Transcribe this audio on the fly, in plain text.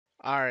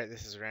All right,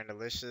 this is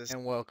Randalicious,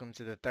 and welcome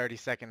to the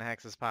 30-Second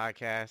Hexus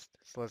podcast.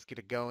 So let's get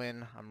it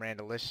going. I'm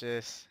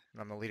Randalicious,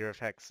 and I'm the leader of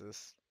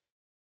Hexus.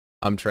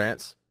 I'm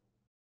Trance.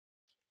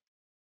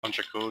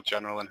 Contrical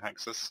General in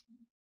Hexus.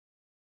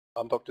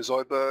 I'm Dr.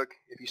 Zoidberg.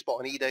 If you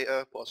spot an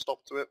E-data, put a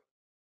stop to it.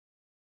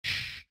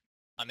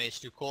 I'm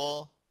H2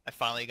 Cole. I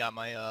finally got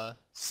my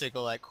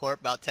signal at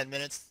Corp about 10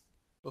 minutes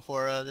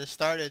before this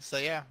started, so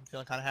yeah, I'm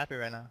feeling kind of happy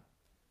right now.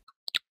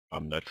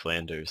 I'm Ned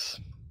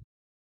Flanders.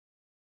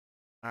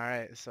 All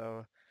right,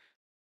 so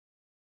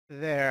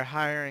they're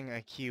hiring a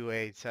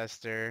QA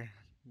tester.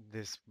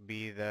 This will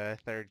be the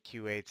third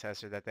QA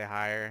tester that they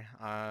hire.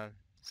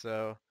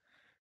 So,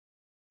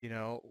 you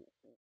know,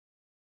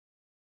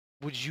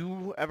 would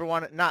you ever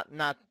want to,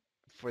 not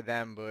for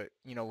them, but,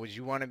 would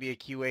you want to be a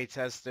QA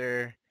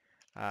tester?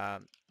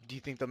 Do you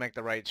think they'll make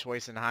the right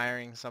choice in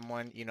hiring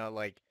someone?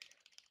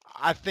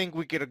 I think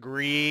we could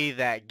agree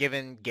that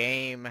given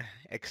game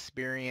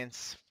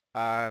experience,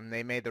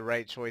 they made the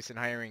right choice in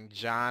hiring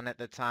John at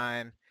the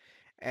time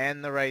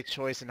and the right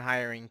choice in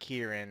hiring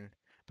Kieran.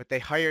 But they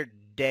hired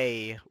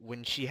Day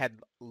when she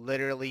had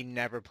literally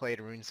never played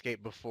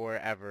RuneScape before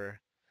ever.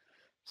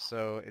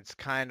 So it's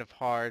kind of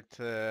hard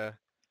to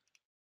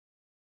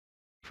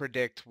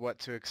predict what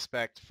to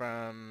expect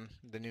from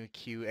the new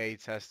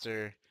QA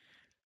tester.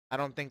 I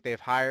don't think they've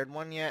hired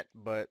one yet,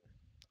 but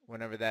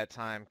whenever that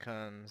time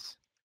comes,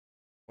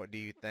 what do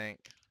you think?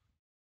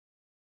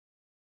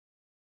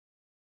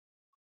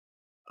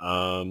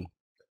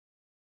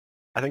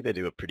 I think they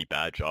do a pretty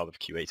bad job of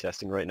QA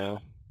testing right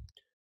now.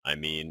 I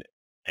mean,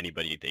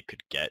 anybody they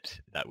could get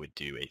that would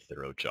do a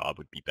thorough job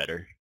would be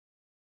better.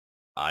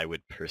 I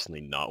would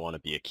personally not want to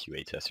be a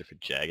QA tester for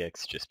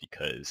Jagex just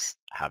because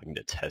having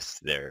to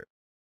test their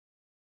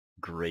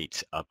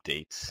great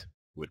updates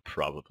would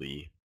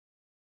probably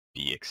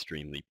be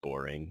extremely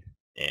boring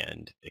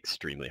and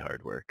extremely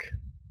hard work.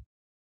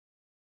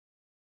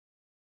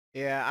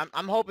 Yeah,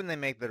 I'm hoping they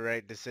make the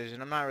right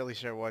decision. I'm not really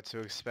sure what to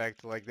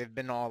expect. Like, they've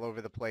been all over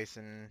the place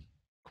in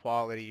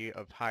quality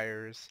of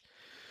hires.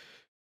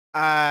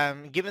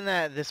 Given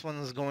that this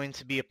one's going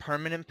to be a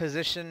permanent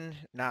position,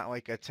 not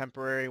like a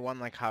temporary one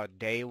like how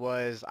Day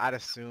was, I'd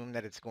assume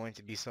that it's going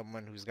to be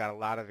someone who's got a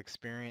lot of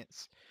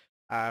experience.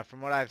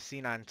 From what I've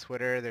seen on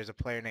Twitter, there's a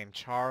player named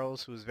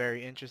Charles who's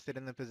very interested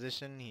in the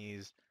position.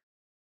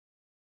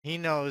 He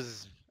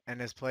knows and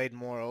has played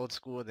more old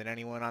school than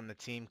anyone on the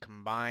team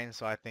combined,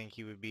 so I think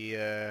he would be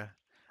I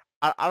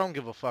don't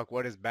give a fuck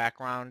what his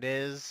background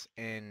is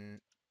in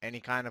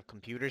any kind of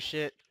computer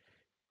shit.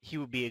 He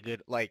would be a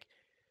good, like,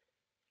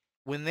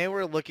 when they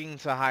were looking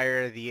to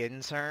hire the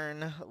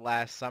intern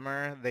last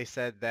summer, they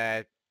said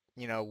that,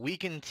 we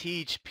can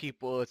teach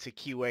people to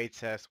QA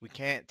test. We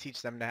can't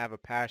teach them to have a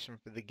passion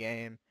for the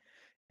game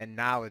and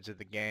knowledge of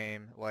the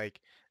game.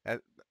 Like,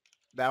 that,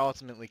 that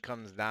ultimately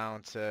comes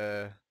down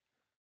to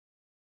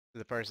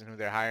the person who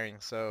they're hiring.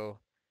 So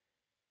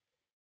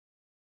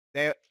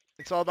they,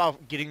 it's all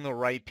about getting the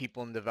right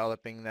people and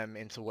developing them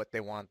into what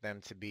they want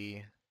them to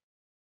be.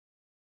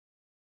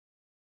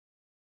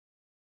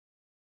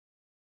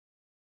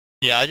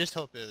 Yeah, I just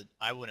hope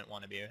I wouldn't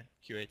want to be a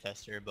QA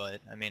tester, but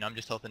I mean, I'm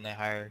just hoping they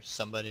hire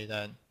somebody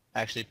that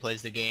actually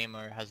plays the game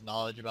or has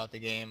knowledge about the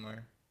game,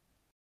 or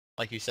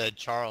like you said,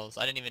 Charles.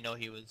 I didn't even know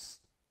he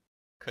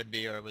could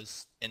be or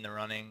was in the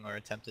running or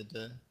attempted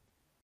to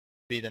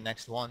be the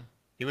next one.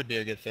 He would be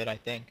a good fit, I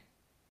think.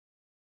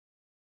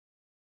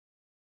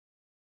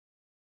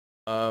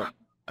 I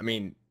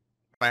mean,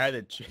 if I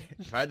had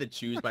to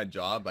choose my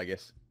job, I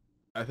guess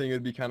I think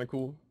it'd be kind of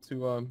cool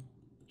to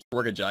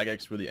work at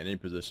Jagex, really any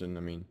position. I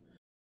mean,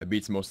 it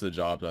beats most of the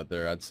jobs out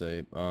there, I'd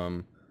say. We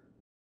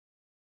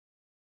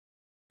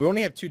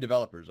only have 2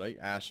 developers, right?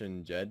 Ash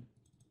and Jed.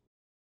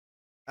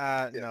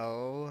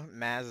 No,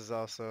 Maz is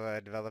also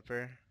a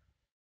developer.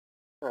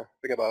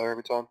 Forget about her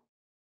every time.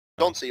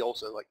 Dauncey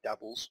also like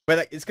dabbles. But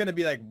like, it's gonna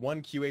be like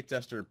 1 QA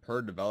tester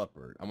per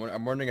developer.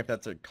 I'm wondering if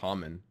that's a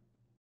common.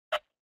 I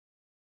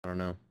don't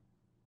know.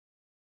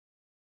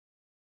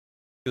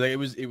 Like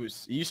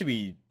it used to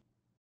be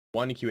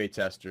 1 QA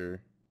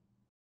tester.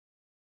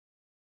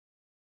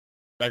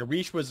 Like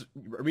Reach was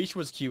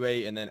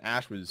QA and then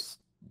Ash was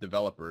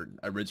developer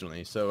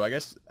originally. So I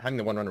guess having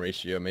the 1-1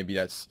 ratio, maybe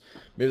that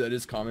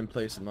is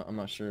commonplace. I'm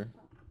not sure.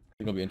 I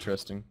think it'll be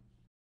interesting.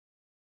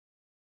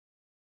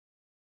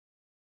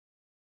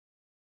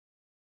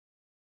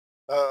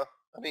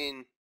 I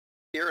mean,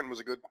 Kieran was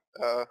a good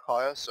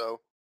hire, so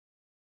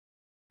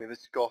maybe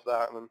let's go off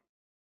that and then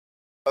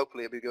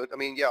hopefully it'll be good. I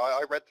mean, yeah,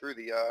 I read through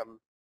the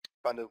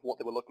kind of what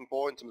they were looking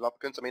for in terms of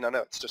applicants. I mean, I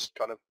know it's just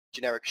kind of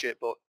generic shit,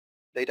 but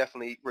they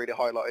definitely really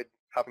highlighted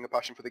having a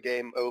passion for the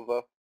game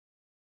over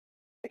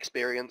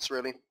experience,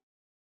 really.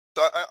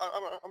 So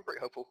I'm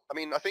pretty hopeful. I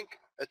mean, I think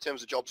in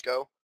terms of jobs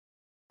go,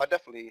 I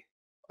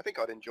think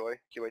I'd enjoy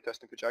QA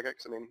testing for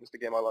Jagex. I mean, it's the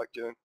game I like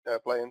doing,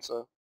 playing,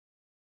 so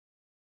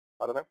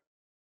I don't know.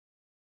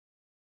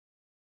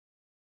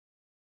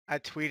 I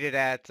tweeted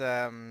at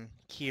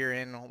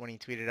Kieran when he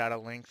tweeted out a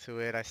link to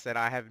it. I said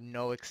I have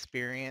no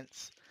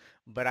experience,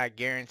 but I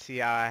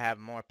guarantee I have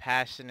more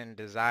passion and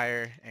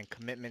desire and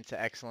commitment to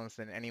excellence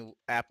than any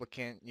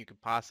applicant you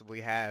could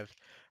possibly have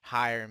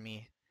hire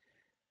me.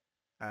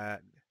 I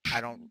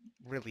don't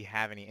really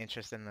have any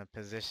interest in the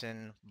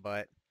position,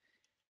 but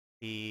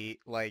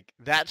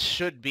that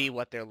should be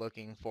what they're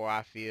looking for,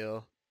 I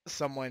feel.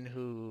 Someone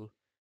who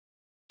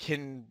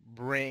can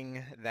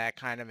bring that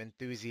kind of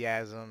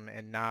enthusiasm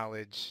and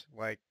knowledge.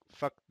 Like,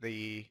 fuck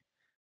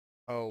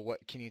what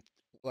can you,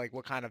 like,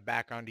 what kind of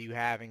background do you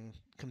have in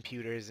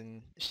computers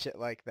and shit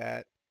like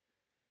that?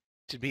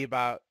 To be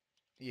about,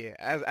 yeah,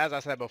 as I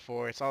said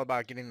before, it's all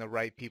about getting the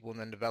right people and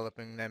then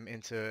developing them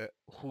into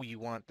who you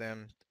want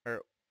them,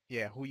 or,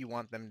 yeah, who you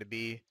want them to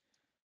be.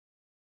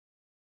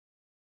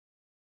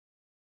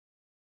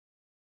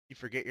 You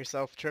forget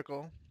yourself,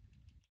 Trickle?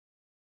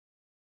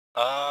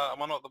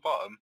 I'm on at the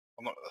bottom.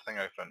 I'm not got the thing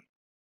open.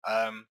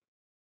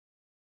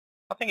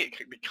 I think it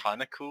could be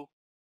kind of cool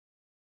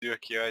to do a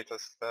QA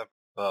test there,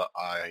 but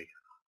I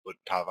would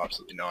have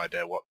absolutely no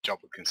idea what job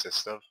would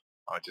consist of.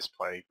 I just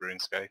play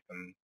RuneScape,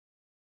 and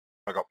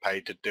I got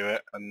paid to do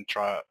it and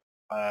try it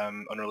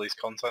unreleased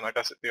content. I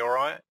guess it'd be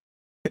alright.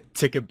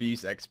 Tick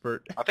abuse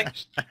expert. I think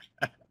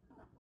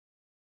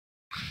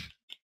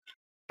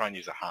try and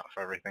use a hat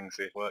for everything,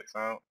 see if it works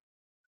out.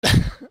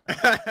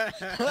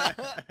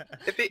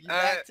 If it, You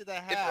back to the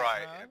if hat,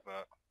 right, huh?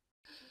 but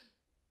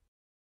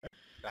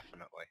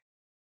definitely.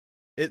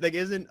 It like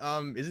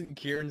isn't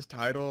Kieran's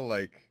title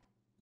like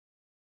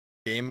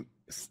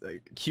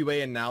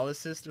QA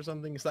analyst or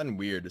something? It's something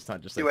weird. It's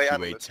not just like QA QA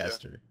analyst, yeah.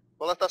 tester.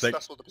 Well, that's Like-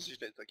 what the position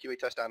is. The QA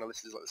test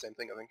analyst is like the same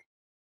thing, I think.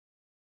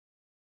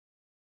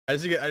 I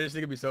just think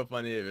it'd be so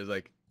funny if it was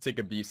like tick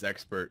abuse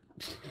expert.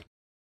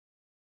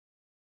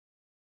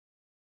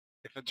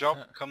 If a job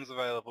comes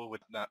available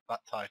with that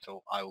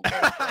title, I will go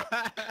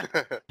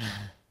for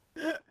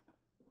it.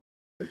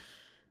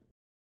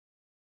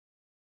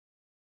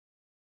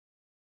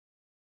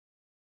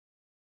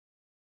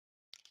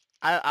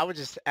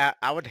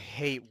 I would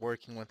hate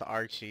working with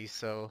Archie,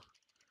 so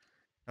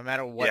no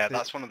matter what. Yeah,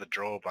 that's one of the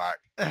drawbacks.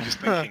 I'm just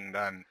thinking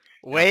then.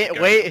 you have Wait, to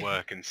go wait. to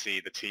work and see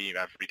the team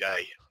every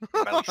day.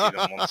 You only see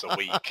them once a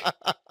week.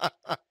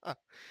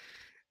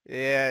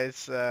 Yeah,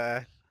 it's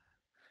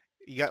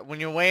you got when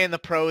you're weighing the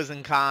pros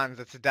and cons,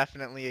 it's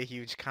definitely a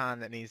huge con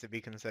that needs to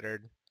be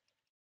considered.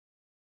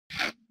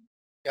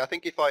 Yeah, I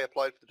think if I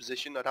applied for the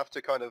position, I'd have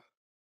to kind of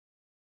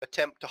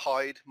attempt to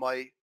hide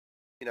my,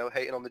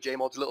 hating on the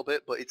JMods a little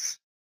bit, but it's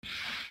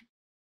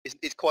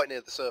quite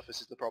near the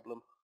surface is the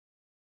problem.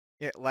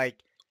 Yeah, like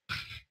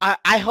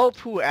I hope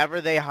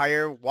whoever they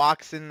hire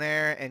walks in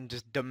there and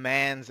just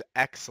demands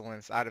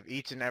excellence out of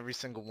each and every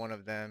single one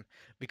of them,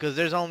 because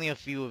there's only a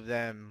few of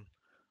them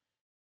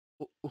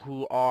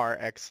who are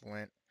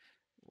excellent.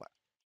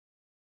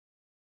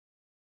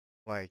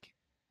 Like,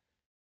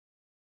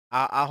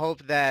 I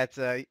hope that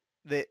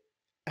that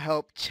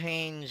help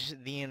change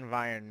the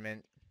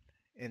environment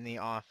in the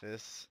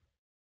office.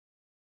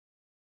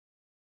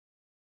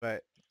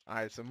 But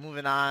alright, so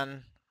moving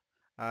on.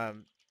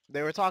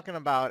 They were talking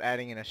about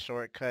adding in a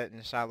shortcut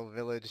in Shiloh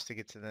Village to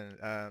get to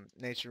the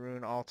Nature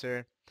Rune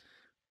altar.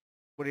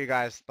 What are your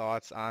guys'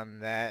 thoughts on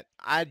that?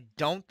 I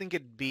don't think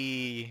it'd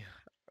be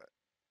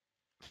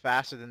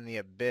faster than the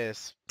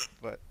Abyss,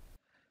 but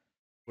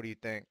what do you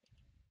think?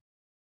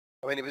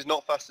 I mean, if it's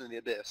not faster than the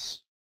Abyss,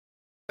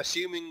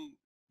 assuming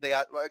they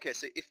add, okay,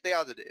 so if they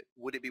added it,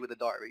 would it be with a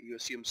diary? You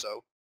assume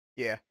so.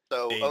 Yeah.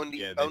 So They only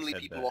said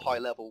people that, who are high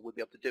level would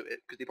be able to do it,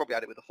 because they probably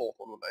add it with a fourth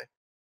one, wouldn't they?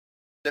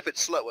 So if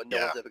it's slower, no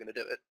Yeah. one's ever going to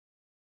do it.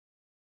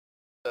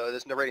 So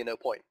there's really no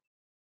point.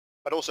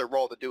 I'd also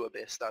rather do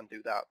Abyss than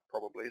do that,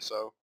 probably,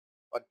 so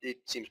it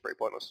seems pretty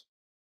pointless.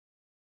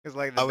 Because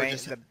like I would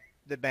just-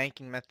 the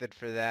banking method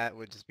for that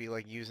would just be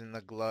like using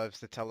the gloves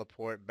to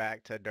teleport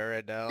back to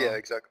Duradel. Yeah,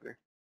 exactly.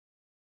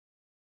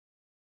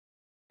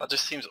 That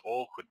just seems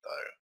awkward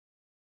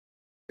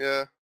though.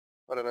 Yeah,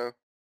 I don't know.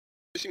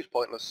 It seems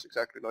pointless,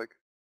 exactly, like...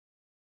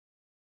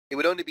 It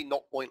would only be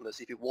not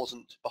pointless if it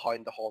wasn't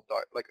behind a hard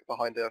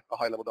behind a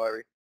high-level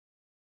diary.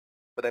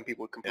 But then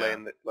people would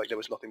complain that like there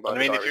was nothing behind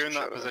I mean, the if diaries you're in to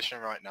that show them. position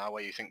right now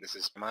where you think this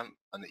is meant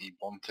and that you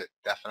want it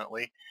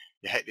definitely,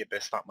 you hate the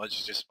Abyss that much,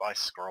 you just buy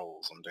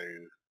scrolls and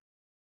do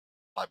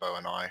Ibo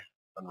and I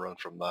and run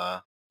from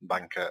there and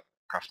bank at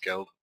Craft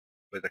Guild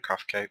with a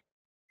craft cape.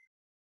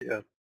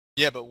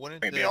 Yeah, but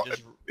wouldn't Think they the-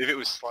 just If it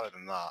was slower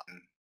than that,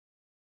 and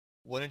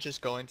wouldn't just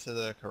go into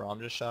the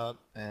Karamja shop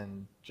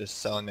and just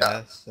selling the Yeah,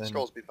 S and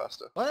Scrolls would be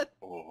faster. What?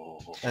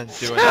 And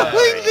doing Selling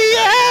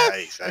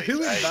that. the ass! Who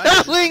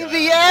invited Selling this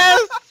the guy?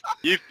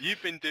 ass!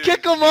 You've been doing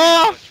Kick 'em too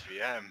much off!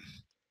 VM.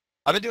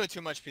 I've been doing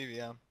too much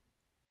PVM.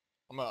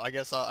 I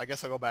guess I'll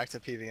go back to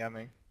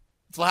PVMing.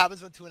 It's what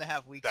happens when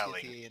 2.5 weeks get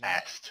Selling to you, you know?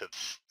 S to the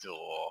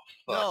store.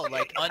 No, Fucking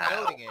like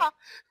hell.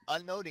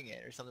 unnoting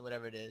it or something,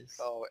 whatever it is.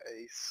 Oh,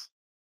 Ace.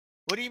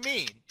 What do you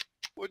mean?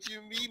 What do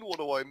you mean, what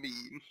do I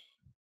mean?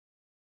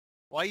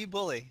 Why you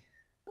bully?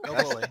 No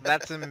That's, bully.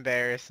 that's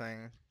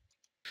embarrassing.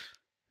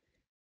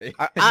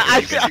 I I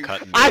You gotta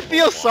cut I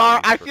feel multiple sorry.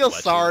 lines I for feel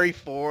Fletcher. sorry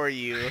for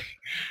you.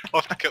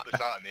 I'll have to cut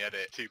this out in the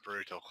edit. Too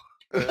brutal.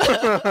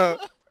 I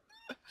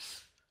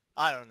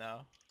don't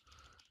know.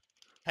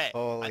 Hey, I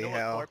Holy know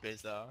hell. what Corp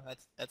is though.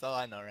 That's all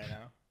I know right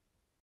now.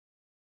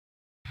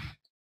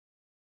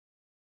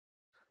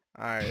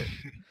 Alright.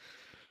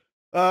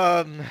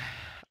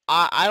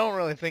 I don't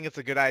really think it's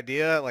a good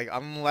idea. Like,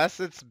 unless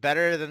it's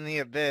better than the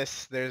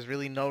Abyss, there's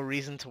really no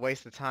reason to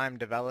waste the time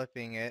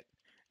developing it,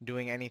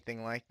 doing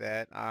anything like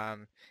that.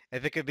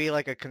 If it could be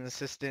like a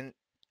consistent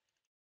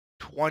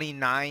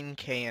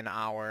 29k an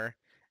hour,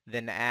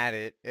 then add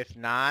it. If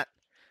not,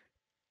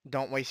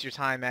 don't waste your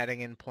time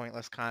adding in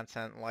pointless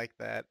content like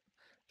that.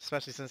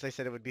 Especially since they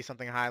said it would be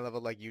something high level,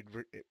 like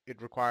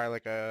it'd require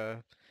like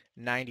a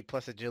 90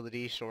 plus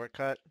agility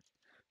shortcut.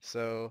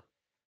 So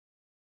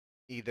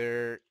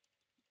either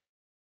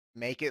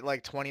make it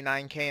like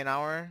 29k an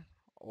hour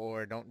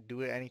or don't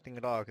do it anything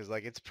at all, because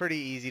like it's pretty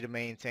easy to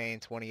maintain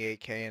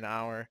 28k an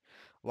hour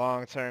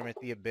long term at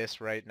the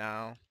Abyss right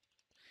now.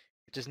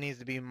 It just needs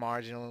to be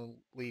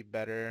marginally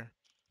better.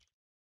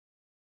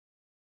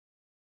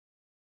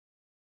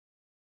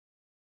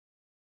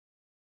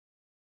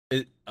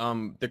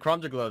 The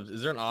Kronja gloves,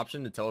 is there an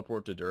option to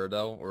teleport to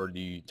Duradel, or do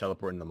you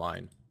teleport in the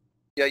mine?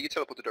 Yeah, you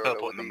teleport to Durado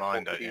Teleport with in the, the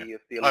mine, with don't you?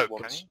 the Oh, elite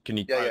can ones. you? Can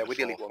you? Yeah, Oh, yeah, the with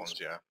the elite fourth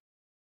ones. yeah.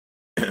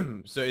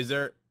 So is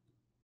there,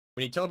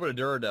 when you teleport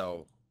to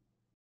Duradel,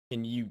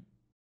 can you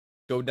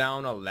go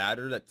down a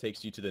ladder that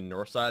takes you to the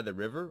north side of the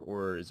river,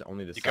 or is it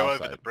only the You south go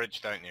over side? the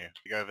bridge, don't you?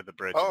 You go over the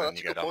bridge Oh, and then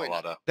that's you a go good down the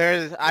point.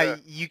 ladder. Yeah.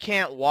 You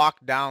can't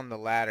walk down the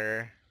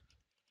ladder.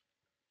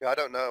 Yeah, I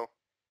don't know.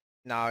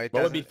 No, it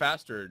What would be doesn't.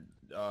 faster,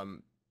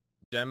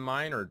 Gem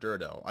Mine or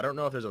Duradel? I don't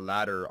know if there's a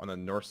ladder on the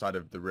north side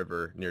of the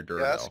river near Duradel.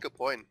 Yeah, that's a good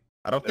point.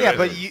 I don't think Yeah,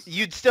 there but is.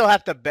 you'd still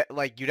have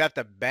to you'd have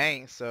to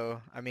bank.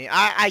 So I mean,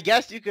 I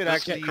guess you could Does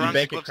actually You Kronja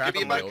bank at gloves Craft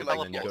give you Guild, like and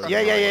then you go teleport? to Yeah,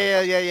 the yeah, mine.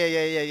 yeah, yeah, yeah,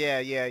 yeah, yeah, yeah,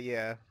 yeah,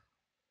 yeah.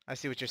 I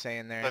see what you're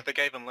saying So there. if they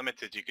gave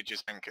unlimited, you could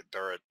just bank at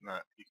Durad. No,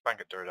 you could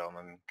bank at Duradel and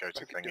then go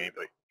to Bank at thingy, Duradel.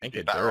 but Bank you'd be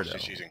at better off just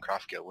Duradel. using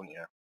Craft Guild, wouldn't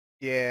you?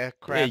 Yeah,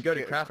 Yeah, you go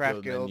to Craft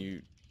Craft Guild,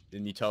 Guild.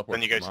 then you teleport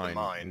Then you to go the to the mine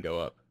mine. and go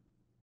up.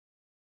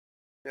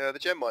 Yeah, the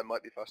gem mine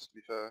might be faster, to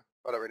be fair.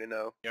 I don't really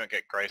know. You don't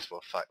get graceful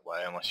effect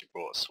way unless you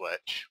brought a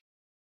switch.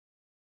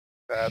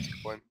 Yeah, that's a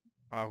good point.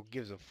 Oh, who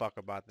gives a fuck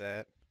about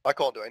that? I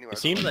can't do it anyway. It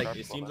seems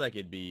like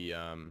it'd be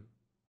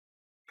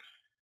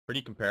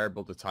pretty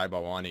comparable to Tai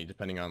Bawani,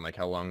 depending on like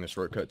how long the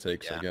shortcut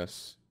takes. I Yeah.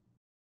 guess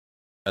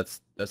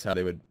that's how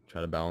they would try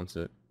to balance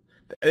it.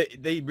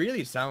 They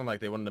really sound like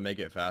they wanted to make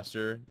it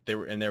faster. They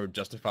were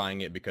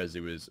justifying it because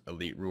it was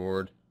elite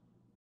reward.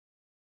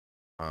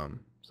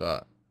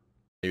 So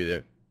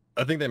maybe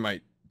I think they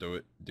might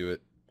do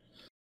it.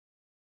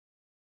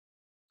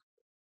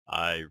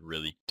 I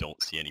really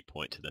don't see any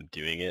point to them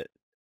doing it.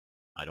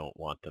 I don't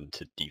want them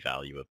to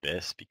devalue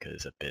Abyss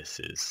because Abyss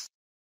is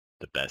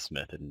the best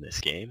method in this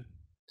game.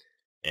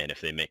 And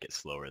if they make it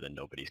slower, then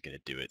nobody's going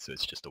to do it, so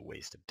it's just a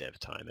waste of dev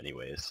time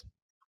anyways.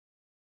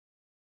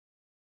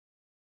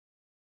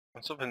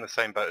 I'm sort of in the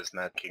same boat as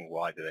Ned King.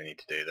 Why do they need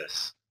to do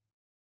this?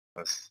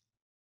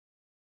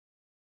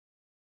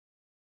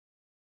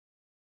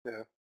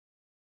 Yeah.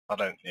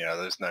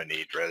 There's no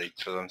need really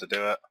for them to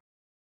do it.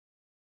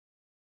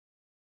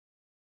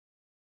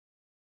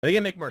 I think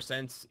it'd make more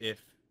sense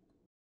if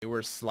it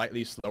were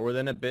slightly slower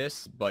than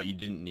Abyss, but you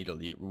didn't need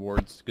elite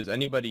rewards, because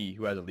anybody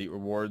who has elite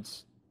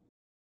rewards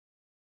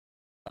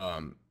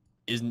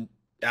isn't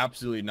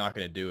absolutely not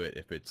going to do it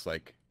if it's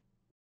like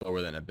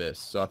slower than Abyss.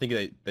 So I think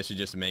they should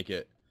just make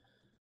it.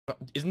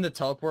 Isn't the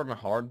teleport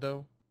hard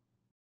though?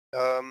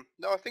 No,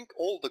 I think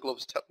all the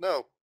gloves.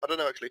 No, I don't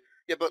know actually.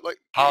 Yeah, but like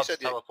you Hard to said,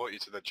 yeah. teleport you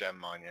to the gem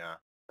mine, yeah.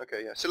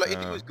 Okay, yeah. So like, if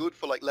it was good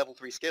for like level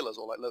 3 skillers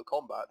or like low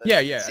combat, then Yeah, I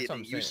can yeah, see that's it what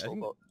I'm being saying. I useful,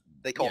 think-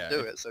 but they can't yeah, do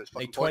it, so it's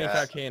fucking Like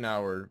pointless. 25k an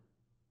hour,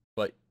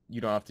 but you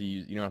don't have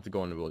to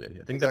go into ability.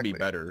 I think that'd be Exactly.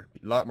 better.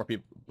 A lot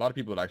of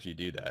people would actually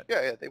do that.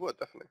 Yeah, yeah, they would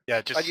definitely.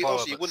 Yeah, just And you slower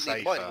also- you but wouldn't need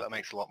safer. mining That level.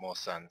 makes a lot more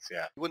sense,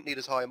 yeah. You wouldn't need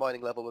as high a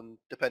mining level, and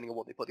depending on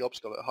what they put the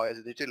obstacle at, high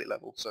as the agility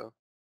level. So,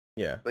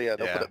 Yeah, but yeah,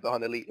 they'll put Yeah. it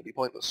behind elite. It'd be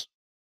pointless.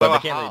 but Well,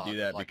 they can't really hard, do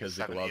that like a because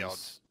the 70 odd.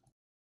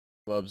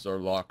 gloves are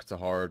locked to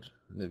hard.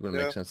 It wouldn't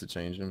Yeah. make sense to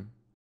change them.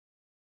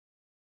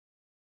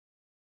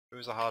 If it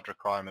was a hard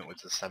requirement with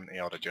the 70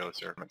 odd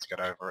agility movement to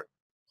get over it,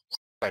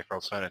 safer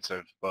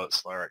alternative, but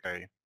slower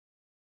XP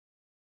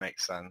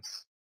makes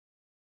sense.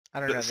 I But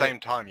don't at know. the same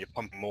time, you're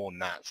pumping more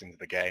nats into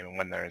the game, and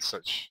when they're in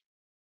such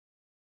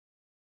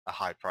a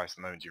high price at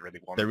the moment, you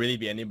really want There really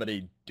be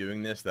anybody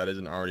doing this that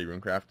isn't already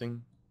rune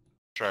crafting?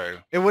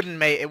 True. It wouldn't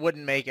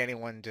make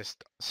anyone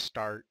just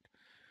start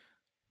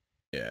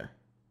Yeah.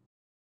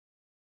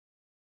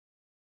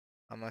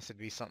 unless it'd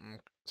be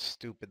something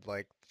stupid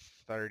like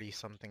 30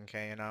 something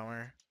K an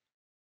hour.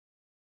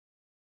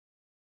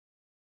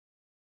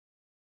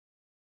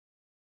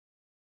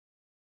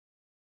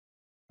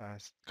 A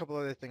couple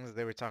other things that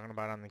they were talking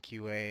about on the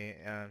QA,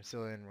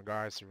 still in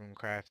regards to rune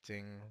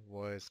crafting,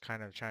 was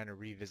kind of trying to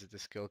revisit the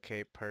skill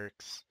cape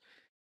perks,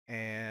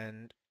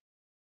 and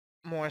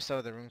more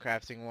so the rune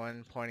crafting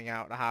one, pointing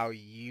out how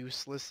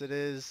useless it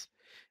is,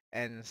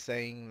 and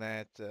saying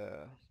that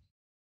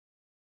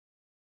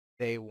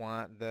they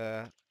want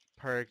the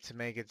perk to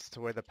make it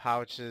to where the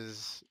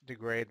pouches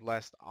degrade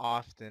less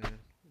often.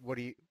 What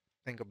do you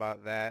think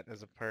about that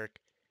as a perk?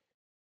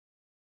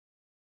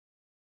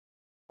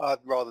 I'd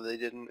rather they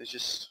didn't. It's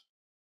just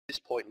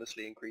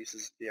pointlessly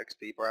increases the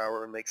XP per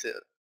hour and makes it.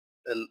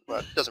 Well,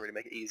 it doesn't really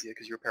make it easier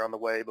because you repair on the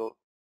way, but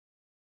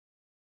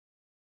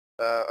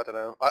I don't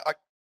know. It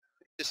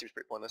just seems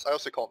pretty pointless. I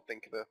also can't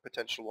think of a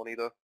potential one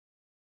either.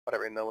 I don't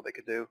really know what they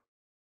could do.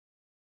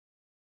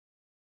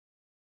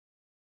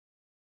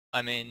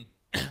 I mean,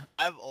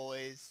 I've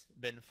always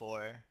been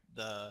for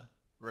the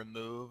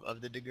remove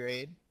of the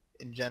degrade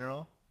in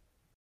general,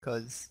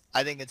 because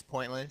I think it's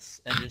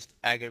pointless and just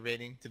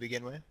aggravating to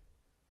begin with.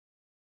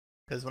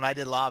 Because when I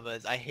did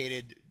lavas, I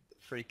hated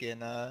freaking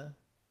the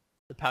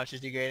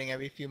pouches degrading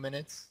every few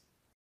minutes.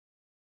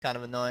 Kind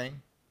of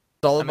annoying.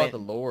 It's all I about mean- the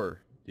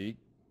lore, dude.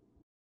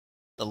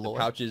 The The lore.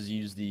 pouches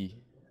use the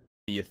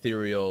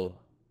ethereal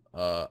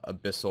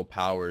abyssal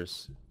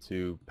powers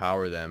to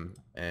power them,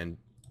 and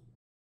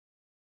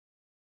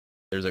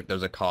there's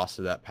a cost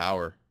to that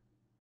power.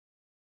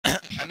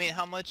 I mean,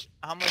 how much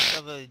of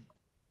a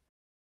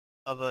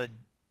I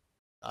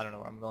don't know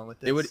where I'm going with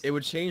this. It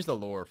would change the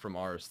lore from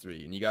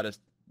RS3, and you got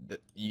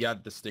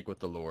to stick with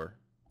the lore.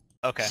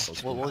 Okay,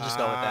 we'll just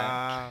go with that.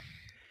 Ah,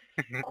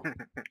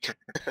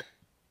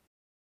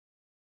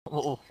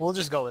 We'll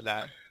just go with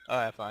that.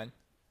 Alright, fine.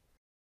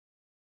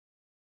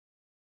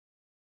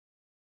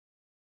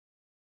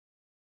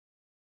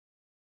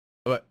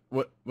 But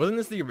what wasn't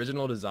this the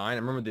original design?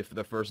 I remember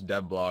the first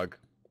dev blog,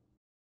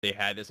 they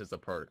had this as a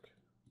perk.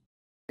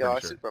 Yeah, Pretty I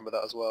sure. still remember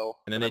that as well.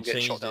 And then I'm they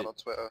getting changed shot down it. on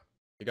Twitter.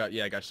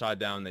 It got shot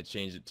down. They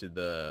changed it to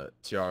the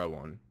Tiara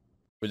one,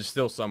 which is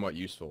still somewhat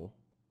useful.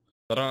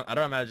 But I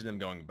don't imagine them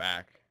going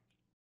back.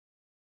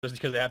 Just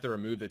because they have to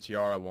remove the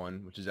Tiara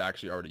one, which is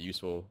actually already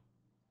useful.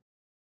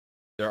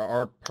 There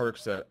are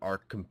perks that are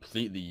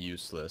completely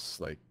useless,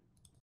 like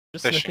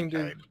just Fishing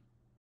smithing cape. do.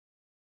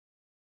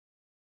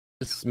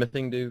 Just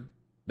smithing do.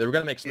 They were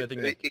gonna make smithing.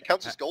 It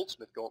counts as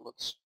goldsmith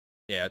gauntlets.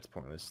 Yeah, it's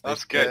pointless.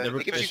 That's They- good. they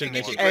were- It gives they you should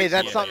make things it- you hey, Yeah,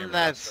 that's yeah, something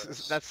yeah,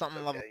 that's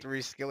something level okay. 3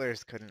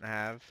 skillers couldn't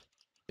have.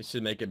 They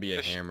should make it be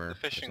a hammer. The or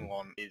fishing something.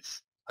 one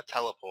is a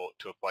teleport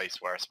to a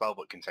place where a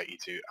spellbook can take you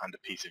to and a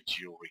piece of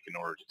jewelry can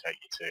already take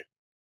you to.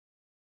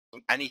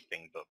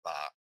 Anything but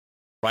that.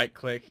 Right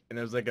click, and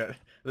there's like a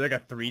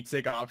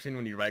 3-tick option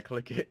when you right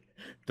click it.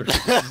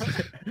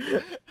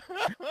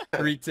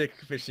 3-tick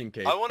fishing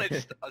cape. I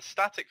wanted a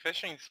static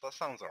fishing, that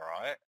sounds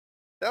alright.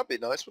 That'd be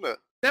nice, wouldn't it?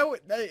 No,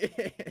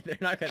 they're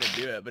not gonna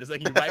do it, but it's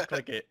like you right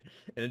click it,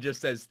 and it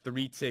just says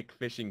 3-tick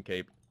fishing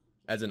cape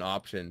as an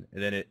option,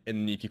 and then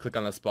and if you click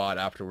on the spot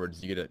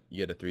afterwards, you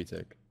get a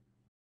 3-tick.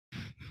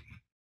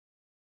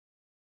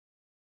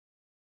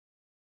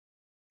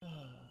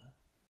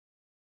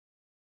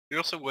 They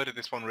also worded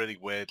this one really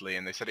weirdly,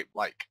 and they said it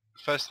like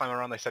first time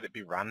around they said it'd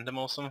be random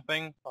or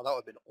something. Oh, that would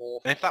have been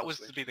awful. And if that was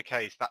honestly. to be the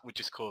case, that would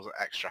just cause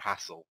extra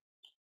hassle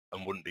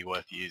and wouldn't be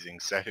worth using.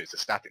 So if it's a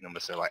static number,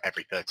 so like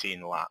every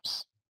 13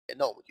 laps Yeah,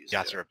 no one would use you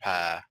it. had to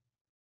repair,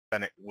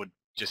 then it would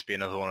just be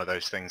another one of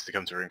those things to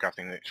come to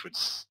runecrafting which would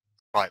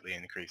slightly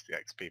increase the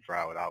XP per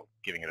hour without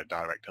giving it a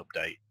direct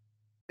update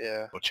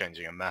Yeah. or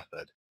changing a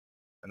method.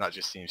 And that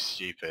just seems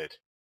stupid.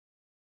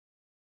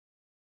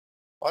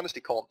 I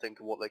honestly can't think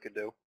of what they could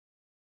do.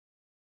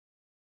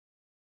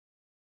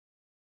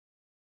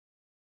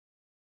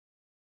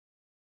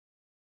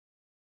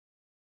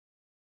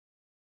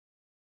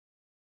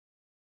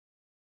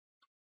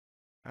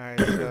 Alright,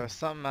 so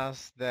something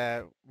else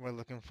that we're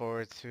looking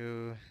forward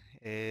to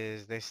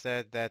is they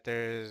said that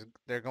they're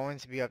going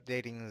to be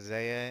updating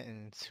Zaya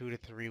in 2 to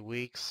 3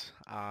 weeks.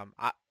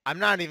 I'm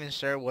not even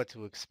sure what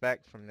to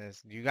expect from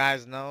this. Do you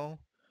guys know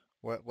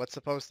what's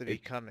supposed to be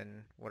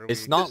coming? What are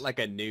It's we? not like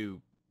a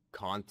new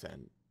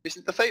content.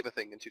 Isn't the favor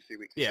thing in 2-3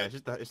 weeks? Yeah,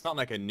 it's not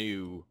like a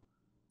new.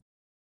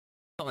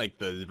 It's not like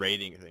the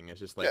rating thing. It's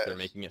just like Yeah, they're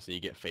it's- making it so you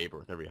get favor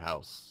with every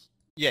house.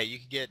 Yeah, you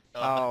could get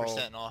Oh.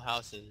 100% in all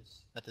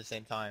houses at the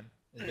same time.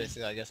 Is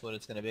basically, I guess, what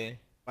it's gonna be.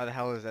 Why the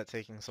hell is that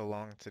taking so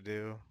long to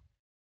do?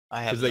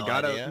 I have Because they no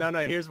gotta. idea.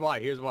 No. Here's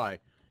why.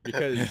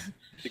 Because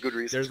It's a good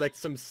reason. there's like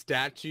some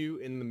statue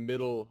in the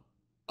middle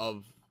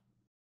of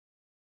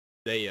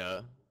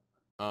Zaya,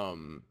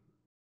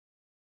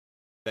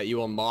 that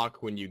you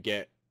unlock when you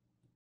get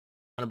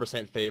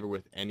 100% favor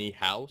with any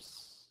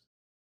house,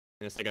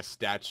 and it's like a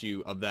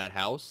statue of that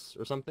house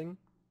or something.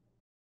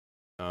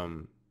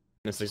 And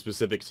it's like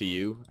specific to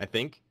you, I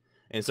think.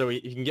 And so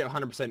you can get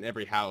 100% in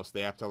every house.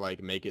 They have to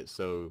like make it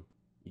so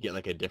you get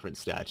like a different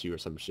statue or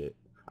some shit.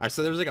 I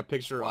saw there was like a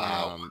picture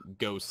Wow. on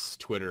Ghost's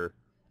Twitter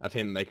of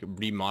him like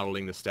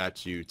remodeling the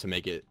statue to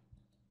make it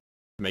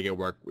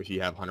work if you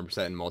have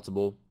 100% in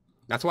multiple.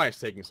 That's why it's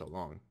taking so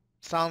long.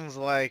 Sounds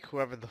like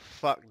whoever the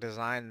fuck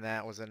designed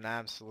that was an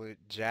absolute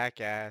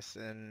jackass,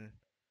 and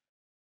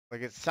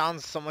like it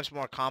sounds so much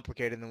more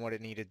complicated than what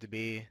it needed to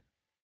be.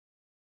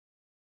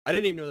 I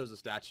didn't even know there was a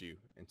statue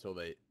until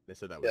they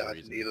said that was Yeah, the I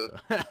reason. didn't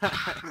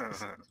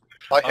so.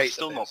 I hate I've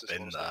still that not Nexus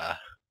been one's there.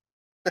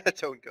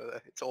 Don't go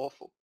there. It's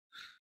awful.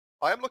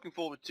 I am looking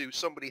forward to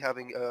somebody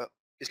having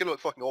it's gonna look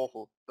fucking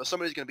awful. But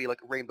somebody's gonna be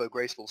like a Rainbow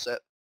Graceful set.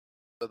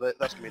 So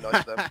that's gonna be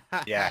nice for them.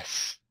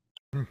 Yes.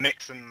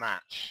 Mix and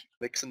match.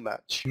 Mix and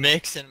match.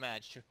 Mix and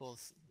match,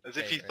 triples. As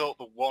if you favorite. thought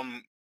the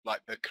one,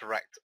 like the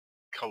correct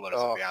colours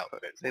Oh, of the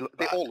outfits They look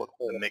they bad. all look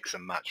The awful. mix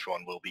and match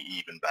one will be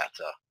even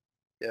better.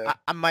 Yeah,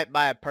 I might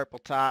buy a purple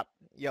top,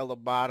 yellow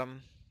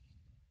bottom.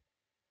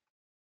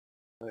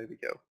 there we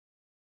go.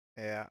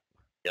 Yeah.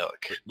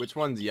 Yuck. Which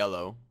one's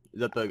yellow?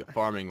 Is that the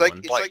farming Like one?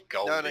 it's Like like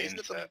gold no, isn't it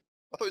inset.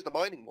 I thought it was the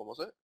mining one, was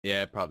it?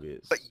 Yeah, it probably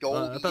is. Like I gold,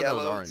 thought that was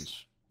yellow.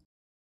 orange.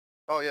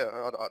 Oh yeah,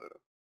 I don't know.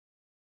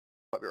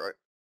 Might be right.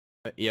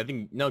 Yeah, I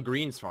think no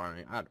green's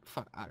farming. I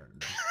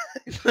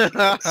don't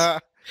know.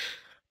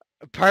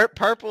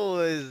 Purple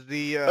is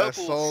the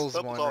Souls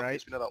Purple's one, obvious,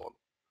 right? we know that one.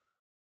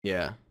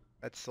 Yeah.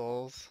 That's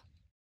Souls.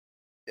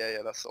 Yeah,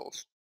 that's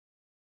Souls.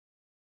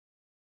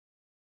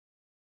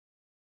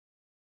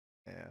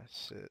 Yeah,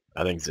 shit.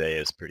 I think Zay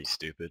is pretty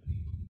stupid.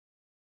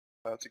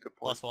 That's a good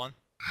point. +1.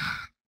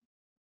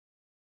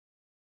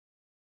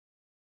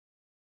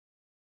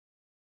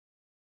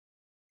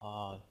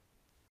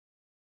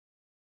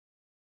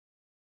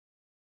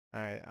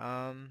 Alright,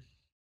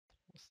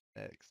 what's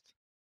next?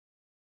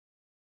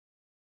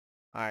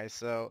 Alright,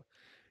 so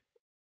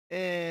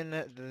in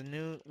the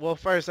new, well,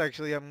 first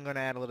actually I'm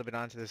gonna add a little bit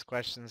onto this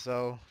question.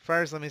 So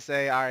first, let me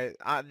say, alright,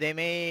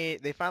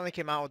 they finally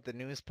came out with the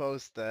news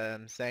post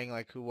saying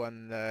like who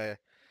won the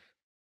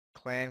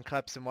clan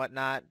cups and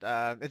whatnot.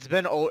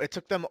 It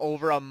took them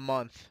over a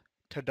month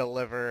to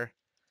deliver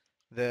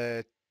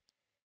the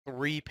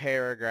 3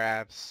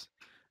 paragraphs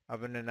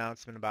of an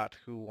announcement about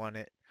who won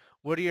it.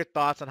 What are your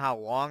thoughts on how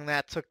long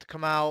that took to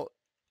come out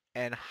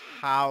and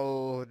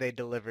how they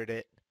delivered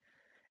it?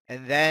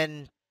 And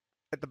then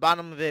at the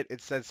bottom of it,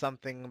 it said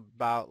something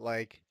about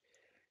like,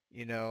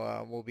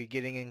 we'll be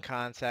getting in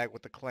contact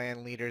with the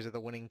clan leaders of the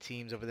winning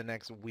teams over the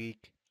next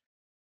week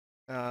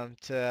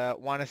to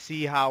want to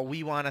see how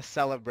we want to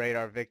celebrate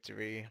our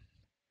victory.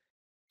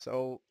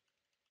 So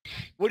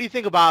what do you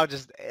think about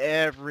just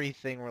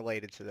everything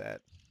related to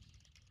that?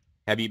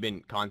 Have you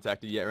been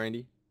contacted yet,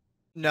 Randy?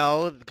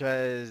 No,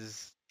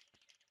 because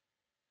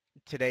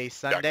today's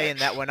Sunday and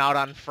that Jackass. went out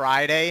on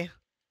Friday.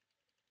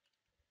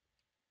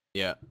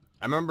 Yeah.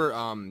 I remember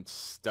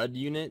Stud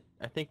Unit,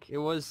 I think it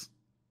was,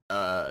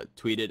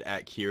 tweeted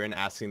at Kieran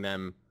asking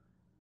them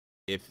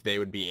if they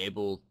would be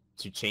able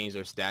to change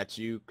their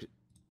statue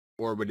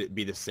or would it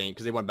be the same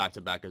because they went back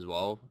to back as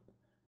well.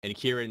 And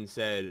Kieran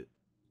said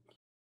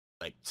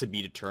like to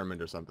be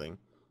determined or something.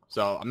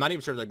 So I'm not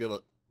even sure if they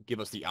give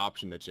us the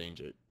option to change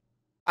it.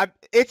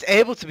 It's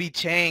able to be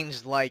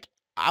changed. Like,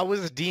 I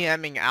was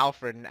DMing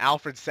Alfred, and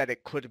Alfred said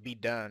it could be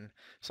done.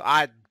 So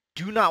I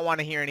do not want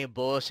to hear any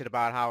bullshit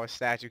about how a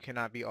statue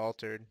cannot be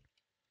altered.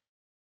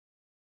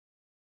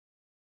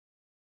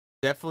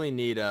 Definitely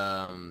need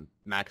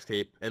max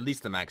cape, at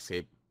least the max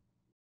cape.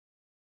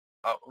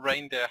 Oh,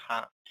 reindeer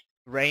hat.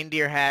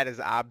 Reindeer hat is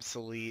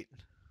obsolete.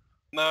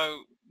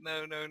 No.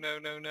 I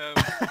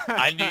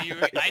knew you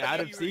were. It's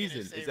out of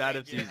season. It's out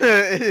of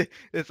season.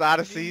 It's out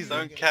of I knew you season. were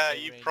Don't gonna care, say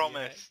you reindeer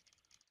promised.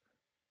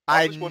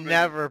 I was wondering-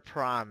 never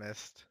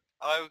promised.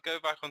 I will go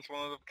back onto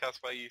one of the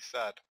podcasts where you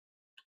said,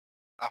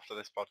 after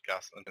this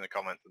podcast and in the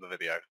comments of the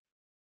video.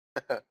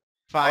 I was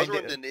Find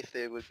wondering if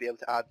they would be able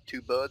to add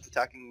 2 birds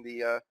attacking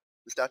the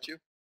statue.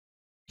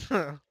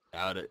 it.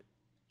 Doubt it.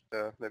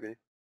 Maybe.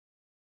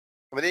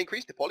 I mean, they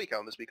increased the poly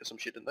count this week or some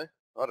shit, didn't they?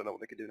 I don't know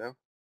what they could do now.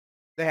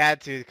 They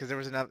had to, because there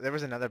was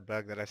another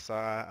bug that I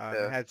saw.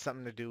 Yeah. It had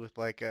something to do with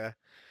like a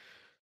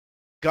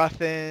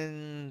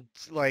Guthin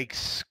like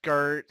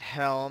skirt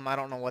helm. I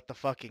don't know what the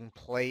fucking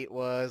plate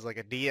was, like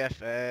a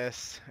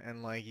DFS,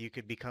 and like you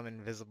could become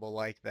invisible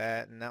like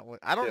that. And that was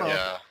I don't know.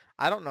 Yeah.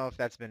 I don't know if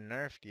that's been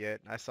nerfed yet.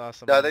 I saw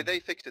some. No, they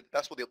fixed it.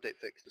 That's what the update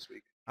fixed this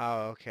week.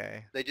 Oh,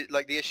 okay. They did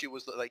like the issue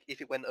was that like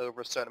if it went over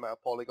a certain amount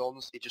of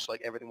polygons, it just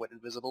like everything went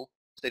invisible.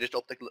 So they just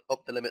upped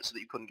the limit so that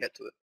you couldn't get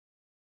to it.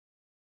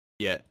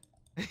 Yeah.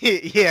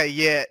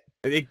 yeah.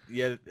 I think,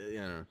 yeah, you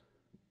know.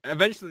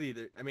 Eventually,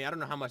 I mean, I don't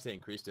know how much they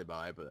increased it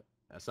by, but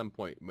at some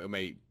point we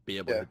may be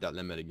able to Yeah. hit that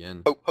limit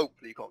again.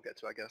 Hopefully you can't get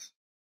to it, I guess.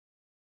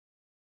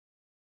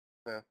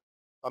 Yeah.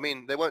 I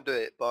mean, they won't do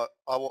it, but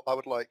I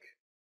would like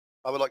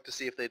to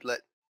see if they'd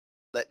let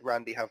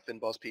Randy have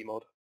Finbar's P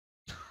mod.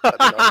 That'd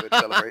be nice way to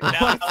celebrate.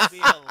 That would be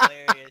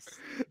hilarious.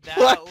 That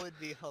What? would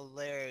be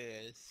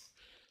hilarious.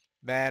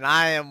 Man,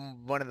 I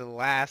am one of the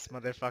last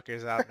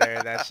motherfuckers out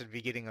there that should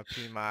be getting a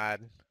P mod.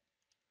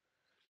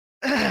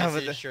 This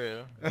With is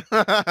true.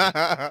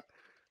 the-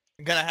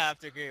 I'm gonna have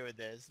to agree with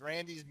this.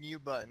 Randy's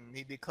mute button,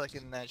 he'd be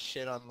clicking that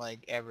shit on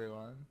like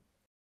everyone.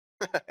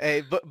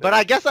 Hey, but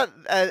I guess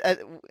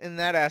in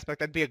that aspect,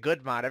 that'd be a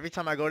good mod. Every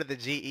time I go to the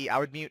GE, I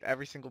would mute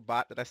every single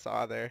bot that I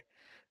saw there.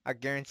 I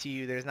guarantee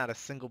you, there's not a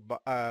single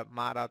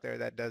mod out there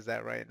that does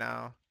that right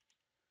now.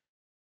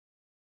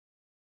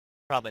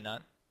 Probably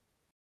not.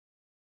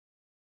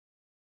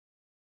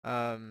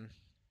 I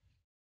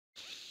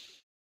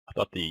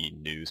thought the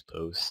news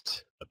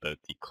post about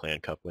the Clan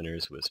Cup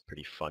winners was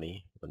pretty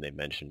funny when they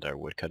mentioned our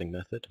woodcutting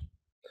method.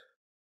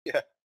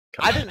 Yeah.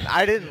 Come I on. didn't.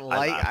 I didn't I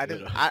like. laughed I a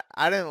didn't. little.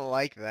 I didn't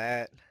like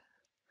that. I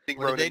think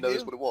What did they Ronan knows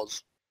do? what it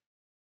was.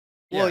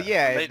 Well,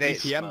 yeah, made me they.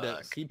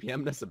 smirk.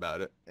 CPM'd us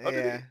about it. Oh,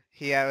 did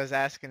he? Yeah, I was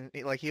asking,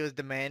 like, he was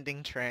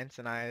demanding Trance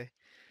and I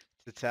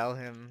to tell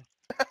him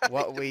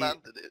what He we.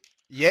 demanded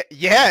it.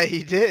 Yeah,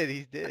 he did.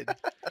 He did.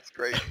 That's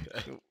great.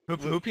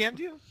 Who PM'd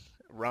you?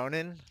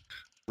 Ronan.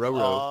 Roro.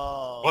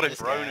 Oh, What this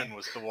if Ronan guy.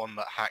 was the one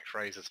that hacked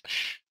Razor's?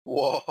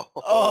 Whoa.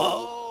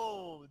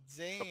 Oh,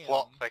 damn. The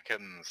plot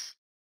thickens.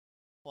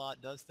 Plot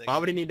does thick. Why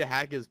would he need to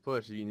hack his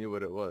push if you knew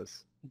what it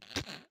was?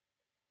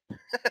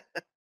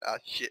 Ah,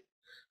 shit.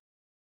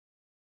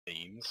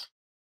 Memes.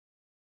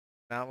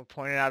 Now we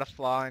pointed out a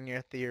flaw in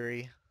your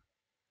theory.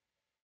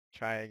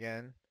 Try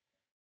again.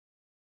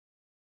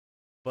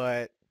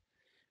 But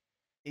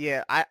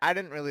yeah, I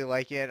didn't really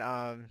like it.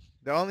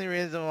 The only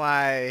reason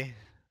why,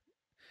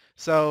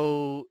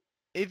 so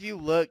if you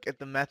look at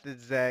the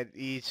methods that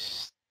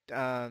each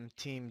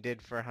team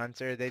did for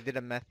Hunter, they did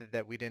a method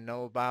that we didn't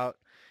know about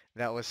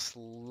that was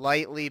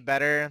slightly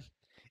better.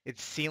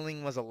 Its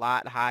ceiling was a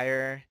lot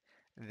higher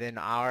than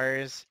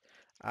ours,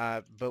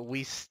 but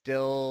we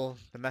still,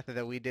 the method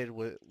that we did,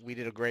 we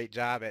did a great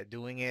job at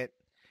doing it.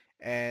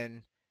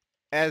 And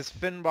as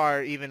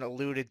Finbar even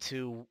alluded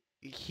to,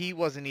 he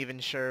wasn't even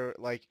sure,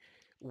 like,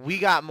 we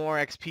got more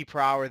XP per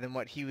hour than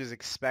what he was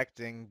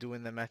expecting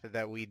doing the method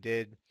that we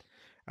did.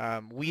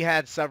 We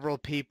had several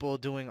people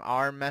doing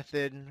our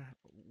method,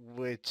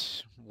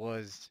 which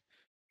was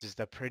just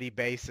a pretty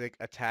basic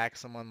attack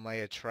someone,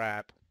 lay a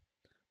trap.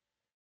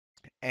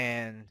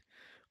 And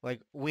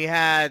like we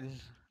had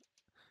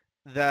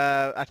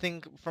I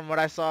think from what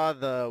I saw,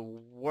 the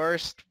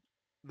worst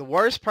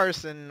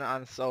person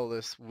on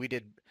Solus, we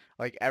did,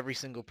 like, every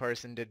single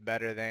person did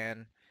better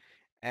than.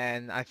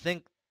 And I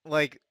think,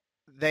 like,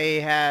 they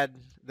had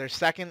their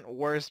second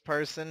worst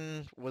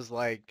person was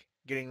like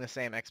getting the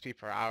same XP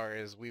per hour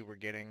as we were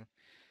getting.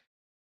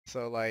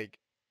 So like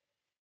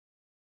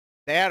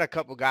they had a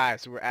couple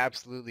guys who were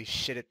absolutely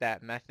shit at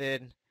that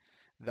method.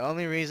 The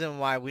only reason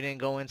why we didn't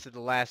go into the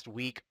last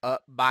week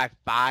up by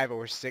 5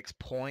 or 6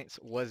 points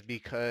was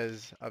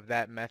because of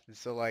that method.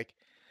 So like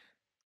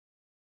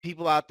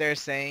people out there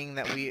saying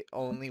that we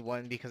only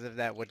won because of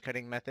that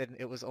woodcutting method,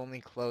 it was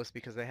only close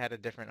because they had a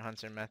different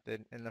hunter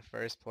method in the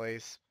first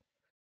place.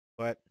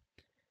 But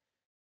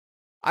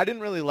I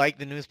didn't really like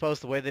the news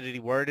post, the way that he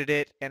worded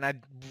it, and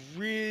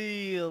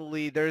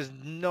there's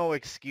no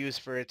excuse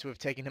for it to have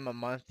taken him a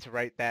month to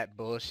write that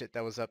bullshit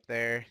that was up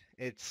there.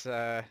 It's,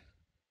 I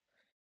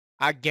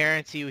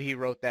guarantee you he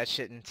wrote that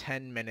shit in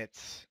 10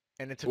 minutes,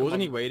 and it took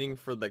Wasn't he him waiting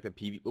for like the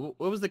PV? What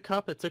was the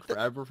cup that took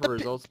forever for the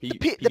results? the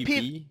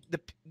PvP?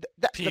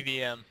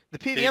 PVM. the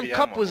PVM PVM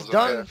Cup one, was wasn't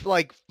done it?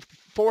 like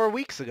 4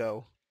 weeks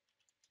ago.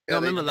 No, Yeah,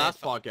 remember they-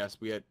 last podcast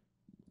we had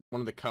one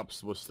of the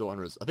cups was still on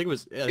res. I think it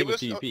was. I think it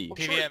was was, PvP. I'm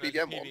sure PVM it's is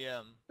PVM one.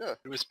 PVM.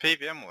 It was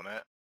PVM, wasn't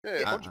it? Yeah,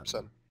 Yeah.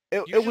 100%.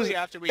 It Usually was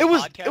after we it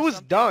was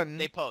podcast done.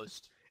 They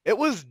post. It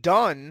was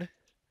done,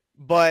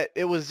 but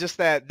it was just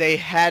that they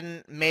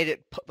hadn't made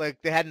it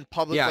like they hadn't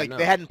public Yeah, I like they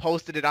know. hadn't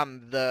posted it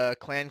on the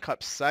Clan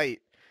Cup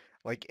site.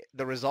 Like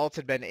the results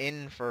had been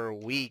in for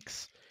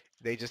weeks.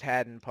 They just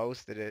hadn't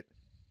posted it.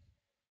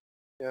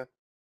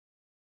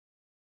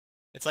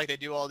 It's like they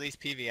do all these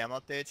PVM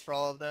updates for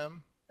all of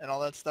them and all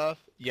that stuff,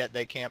 yet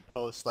they can't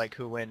post like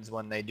who wins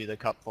when they do the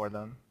cup for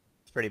them.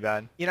 It's pretty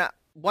bad. You know,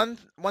 one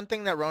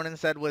thing that Ronan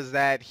said was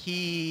that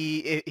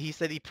he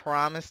said he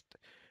promised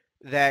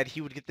that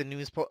he would get the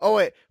news post. Oh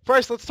wait,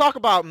 first let's talk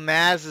about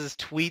Maz's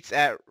tweets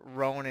at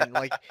Ronan.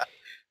 Like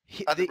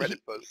And the Reddit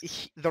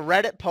post. the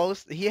Reddit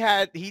post, he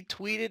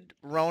tweeted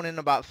Ronan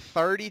about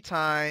 30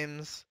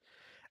 times,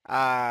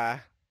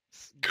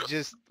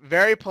 just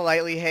very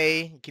politely,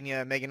 hey, can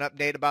you make an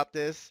update about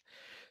this?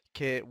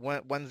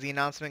 When's the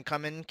announcement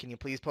coming? Can you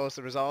please post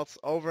the results?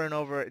 Over and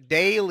over,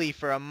 daily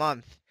for a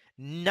month.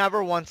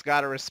 Never once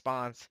got a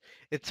response.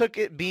 It took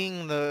it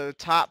being the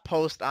top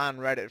post on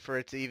Reddit for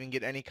it to even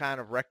get any kind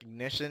of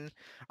recognition.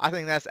 I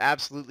think that's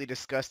absolutely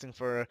disgusting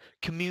for a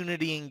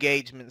community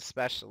engagement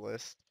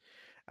specialist.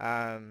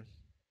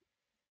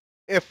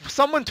 If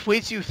someone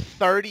tweets you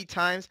 30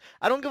 times,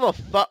 I don't give a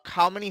fuck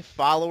how many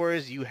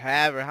followers you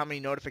have or how many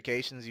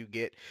notifications you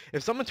get.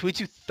 If someone tweets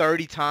you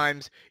 30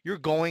 times, you're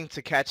going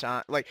to catch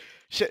on. Like,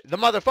 shit, the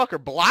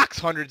motherfucker blocks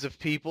hundreds of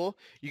people.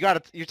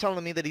 You're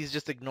telling me that he's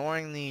just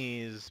ignoring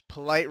these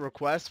polite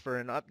requests for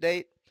an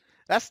update?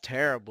 That's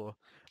terrible.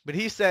 But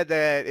he said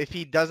that if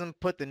he doesn't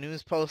put the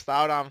news post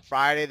out on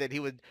Friday, that he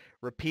would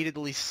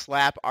repeatedly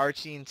slap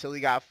Archie until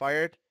he got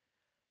fired.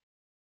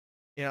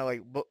 You know,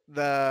 like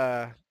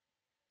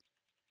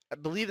I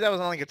believe that was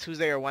on like a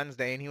Tuesday or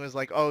Wednesday, and he was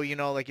like, "Oh, you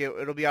know, like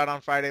it'll be out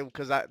on Friday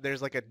because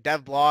there's like a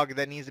dev blog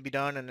that needs to be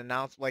done and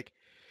announced." Like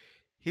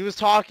he was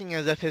talking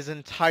as if his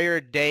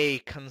entire day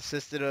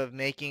consisted of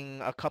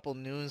making a couple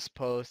news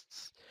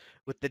posts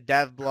with the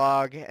dev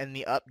blog and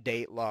the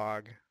update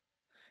log.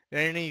 Did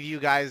any of you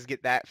guys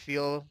get that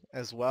feel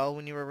as well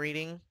when you were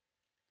reading?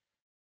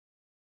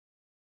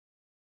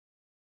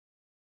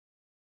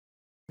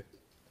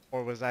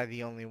 Or was I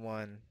the only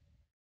one?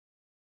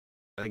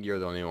 I think you're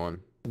the only one.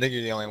 I think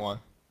you're the only one.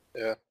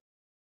 Yeah.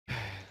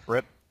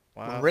 Rip.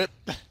 Wow. Rip.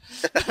 You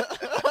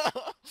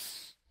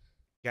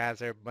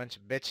guys are a bunch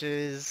of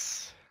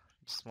bitches.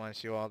 Just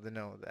want you all to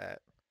know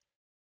that.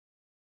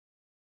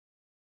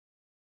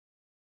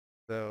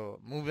 So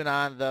moving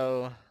on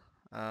though,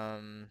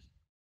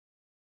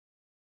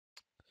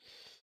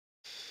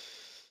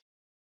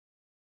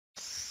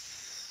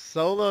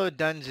 solo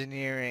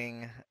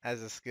dungeoneering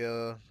as a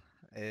skill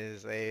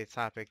is a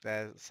topic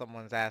that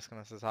someone's asking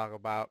us to talk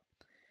about.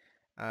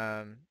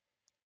 Um,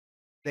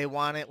 they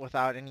want it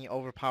without any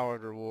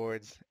overpowered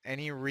rewards.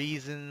 Any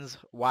reasons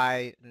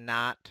why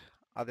not,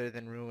 other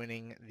than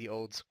ruining the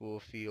old school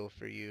feel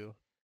for you,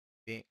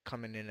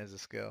 coming in as a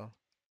skill?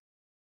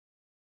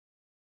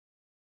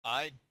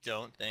 I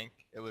don't think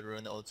it would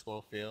ruin the old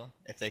school feel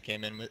if they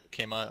came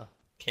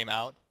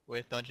out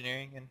with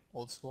dungeoneering in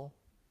old school.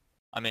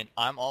 I mean,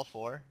 I'm all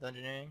for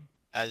dungeoneering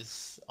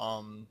as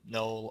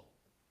no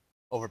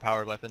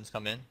overpowered weapons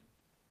come in.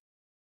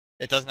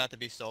 It doesn't have to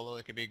be solo,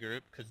 it could be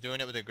group, because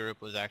doing it with a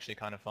group was actually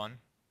kind of fun.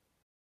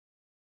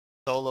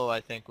 Solo,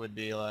 I think, would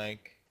be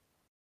like...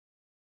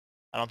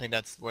 I don't think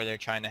that's where they're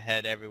trying to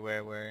head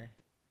everywhere, where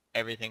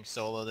everything's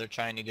solo. They're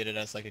trying to get it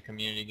as like a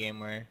community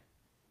game where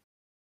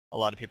a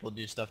lot of people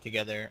do stuff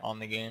together on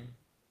the game.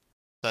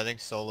 So I think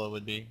solo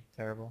would be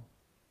terrible.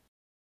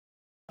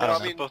 I Yeah, don't I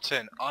know. mean- But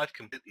I've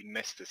completely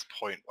missed this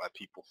point where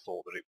people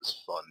thought that it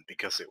was fun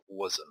because it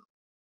wasn't.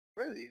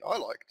 Really, I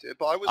liked it,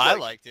 but I was I like,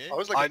 liked it. I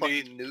was like I a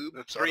fucking knew noob.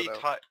 the so I three don't know.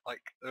 type, like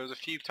there was a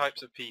few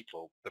types of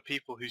people. The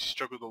people who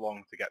struggled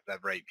along to get their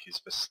rapiers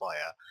for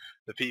Slayer,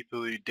 the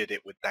people who did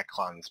it with their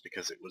clans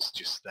because it was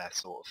just their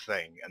sort of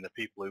thing, and the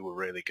people who were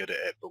really good at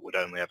it but would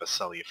only ever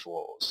sell you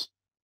floors.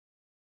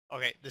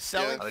 Okay, the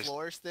selling Yeah.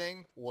 floors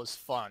thing was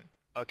fun.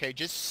 Okay,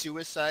 just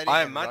suiciding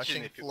I and imagine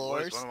rushing if it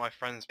floors. was, one of my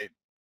friends made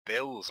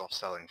bills off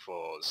selling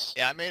floors.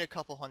 Yeah, I made a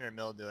couple $100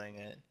 million doing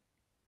it.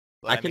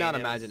 But I mean, cannot it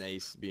imagine was-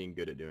 Ace being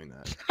good at doing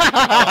that.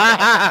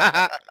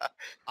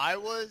 I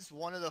was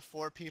one of the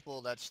 4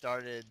 people that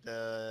started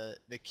the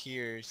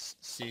Kiers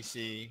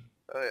CC.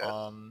 Oh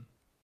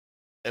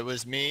yeah. It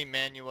was me,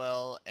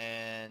 Manuel,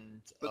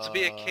 and But to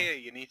be a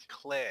Kier, you need to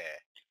clear,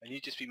 and you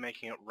just be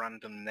making up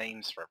random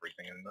names for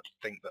everything and not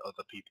think that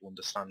other people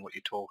understand what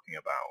you're talking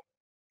about.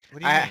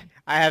 What do you I mean?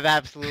 I have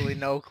absolutely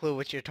no clue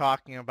what you're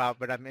talking about,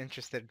 but I'm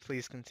interested.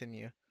 Please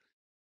continue.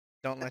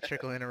 Don't let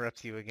Trickle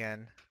interrupt you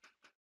again.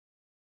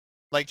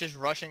 Like just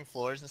rushing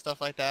floors and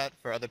stuff like that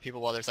for other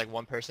people while there's like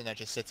one person that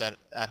just sits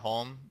at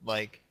home.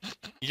 Like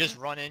you just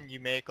run in, you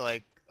make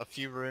like a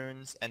few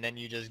runes, and then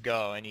you just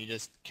go and you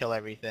just kill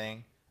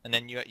everything. And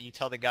then you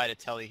tell the guy to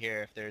tell you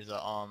here if there's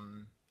a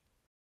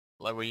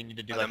like where you need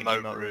to do An like an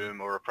emote emote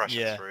room or a precious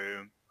Yeah.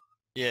 room.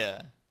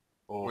 Yeah.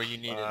 Or Where you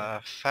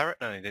needed- ferret?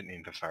 No, you didn't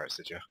need for ferrets,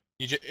 did you?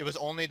 It was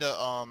only the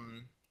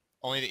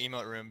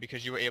emote room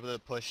because you were able to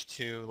push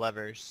 2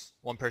 levers.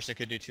 One person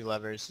could do 2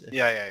 levers.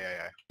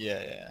 Yeah.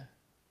 Yeah.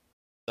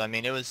 So I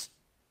mean, it was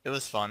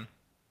fun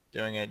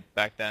doing it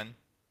back then.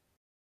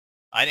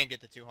 I didn't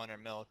get the 200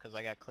 mil because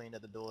I got cleaned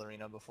at the duel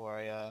arena before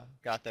I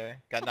got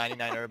there. Got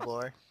 99 herb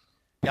lore.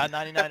 Got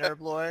 99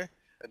 herb lore.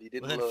 And you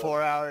didn't Within learn.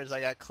 4 hours,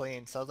 I got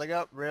clean. So I was like,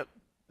 oh, rip.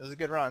 It was a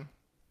good run.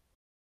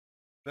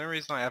 The only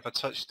reason I ever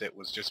touched it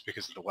was just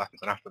because of the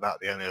weapons, and after that,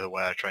 the only other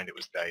way I trained it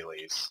was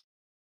dailies.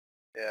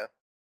 Yeah.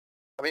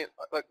 I mean,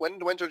 like when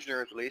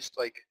Dungeoneering was released,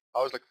 like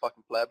I was like a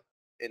fucking pleb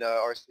in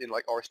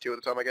RS2 at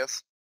the time, I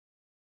guess.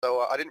 So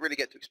I didn't really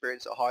get to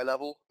experience it at a high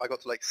level. I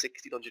got to like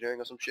 60 Dungeoneering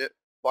or some shit,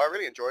 but I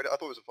really enjoyed it. I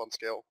thought it was a fun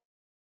skill.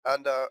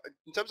 And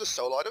in terms of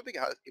solo, I don't think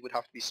it would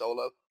have to be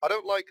solo. I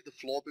don't like the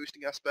floor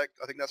boosting aspect.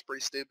 I think that's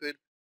pretty stupid.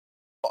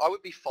 But I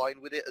would be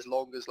fine with it as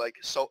long as like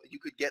you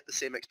could get the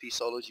same XP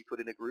solo as you could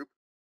in a group.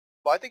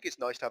 But I think it's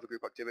nice to have a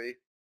group activity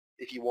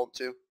if you want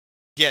to.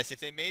 Yes,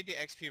 if they made the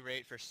XP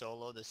rate for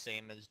solo the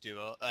same as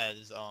duo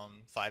as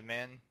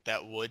 5-man,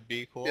 that would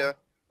be cool. Yeah,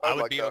 I I'd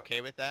would like be that.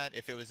 okay with that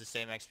if it was the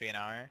same XP an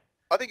hour.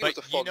 I think it But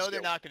was a fun you know skill.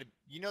 they're not gonna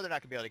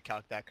be able to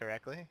calc that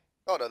correctly.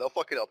 Oh no, they'll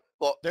fuck it up.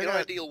 But They're in an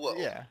gonna, ideal world,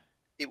 yeah.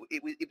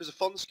 it was a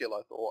fun skill,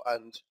 I thought,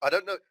 and I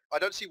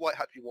don't see why it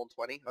had to be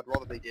 120. I'd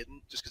rather they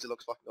didn't, just because it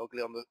looks fucking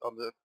ugly on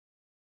the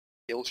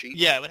skill sheet.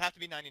 Yeah, it would have to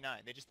be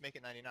 99. They just make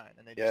it 99,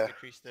 and they Yeah. just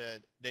decrease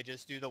they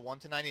just do the 1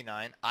 to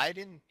 99. I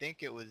didn't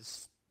think it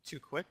was too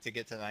quick to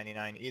get to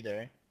 99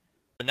 either.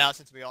 But now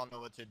since we all know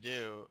what to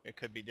do, it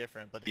could be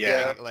different. But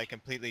Yeah. like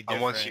completely different.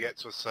 And once you get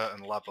to a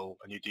certain level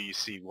and you do your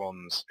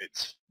C1s,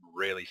 it's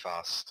really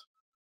fast.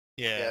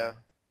 yeah.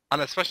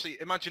 And especially,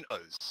 imagine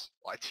us,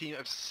 like a team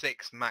of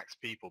 6 max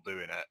people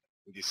doing it,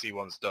 with your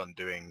C1s done,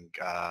 doing,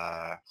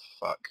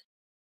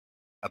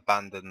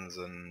 Abandons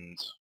and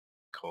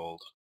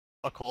called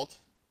Occult.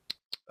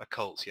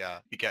 Occults, yeah.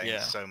 You're getting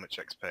Yeah. so much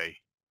XP.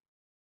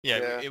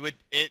 Yeah,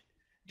 Yeah.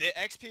 the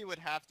XP would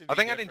have to be I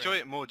think I'd different. enjoy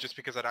it more just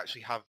because I'd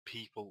actually have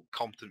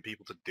competent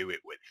people to do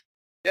it with.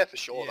 Yeah, for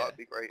sure, Yeah. that'd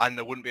be great. And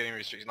there wouldn't be any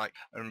restriction. Like,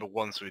 I remember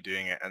once we were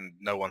doing it and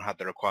no one had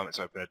the requirement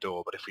to open a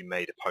door, but if we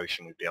made a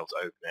potion, we'd be able to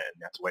open it and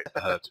you had to wait for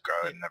the herb to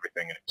grow and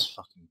everything, and it was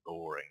fucking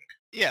boring.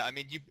 Yeah, I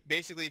mean, you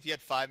basically, if you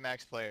had 5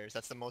 max players,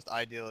 that's the most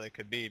ideal it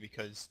could be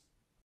because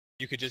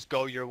you could just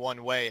go your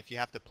one way. If you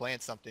have to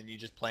plant something, you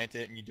just plant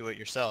it and you do it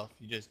yourself.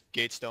 You just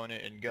gatestone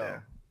it and go. Yeah.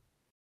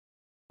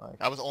 Like,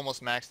 I was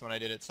almost maxed when I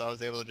did it, so I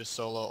was able to just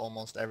solo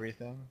almost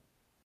everything.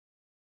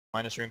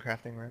 Minus rune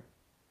crafting, right?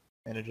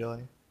 And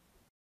agility.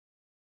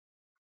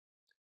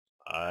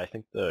 I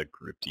think the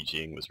group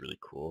DJing was really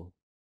cool.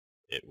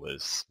 It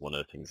was one of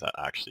the things that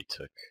actually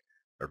took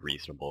a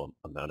reasonable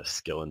amount of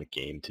skill in the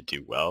game to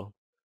do well.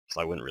 So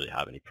I wouldn't really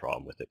have any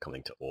problem with it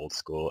coming to old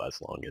school as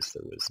long as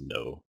there was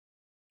no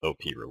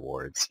OP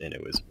rewards and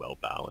it was well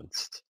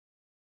balanced.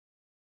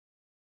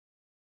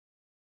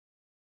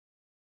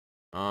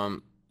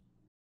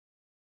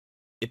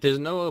 If there's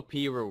no OP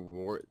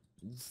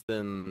rewards,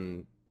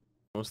 then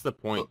what's the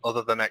point?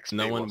 Other than XP,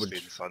 No one what's would the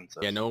tr-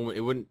 incentive? Yeah, no one.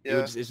 It wouldn't. Yeah.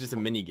 It's just a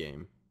mini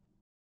game.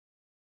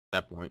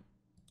 At that point.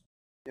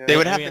 Yeah. They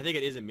would I have mean, to I think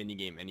it is a mini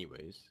game,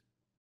 anyways.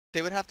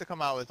 They would have to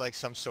come out with like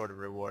some sort of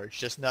rewards,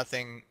 just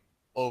nothing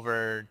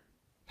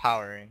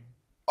overpowering.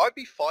 I'd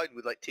be fine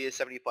with like tier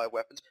 75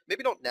 weapons.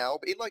 Maybe not now,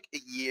 but in like a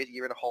year,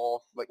 year and a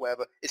half, like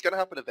whatever, it's going to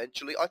happen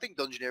eventually. I think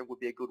dungeoneering would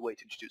be a good way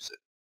to introduce it.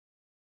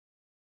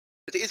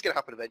 But it is going to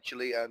happen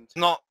eventually, and It's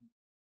not.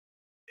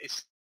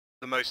 It's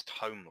the most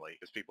homely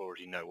because people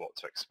already know what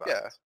to expect.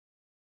 yeah,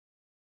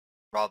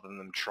 Rather than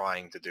them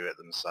trying to do it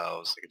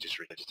themselves, they could just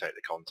regurgitate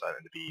the content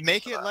and it'd be easy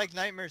Make for it them like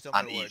Nightmare Zone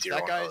and rewards. easier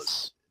on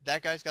us.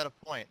 That guy's got a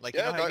point. Like,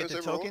 Yeah, you know how you get Nightmare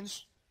the Zone tokens?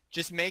 rewards.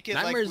 Just make it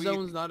Nightmare like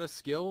Zone's not a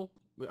skill.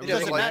 It I'm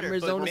doesn't saying like- matter, Nightmare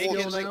but Zone make skill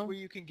it like now. where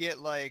you can get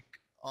like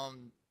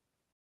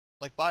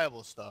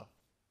buyable stuff.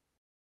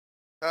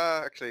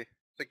 actually,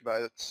 think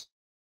about it. It's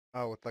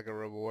Oh, with like a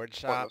reward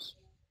shop. pointless.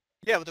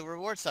 Yeah, with the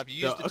reward stuff, you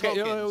use So, the okay,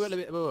 tokens.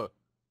 wait.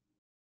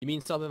 You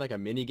mean something like a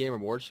mini game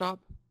reward shop?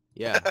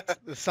 Yeah.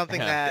 It's something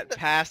Yeah. that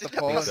passed the Did that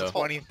poll think in so?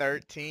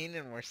 2013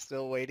 and we're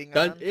still waiting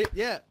Done- on.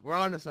 yeah, we're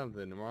on to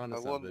something. We're on to I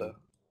something. wonder.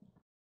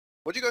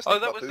 What do you guys think Oh,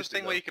 that about was the boosting,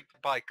 thing where though? you could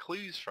buy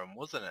clues from,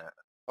 wasn't it?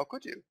 Oh,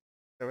 could you?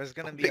 There was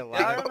gonna Oh, be a big lot.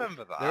 Yeah, I Of,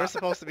 remember that. there was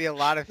supposed to be a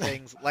lot of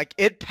things. Like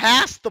it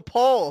passed the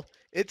poll.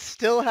 It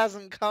still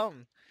hasn't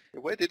come.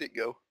 Where did it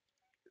go?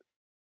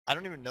 I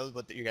don't even know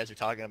what you guys are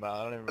talking about.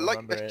 I don't even Like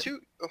remember it.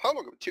 how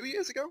long ago? 2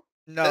 years ago?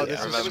 No, Yeah, this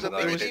I is remember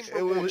that. it was It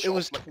it was was it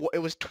was, shop, it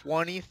was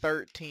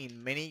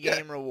 2013 mini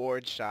game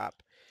reward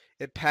shop.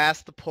 It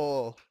passed the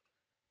poll.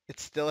 It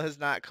still has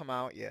not come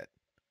out yet.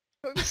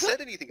 No one said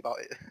anything about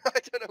it. I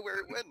don't know where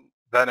it went.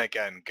 Then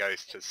again,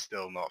 Ghost has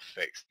still not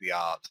fixed the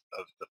art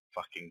of the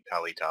fucking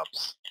tally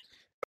tabs.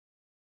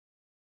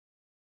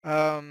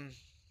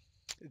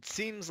 It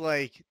seems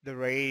like the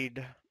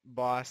raid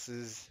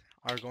bosses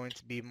are going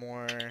to be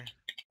more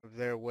of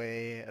their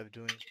way of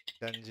doing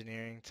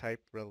dungeoneering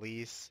type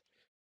release.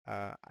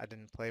 I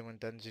didn't play when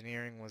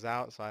dungeoneering was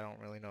out, so I don't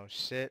really know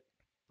shit.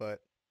 But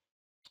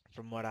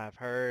from what I've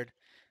heard,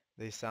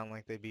 they sound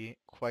like they'd be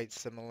quite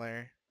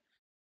similar.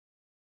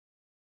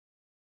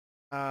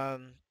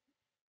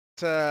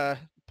 To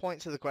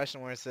point to the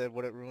question where it said,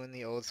 would it ruin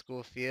the old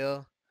school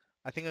feel?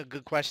 I think a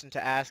good question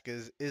to ask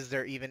is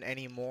there even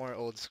any more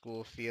old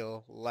school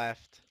feel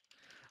left?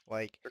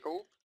 Like, They're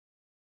cool.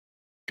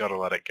 Gotta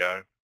let it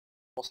go.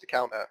 What's the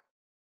counter?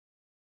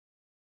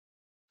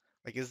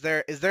 is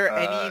there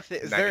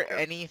anything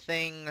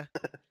negative.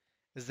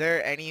 is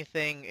there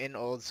anything in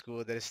old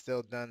school that is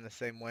still done the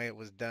same way it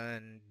was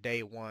done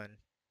day one?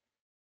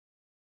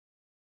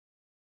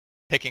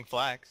 Picking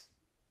flags.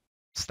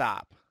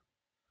 Stop.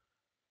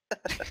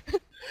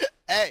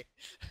 Hey,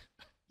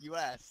 you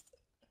asked.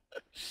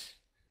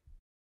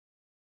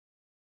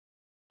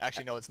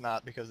 Actually, no, it's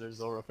not because there's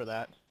Zoro for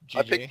that.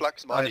 I GG. picked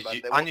Black's I Mind, need man.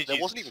 you- There, I need there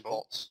you wasn't to even stop.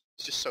 bots.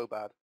 It's just so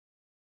bad.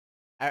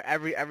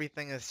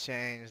 Everything has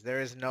changed.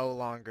 There is no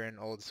longer an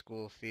old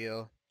school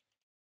feel.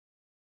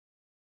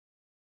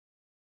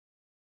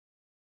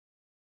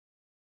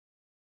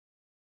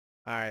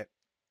 All right.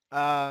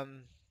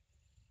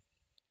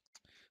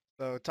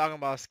 So talking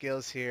about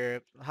skills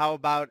here, how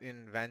about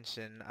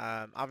invention?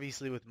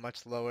 Obviously with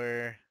much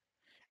lower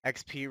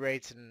XP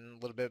rates and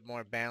a little bit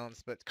more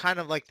balance, but kind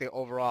of like the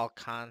overall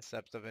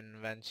concept of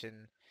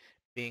invention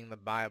being the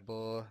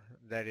Bible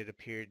that it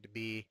appeared to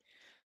be.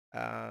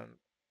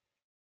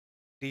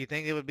 Do you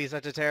think it would be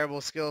such a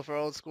terrible skill for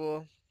old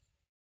school?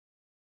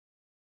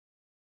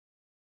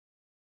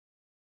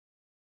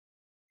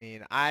 I mean,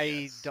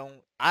 Yes.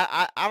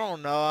 I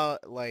don't know,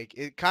 like,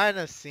 it kind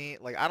of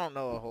seemed, like, I don't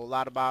know a whole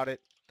lot about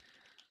it,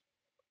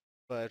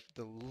 but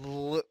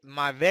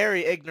my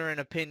very ignorant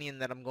opinion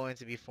that I'm going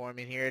to be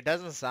forming here, it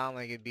doesn't sound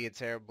like it'd be a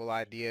terrible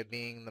idea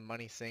being the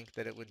money sink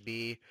that it would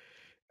be,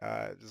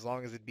 as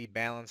long as it'd be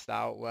balanced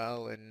out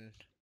well and,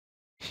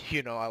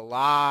 a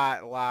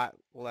lot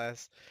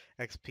less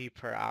XP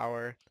per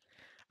hour.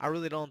 I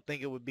really don't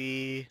think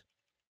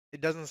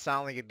it doesn't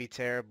sound like it'd be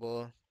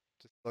terrible.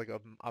 Just like a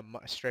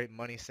straight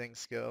money sink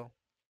skill.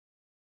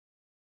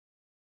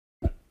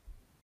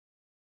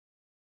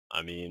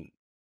 I mean,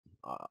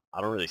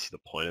 I don't really see the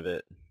point of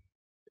it.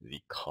 The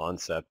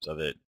concept of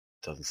it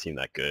doesn't seem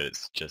that good.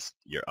 It's just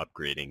you're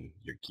upgrading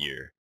your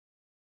gear.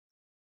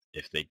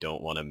 If they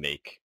don't want to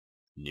make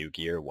new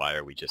gear, why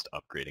are we just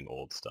upgrading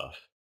old stuff?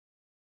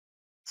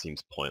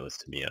 Seems pointless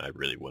to me, and I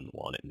really wouldn't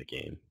want it in the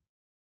game.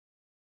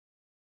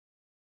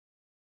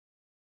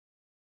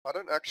 I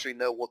don't actually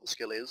know what the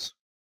skill is.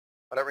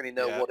 I don't really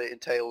know Yeah. what it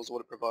entails, what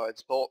it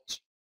provides, but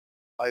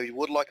I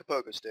would like a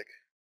pogo stick.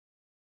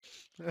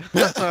 I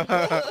saw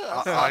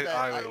that.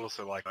 I would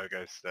also like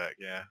Pogo Stick,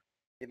 yeah.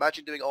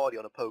 Imagine doing Ardy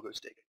on a pogo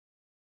stick.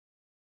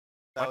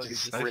 That Why would do be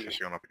just brilliant.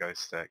 Snowfish on a Pogo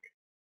Stick?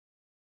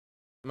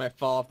 I might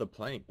fall off the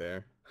plank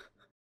there.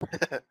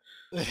 yeah,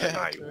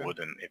 No, true. you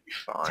wouldn't. It'd be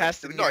fine.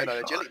 Testing It'd be your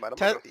 99 agility, man. I'm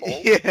te- not gonna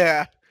fall.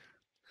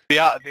 yeah.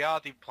 The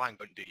RD plank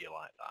wouldn't do you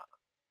like that.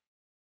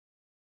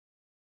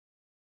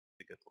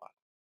 It's a good lad.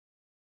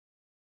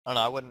 I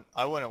don't know.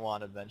 I wouldn't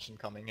want invention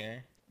coming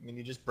here. I mean,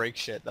 you just break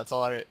shit. That's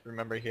all I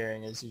remember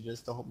hearing is you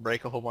just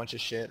break a whole bunch of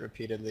shit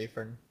repeatedly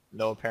for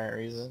no apparent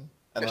reason.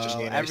 And It's then just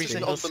Well, gain every it's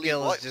an XP. single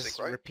skill unbelievable is item just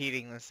stick, right?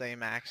 repeating the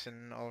same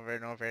action over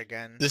and over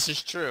again. This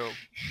is true.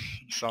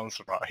 You sound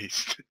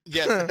surprised.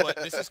 Yes, but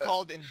this is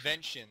called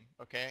invention,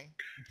 okay?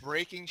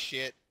 Breaking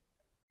shit.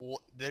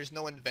 There's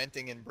no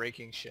inventing in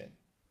breaking shit.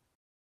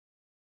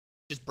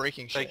 Just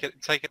breaking shit.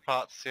 Take it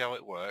apart to see how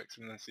it works,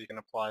 and then so you can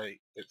apply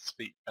its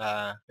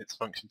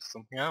function to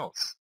something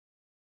else.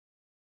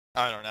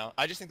 I don't know.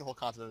 I just think the whole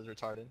concept is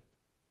retarded.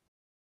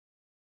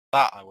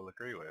 That I will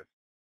agree with.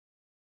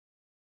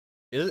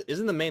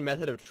 Isn't the main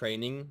method of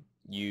training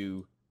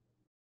you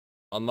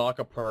unlock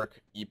a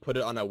perk, you put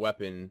it on a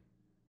weapon,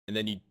 and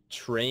then you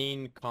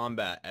train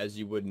combat as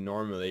you would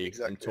normally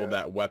Exactly, until yeah.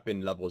 that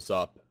weapon levels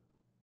up,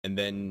 and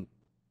then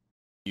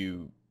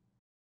you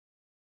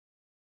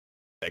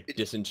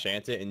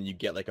disenchant it, and you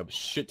get like a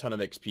shit ton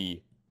of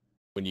XP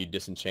when you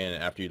disenchant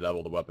it after you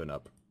level the weapon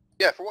up.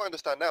 Yeah, from what I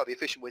understand now, the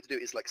efficient way to do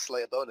it is like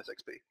Slayer bonus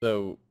XP.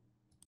 So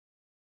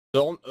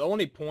the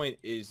only point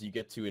is you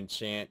get to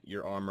enchant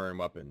your armor and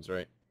weapons,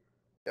 right?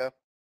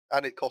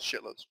 And it costs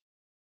shitloads.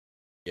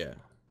 Yeah.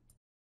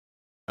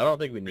 I don't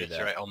think we need that.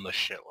 Reiterate on the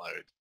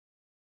shitload.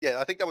 Yeah,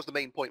 I think that was the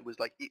main point, was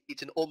like,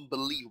 it's an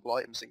unbelievable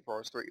item sync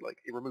for RS3. Like,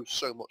 it removes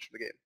so much from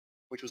the game,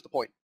 which was the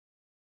point.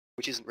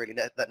 Which isn't really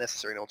that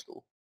necessary in old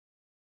school.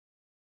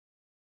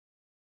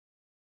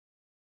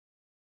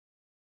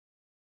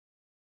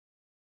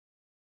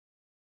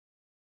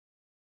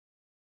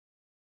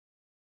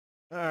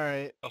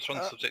 Alright. Also on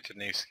the subject of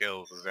new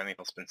skills, has anything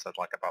else been said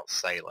like about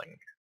sailing?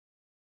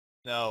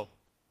 No.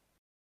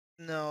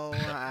 No,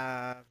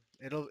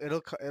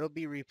 it'll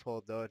be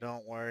repulled though,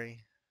 don't worry.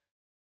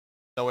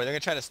 No way, they're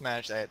gonna try to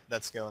smash that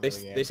skill into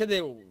the game. They said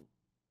they will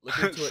look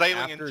into it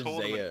Sailing after in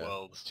tournament Zaya.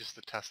 worlds just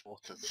to test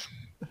waters.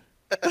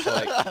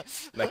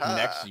 Like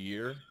next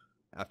year,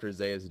 after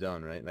Zaya's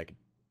done, right? Like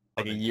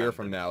a year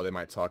from now, they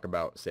might talk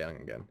about sailing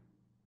again.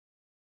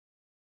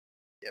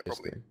 Yeah,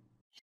 probably. Basically.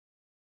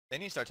 They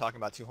need to start talking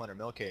about 200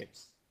 mil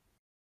capes.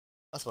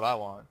 That's what I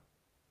want.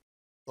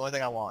 The only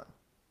thing I want.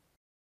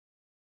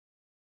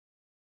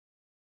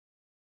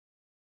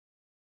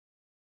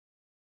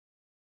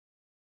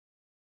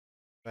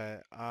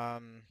 But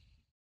alright,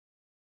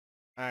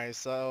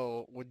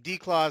 so with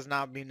D-Claws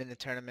not being in the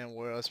tournament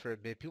worlds for a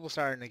bit, people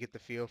starting to get the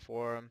feel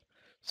for him,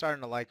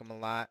 starting to like him a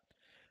lot.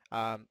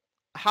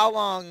 How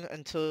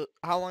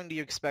long do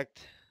you expect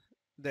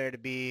there to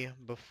be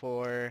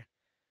before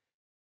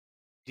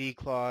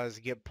D-Claws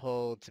get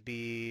pulled to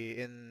be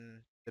in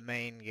the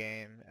main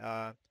game?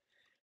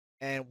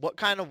 And what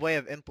kind of way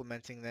of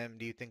implementing them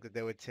do you think that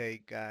they would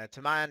take?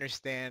 To my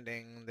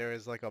understanding, there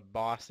was like a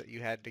boss that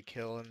you had to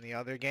kill in the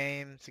other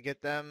game to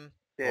get them.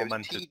 Yeah, it was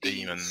Tormented TDs.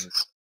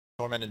 demons.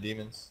 Tormented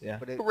demons, yeah.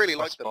 Would it, People really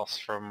like Last them. boss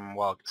from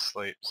Wild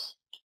Sleeps.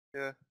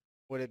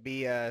 would it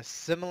be a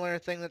similar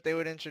thing that they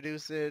would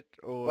introduce it,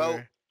 or?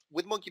 Well,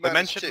 with Monkey They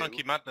Madness mentioned 2,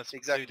 Monkey Madness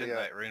exactly, too, didn't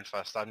yeah. they, at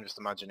RuneFest? I'm just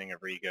imagining a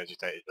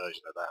regurgitated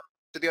version of that.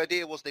 so the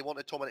idea was they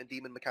wanted Torment and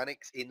Demon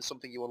mechanics in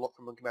something you unlock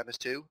from Monkey Madness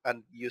 2,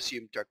 and you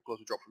assume Dragon Claws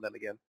would drop from them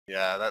again.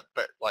 Yeah, that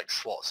like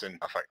slots in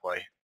perfectly.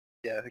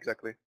 Yeah,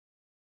 exactly.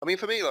 I mean,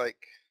 for me, like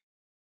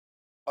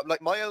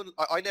my own,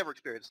 I never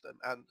experienced them,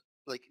 and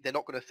like they're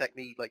not going to affect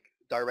me like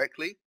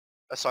directly.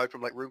 Aside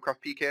from like Runecraft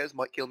PKs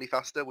might kill me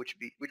faster, which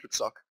would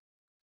suck.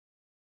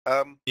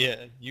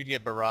 Yeah, you'd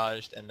get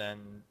barraged and then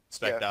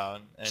spec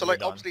down. And So you're like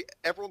done. obviously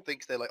everyone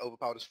thinks they're like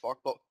overpowered as fuck,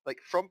 but like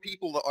from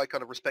people that I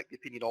kind of respect the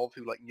opinion of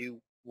who like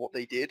knew what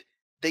they did,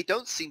 they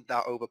don't seem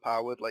that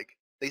overpowered. Like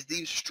they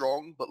seem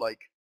strong, but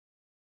like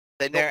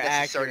they're not Their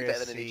necessarily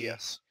better than accuracy.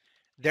 AGS.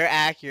 Their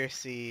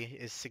accuracy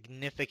is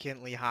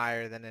significantly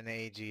higher than an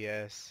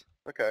AGS.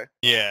 Okay.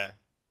 Yeah.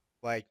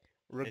 Like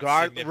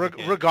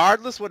significant.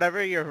 regardless,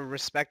 whatever your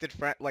respected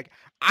friend, like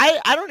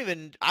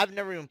I've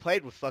never even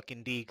played with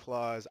fucking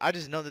D-Claws. I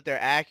just know that their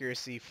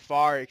accuracy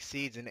far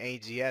exceeds an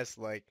AGS.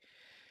 Like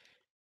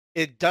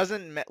it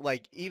doesn't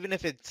like even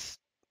if it's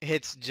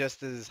hits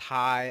just as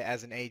high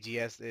as an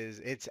AGS is,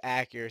 its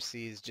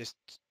accuracy is just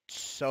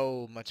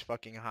so much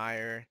fucking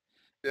higher.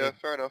 Yeah, It-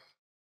 fair enough.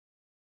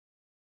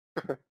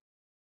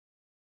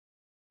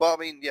 Well, I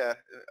mean, yeah,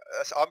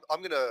 so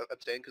I'm gonna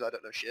abstain because I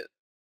don't know shit.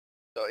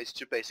 So it's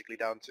just basically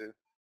down to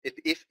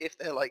if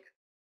they're like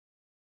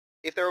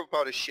if they're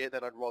overpowered as shit,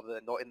 then I'd rather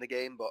they're not in the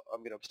game. But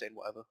I'm gonna abstain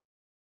whatever.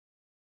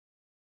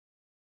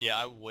 Yeah,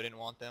 I wouldn't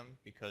want them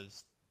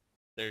because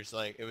there's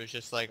like, it was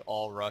just like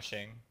all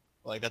rushing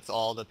Like that's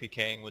all the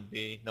PKing would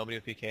be. Nobody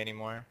would PK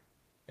anymore.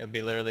 It would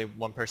be literally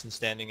one person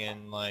standing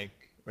in like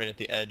right at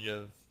the edge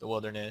of the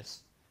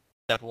wilderness,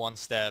 step one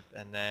step,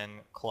 and then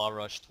claw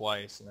rush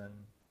twice, and then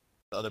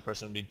the other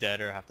person would be dead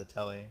or have to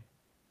telly.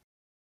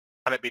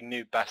 Can it be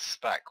new best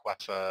spec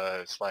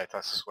whether Slayer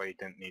Test Suede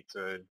didn't need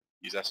to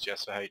use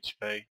SGS for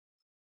HP?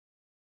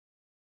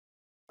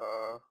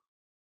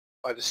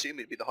 I'd assume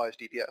it'd be the highest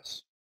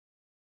DPS.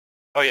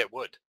 Oh yeah, it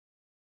would.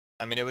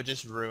 I mean, it would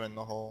just ruin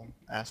the whole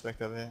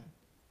aspect of it.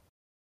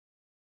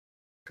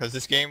 Because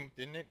this game,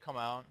 didn't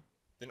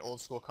Old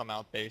School come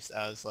out based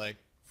as like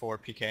for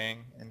PKing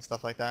and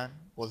stuff like that?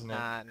 Wasn't it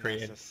Not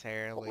created?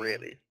 necessarily. Oh,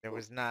 really? There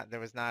was not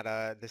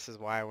a this is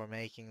why we're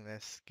making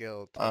this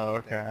skill type Oh,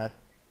 of thing. okay.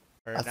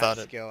 Or I not thought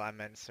skill, I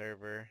meant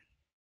server.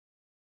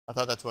 I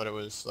thought that's what it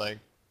was like.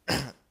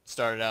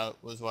 Started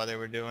out was why they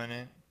were doing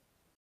it.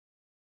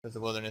 Because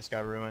the wilderness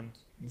got ruined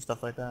and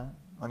stuff like that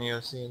on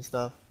EOC and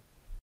stuff.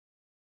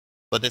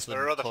 But this would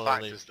There are other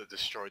totally, factors that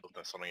destroyed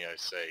this on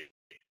EOC.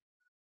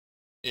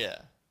 yeah.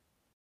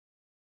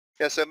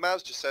 Yeah, so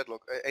Maz just said,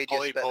 look,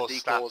 AGS better Polypore,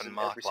 Staff, declaws and in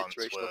Mark every Lance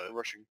situation were of the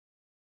rushing.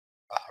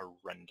 a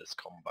horrendous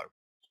combo.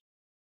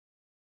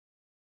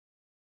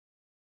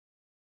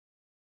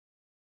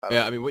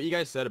 Yeah, I mean, what you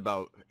guys said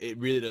about it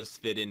really does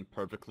fit in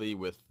perfectly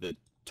with the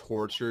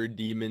torture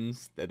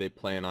demons that they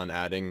plan on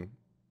adding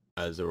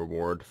as a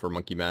reward for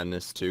Monkey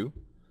Madness 2.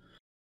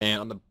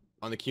 And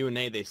on the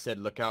Q&A, they said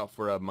look out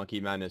for a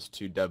Monkey Madness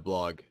 2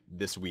 devlog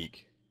this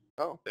week.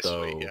 Oh. This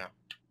So- week, yeah.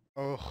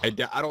 Oh, I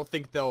don't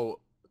think they'll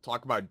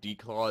talk about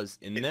declaws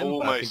in It them, but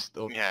I think almost-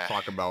 they'll yeah.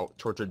 talk about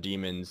torture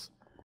demons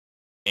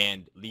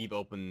and leave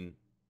open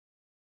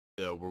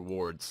the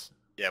rewards.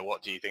 Yeah,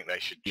 what do you think they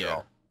should Yeah.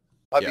 drop?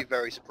 I'd Yeah. be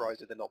very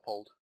surprised if they're not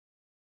polled.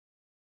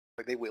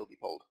 Like, they will be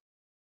polled.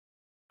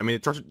 I mean,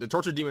 the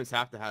torture demons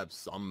have to have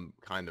some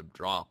kind of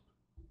drop.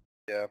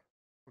 Yeah.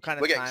 what kind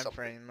We're of getting time something.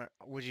 frame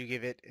would you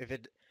give it if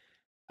it?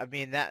 I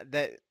mean that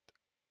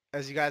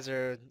as you guys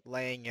are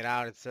laying it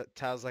out, it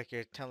tells like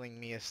you're telling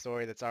me a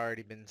story that's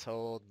already been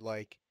told.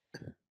 Like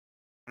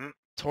Mm.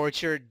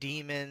 torture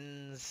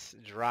demons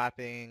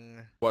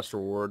dropping Quest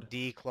reward.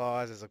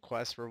 D-claws as a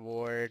quest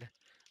reward.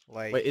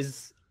 Like Wait,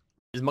 is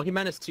Monkey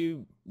Madness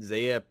 2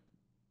 Zaya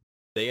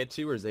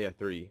 2 or Zaya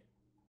 3?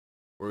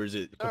 Or is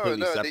it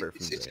completely separate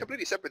from it's Zaya?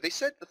 completely separate. They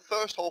said the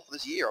first half of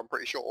this year, I'm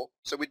pretty sure.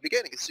 So we'd be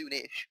getting it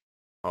soon-ish.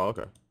 Oh,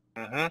 okay.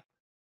 Mm-hmm.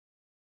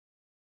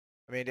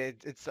 I mean,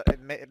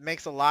 it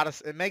makes a lot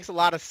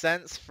of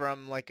sense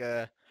from like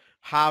a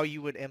how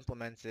you would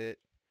implement it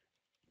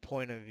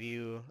point of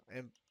view,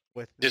 and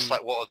with Just the-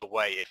 like what other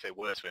way, if they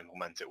were to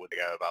implement it, would they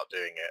go about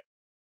doing it?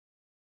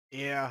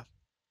 yeah.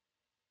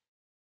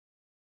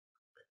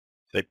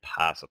 If they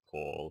pass a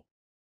poll,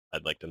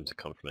 I'd like them to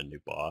come from a new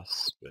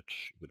boss,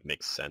 which would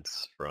make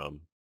sense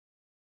from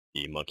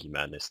the Monkey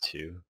Madness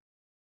 2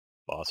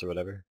 boss or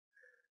whatever.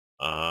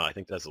 I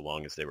think that as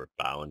long as they were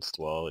balanced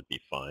well, it'd be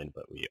fine,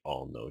 but we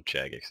all know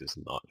Jagex is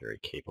not very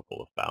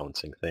capable of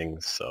balancing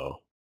things,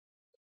 so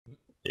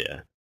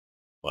yeah,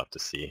 we'll have to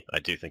see. I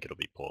do think it'll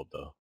be pulled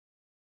though.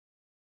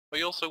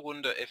 We also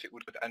wonder if it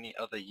would put any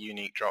other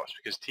unique drops,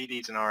 because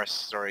TDs and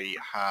RS3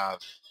 have,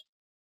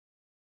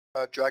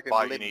 Dragon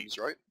By limbs, unique.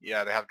 right?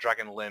 yeah, they have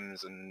dragon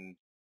limbs and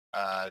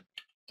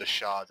the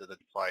shards of the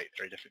plate,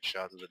 3 different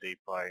shards of the D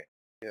plate.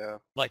 Yeah.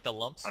 Like the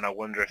lumps. And I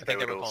wonder if I they think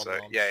they would were called also,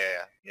 lumps.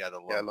 yeah, the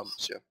lumps. Yeah,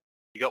 lumps, yeah.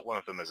 You got one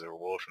of them as a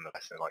reward from the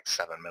best in like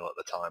 7 mil at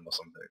the time or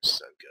something. It's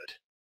so good.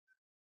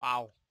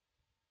 Wow.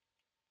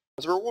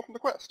 As a reward from the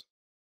quest.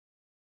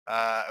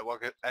 Well,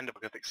 end of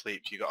Gothic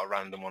Sleep, you got a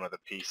random one of the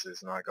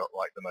pieces, and I got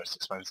like the most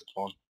expensive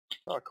one,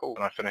 Oh, cool.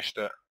 and I finished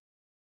it.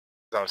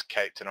 'Cause I was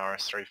caped in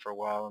RS3 for a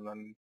while, and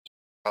then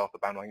fell off the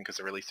bandwagon because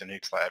they released a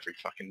nukes like every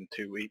fucking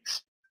 2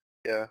 weeks.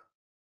 Yeah.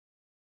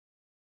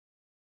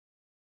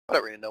 I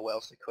don't really know what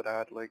else they could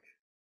add, like,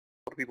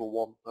 what do people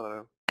want? I don't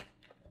know.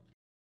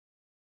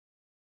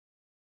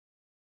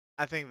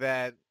 I think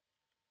that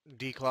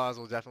D-claws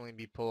will definitely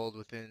be pulled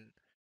within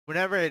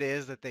whenever it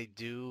is that they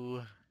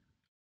do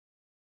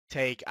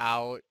take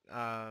out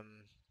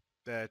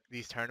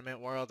these tournament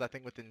worlds. I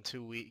think within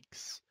 2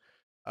 weeks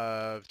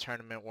of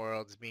tournament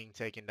worlds being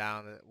taken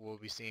down, that we'll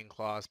be seeing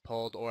claws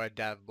pulled or a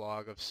dev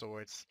blog of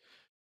sorts.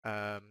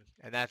 And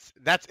that's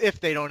if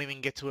they don't even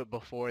get to it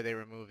before they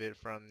remove it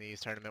from these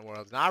tournament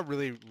worlds. And I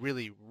really,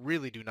 really,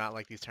 really do not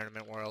like these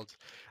tournament worlds.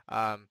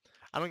 I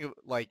don't give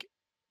like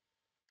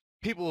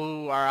people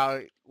who are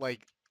out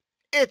like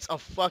it's a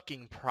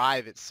fucking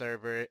private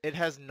server. It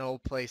has no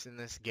place in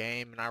this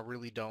game, and I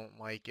really don't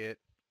like it.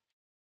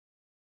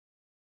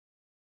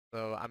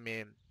 So I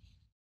mean,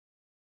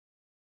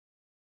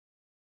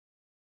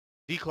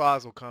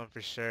 D-claws will come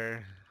for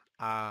sure.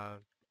 I'm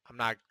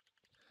not.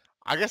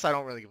 I guess I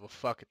don't really give a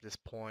fuck at this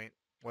point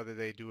whether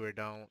they do or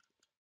don't.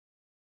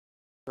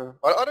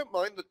 I don't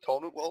mind the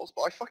tournament worlds,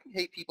 but I fucking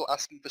hate people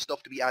asking for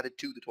stuff to be added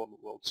to the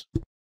tournament worlds.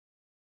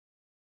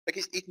 Like,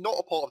 it's not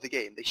a part of the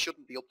game. They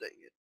shouldn't be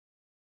updating it.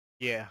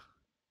 Yeah.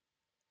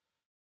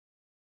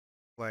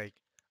 Like,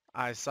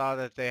 I saw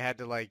that they had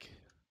to like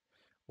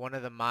one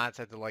of the mods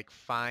had to like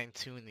fine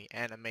tune the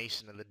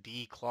animation of the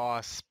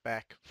D-Claw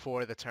spec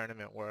for the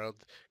tournament world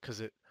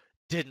because it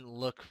didn't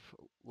look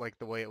like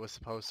the way it was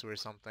supposed to or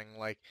something.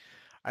 Like,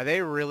 are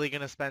they really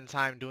gonna spend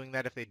time doing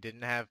that if they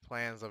didn't have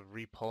plans of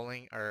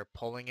repolling or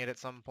pulling it at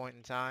some point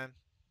in time?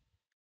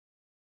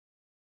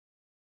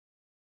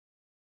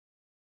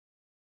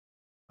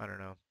 I don't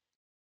know.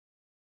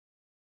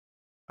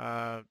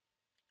 Uh,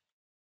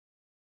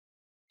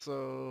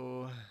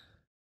 so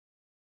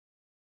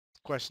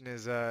question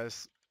is,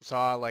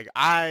 like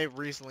I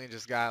recently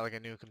just got like a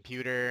new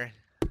computer.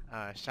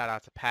 Shout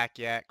out to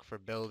PackYak for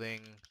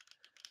building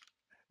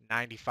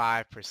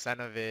 95%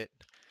 of it.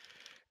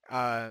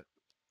 Uh,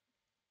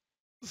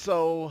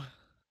 so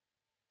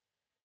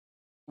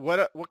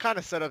what kind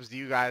of setups do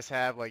you guys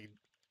have? Like,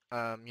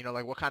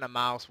 like what kind of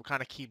mouse, what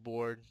kind of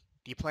keyboard?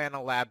 Do you play on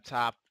a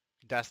laptop,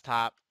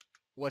 desktop?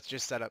 What's your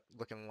setup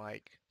looking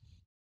like?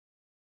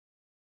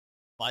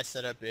 My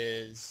setup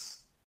is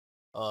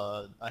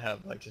I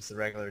have like just a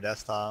regular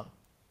desktop,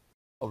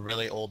 a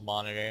really old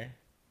monitor,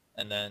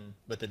 and then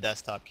with the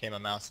desktop came a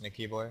mouse and a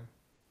keyboard.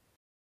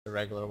 The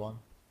regular one.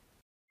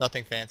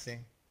 Nothing fancy.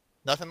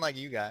 Nothing like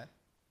you got.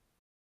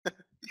 You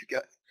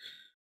guys.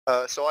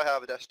 So I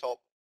have a desktop.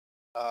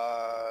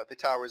 The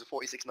tower is a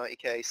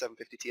 4690K,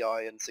 750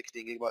 Ti, and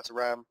 16 gigabytes of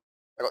RAM.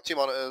 I got 2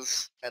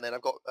 monitors, and then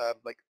I've got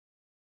like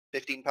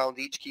 £15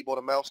 each keyboard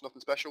and mouse.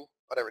 Nothing special.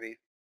 I don't really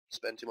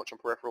spend too much on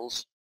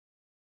peripherals.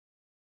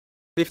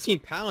 15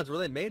 pounds? What are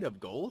they made of?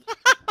 Gold?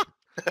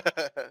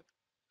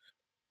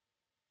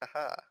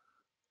 Haha.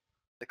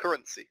 The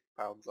currency,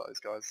 pounds, those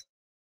guys.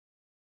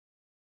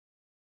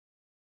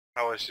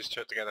 I was just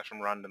chucked together from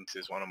randoms.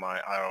 One of my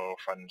IRL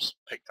friends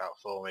picked out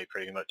for me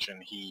pretty much,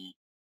 and he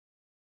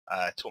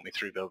taught me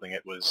through building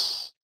it.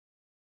 Was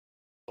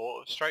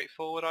sort of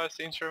straightforward, I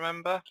seem to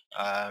remember.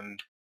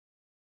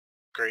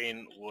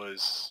 Green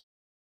was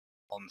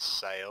on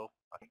sale,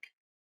 I think,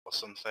 or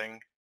something,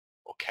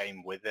 or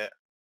came with it.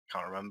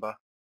 Can't remember.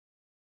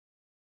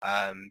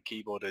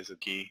 Keyboard is a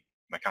key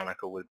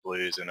mechanical with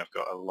blues, and I've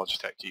got a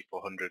Logitech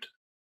G400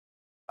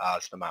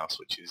 as the mouse,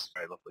 which is a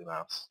very lovely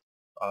mouse.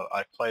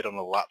 I played on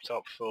a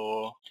laptop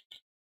for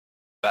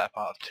the better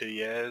part of 2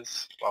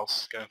 years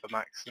whilst going for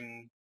Max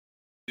and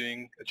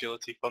doing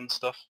agility fun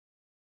stuff,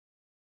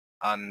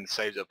 and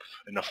saved up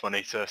enough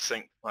money to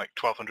sink like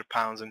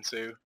 £1,200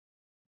 into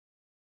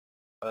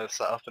a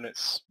setup, and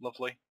it's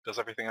lovely. Does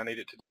everything I need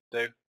it to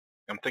do.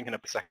 I'm thinking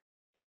of a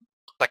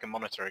second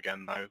monitor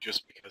again though,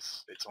 just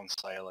because it's on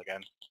sale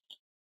again.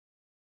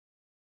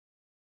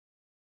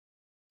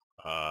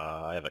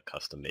 I have a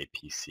custom-made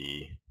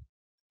PC.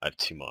 I have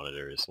 2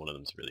 monitors. One of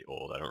them's really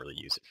old. I don't really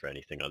use it for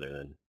anything other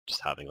than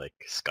just having like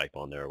Skype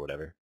on there or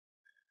whatever.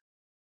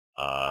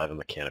 I have a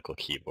mechanical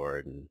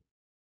keyboard and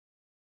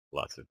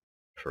lots of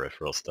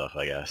peripheral stuff,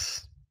 I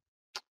guess.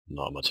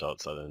 Not much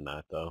else other than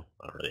that, though.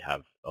 I don't really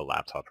have a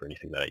laptop or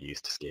anything that I use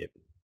to skate.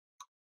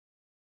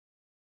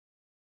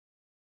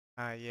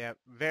 Yeah,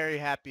 very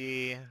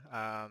happy.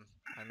 I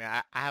mean,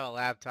 I have a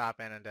laptop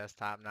and a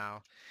desktop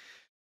now.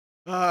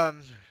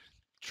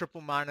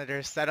 Triple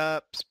monitor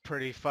setup's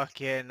pretty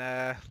fucking,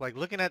 like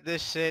looking at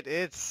this shit,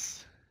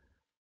 it's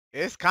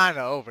kind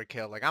of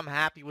overkill. Like I'm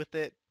happy with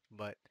it,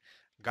 but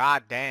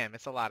god damn,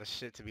 it's a lot of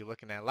shit to be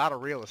looking at. A lot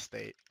of real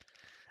estate.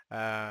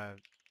 Uh,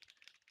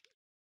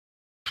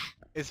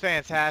 it's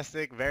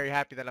fantastic. Very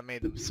happy that I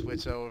made them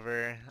switch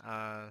over.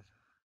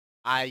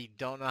 I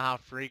don't know how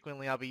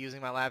frequently I'll be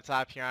using my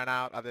laptop here on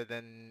out, other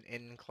than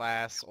in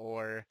class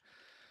or.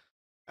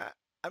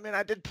 I mean,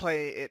 I did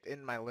play it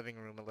in my living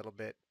room a little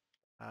bit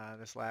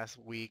this last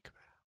week,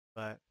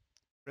 but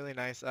really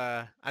nice.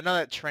 I know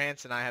that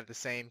Trance and I have the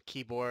same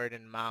keyboard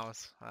and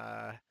mouse.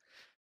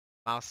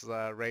 Mouse is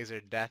a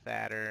Razer Death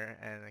Adder,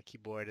 and the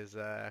keyboard is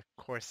a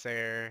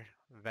Corsair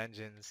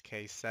Vengeance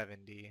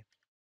K70.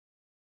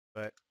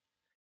 But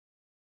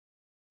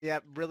yeah,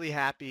 really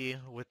happy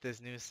with this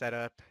new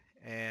setup,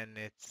 and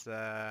it's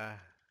a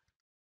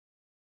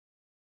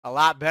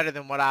lot better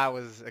than what I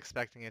was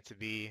expecting it to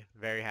be.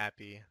 Very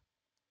happy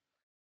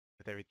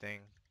with everything.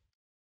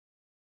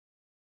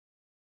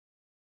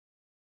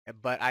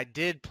 But I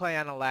did play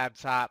on a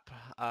laptop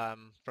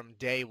from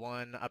day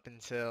one up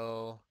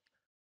until,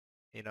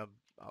 you know,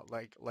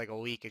 like a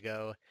week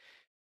ago.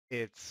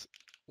 It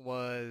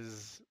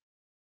was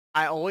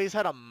I always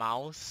had a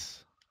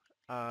mouse.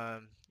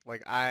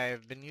 Like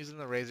I've been using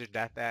the Razer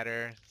Death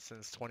Adder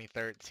since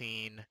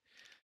 2013.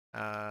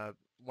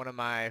 One of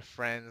my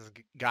friends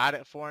got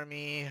it for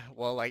me.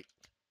 Well, like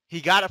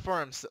he got it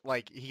for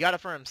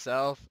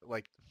himself,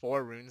 like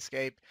for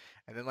RuneScape,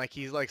 and then like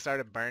he's like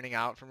started burning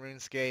out from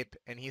RuneScape,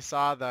 and he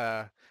saw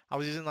I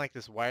was using like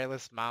this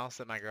wireless mouse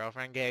that my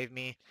girlfriend gave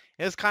me.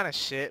 It was kind of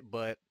shit,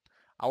 but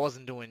I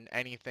wasn't doing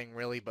anything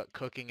really but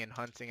cooking and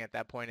hunting at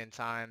that point in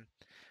time.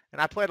 And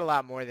I played a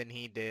lot more than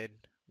he did,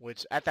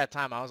 which at that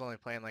time I was only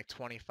playing like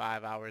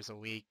 25 hours a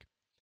week.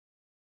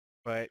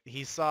 But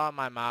he saw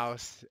my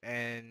mouse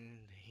and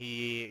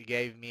he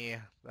gave me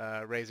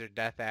the Razer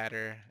Death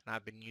Adder, and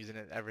I've been using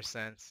it ever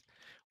since.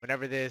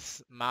 Whenever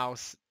this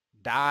mouse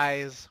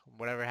dies,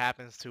 whatever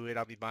happens to it,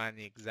 I'll be buying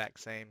the exact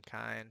same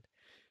kind.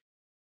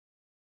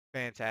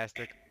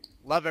 Fantastic.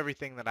 Love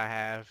everything that I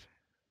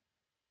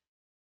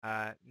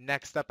have.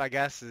 Next up, I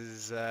guess,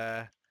 is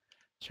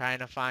trying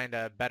to find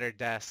a better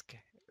desk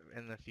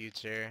in the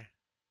future.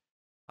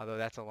 Although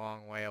that's a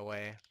long way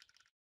away.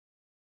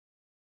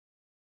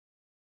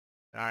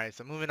 Alright,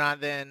 so moving on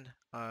then.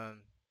 I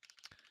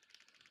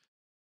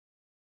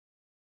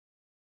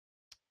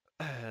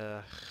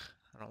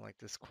don't like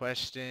this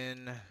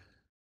question.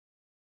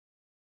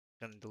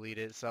 Gonna delete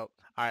it. So,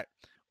 alright.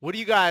 What do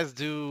you guys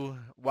do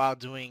while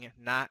doing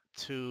not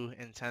too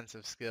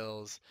intensive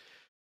skills?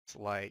 It's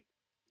like,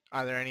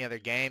 are there any other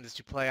games that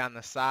you play on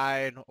the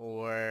side,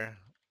 or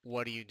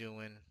what are you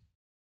doing?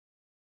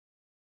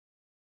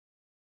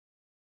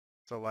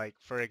 So like,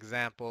 for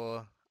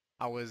example,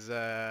 I was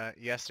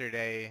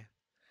yesterday,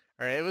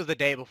 or it was the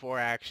day before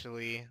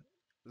actually,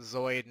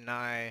 Zoid and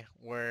I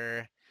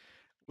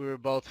we were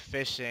both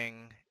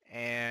fishing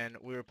and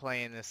we were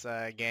playing this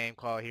game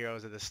called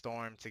Heroes of the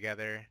Storm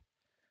together.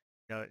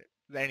 You know,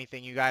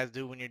 anything you guys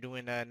do when you're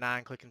doing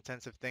non-click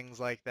intensive things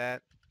like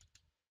that?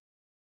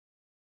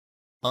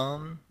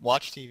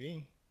 Watch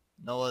TV.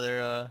 No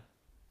other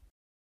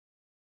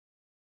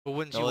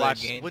But no other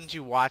games. wouldn't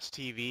you watch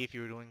TV if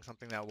you were doing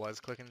something that was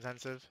click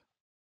intensive?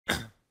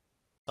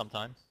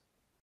 Sometimes.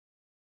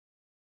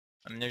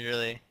 I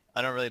mean,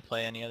 I don't really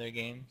play any other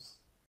games.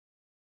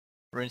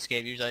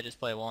 RuneScape, usually I just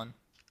play one.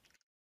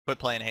 Quit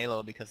playing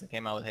Halo because it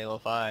came out with Halo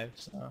 5,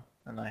 so,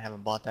 and I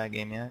haven't bought that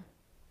game yet.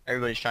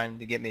 Everybody's trying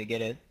to get me to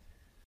get it.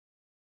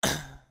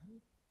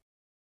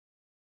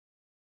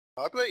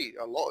 I play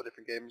a lot of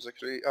different games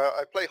actually.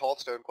 I play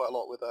Hearthstone quite a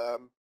lot with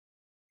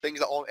things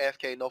that aren't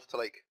AFK enough to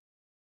like,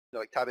 you know,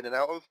 like tab in and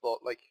out of.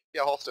 But like,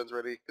 yeah, Hearthstone's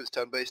really, because it's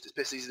turn-based, it's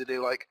piss easy to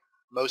do like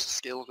most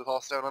skills with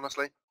Hearthstone,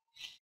 honestly.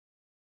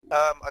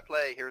 I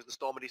play Heroes of the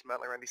Storm,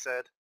 like Randy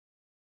said.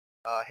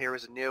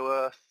 Heroes of New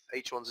Earth,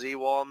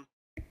 H1Z1,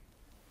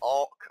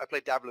 Ark. I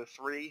played Diablo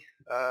 3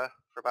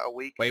 for about a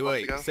week. Wait,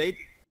 month ago. say,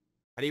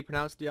 how do you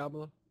pronounce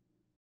Diablo?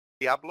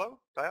 Diablo?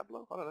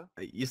 Diablo? I don't know.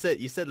 You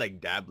said like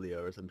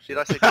Dablio or some shit. Did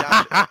I say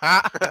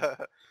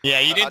Diablo?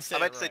 Yeah, you did say I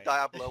meant it to say right.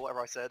 Diablo,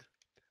 whatever I said.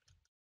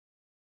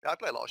 Yeah, I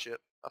play a lot of shit.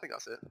 I think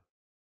that's it.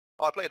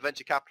 Oh, I play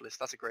Adventure Capitalist.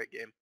 That's a great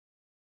game.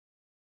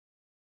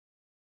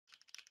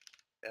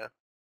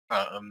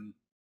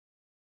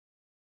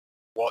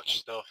 Watch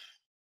stuff,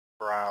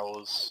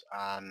 browse,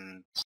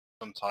 and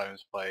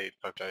sometimes play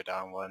Photo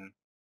Down when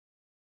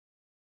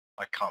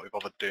I can't be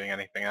bothered doing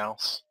anything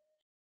else.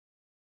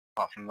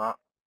 Apart from that,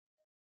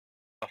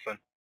 nothing.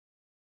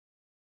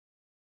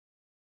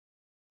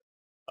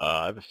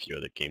 I have a few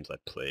other games I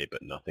play,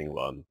 but nothing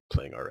while I'm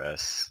playing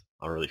RS.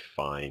 I don't really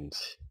find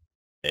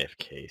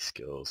AFK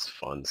skills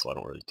fun, so I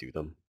don't really do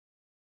them.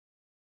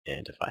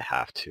 And if I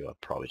have to, I'll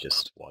probably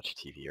just watch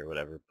TV or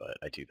whatever, but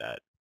I do that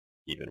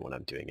even when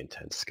I'm doing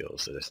intense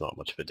skills, so there's not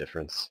much of a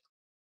difference.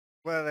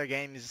 What other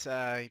games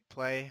you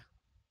play?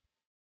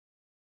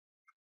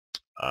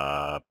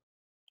 Play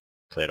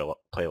a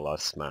lot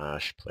of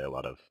Smash, play a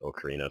lot of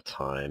Ocarina of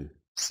Time,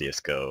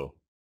 CSGO,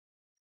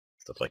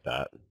 stuff like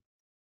that.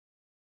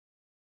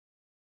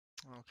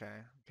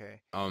 Okay.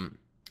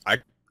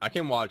 I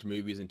can watch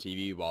movies and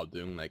TV while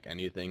doing like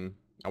anything.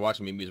 I watch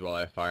movies while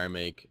I fire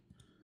make.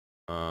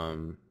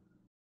 And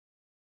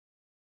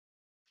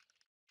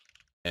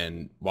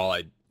while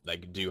I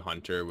like do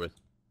Hunter with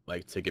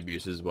like tick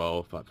abuse as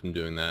well from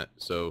doing that.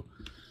 So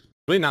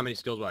really not many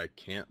skills where I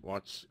can't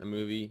watch a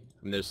movie.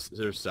 I mean,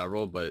 there's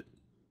several, but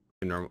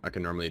I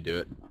can normally do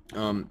it.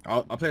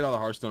 I'll play a lot of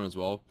Hearthstone as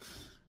well.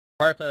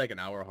 Probably play like an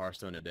hour of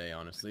Hearthstone a day,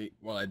 honestly,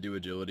 while I do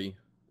agility.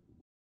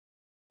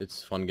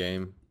 It's a fun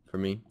game for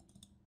me.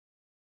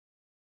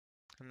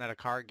 Isn't that a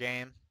card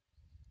game?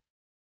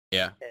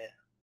 Yeah.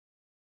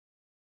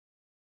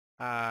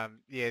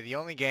 Yeah, the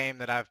only game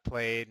that I've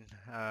played,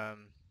 at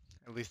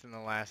least in the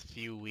last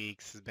few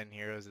weeks, has been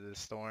Heroes of the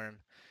Storm.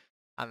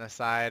 On the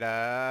side,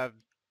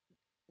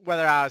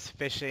 whether I was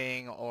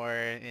fishing or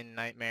in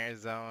Nightmare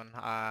Zone,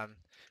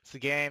 it's a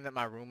game that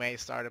my roommate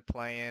started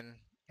playing,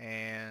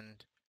 and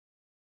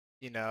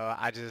you know,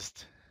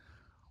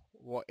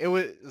 it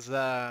was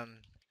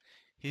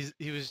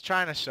he was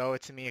trying to show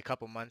it to me a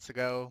couple months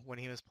ago when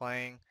he was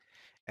playing.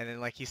 And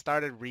then like he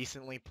started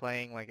recently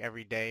playing like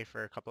every day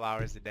for a couple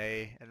hours a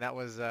day, and that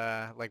was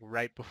like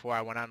right before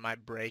I went on my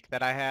break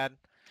that I had.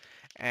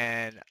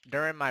 And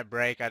during my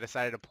break, I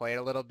decided to play it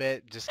a little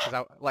bit just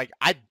because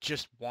I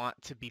just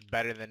want to be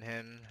better than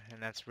him,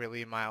 and that's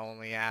really my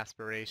only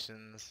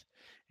aspirations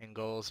and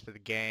goals for the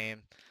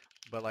game.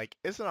 But like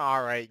it's an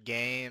alright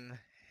game.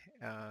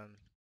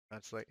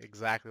 That's like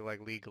exactly like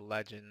League of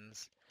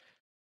Legends,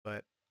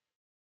 but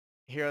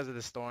Heroes of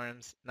the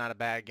Storm's not a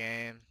bad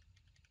game.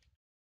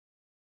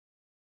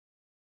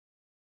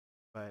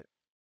 But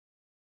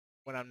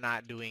when I'm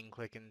not doing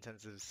click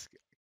intensive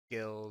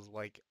skills,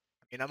 like,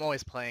 I mean, I'm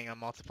always playing on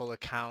multiple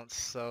accounts,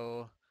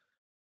 so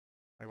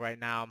like right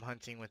now I'm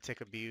hunting with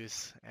tick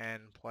abuse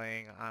and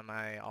playing on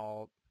my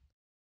alt.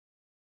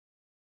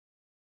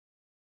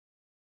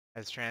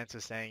 as Trance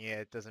was saying, yeah,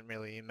 it doesn't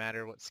really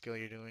matter what skill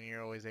you're doing.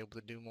 You're always able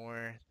to do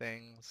more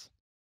things.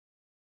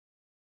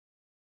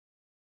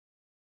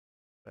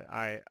 But all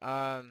right.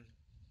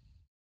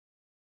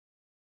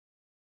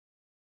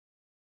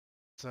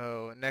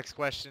 So next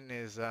question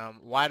is,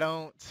 why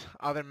don't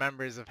other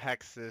members of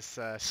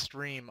Hexus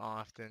stream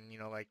often? You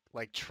know,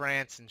 like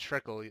Trance and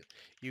Trickle,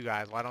 you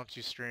guys. Why don't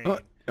you stream?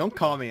 Don't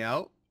call me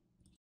out.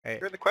 Hey,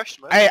 You're in the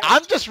question, man. hey,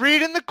 I'm just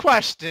reading the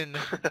question.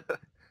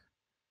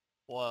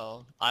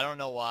 Well, I don't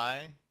know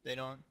why they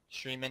don't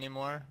stream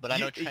anymore, but I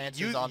know Trance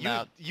is on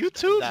that. You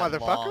too, that motherfucker.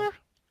 long.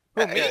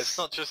 Yeah, it's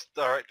not just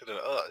directed at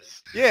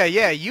us. Yeah,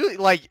 you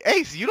like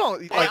Ace. You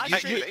don't Hey, like I you,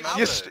 streamed. I you,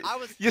 was- st- I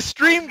was- you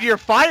streamed your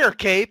fire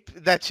cape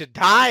that you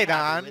died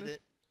happy on. with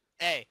it.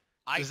 Hey,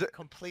 I Is it-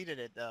 completed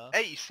it though.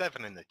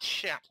 87 in the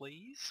chat,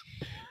 please.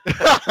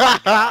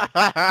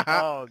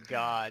 Oh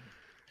god.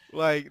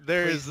 Like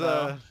Please,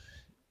 no.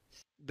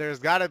 there's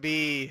gotta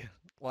be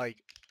like,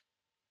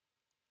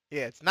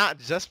 yeah, it's not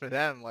just for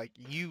them. Like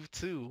you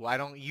too. Why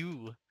don't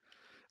you?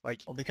 Like,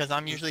 Well, because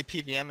I'm usually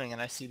PVMing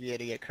and I CBA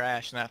to get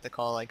crashed and I have to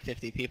call like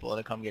 50 people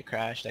to come get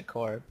crashed at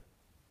Corp.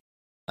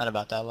 Not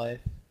about that life.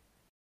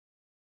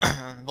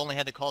 I've only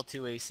had to call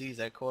 2 ACs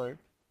at Corp.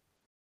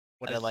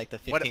 what Out is of, like the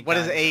 15 what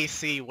is times.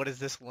 AC? What is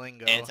this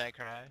lingo?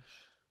 Anti-crash.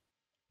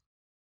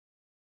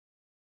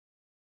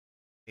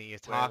 You're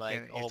where, talking, like, a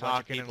you're whole bunch of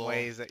talking in people-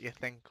 ways that you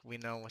think we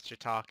know what you're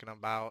talking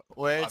about.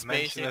 Where I it's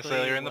mentioned this basically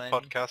earlier in the when-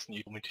 podcast and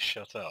you told me to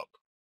shut up.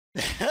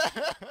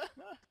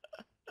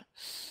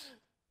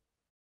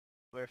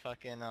 Where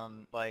fucking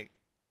like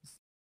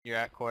you're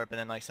at Corp and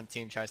then like some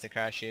team tries to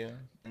crash you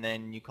and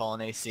then you call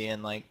an AC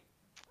and like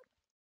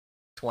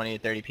 20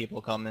 to 30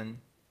 people come and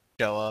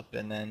show up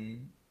and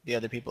then the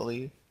other people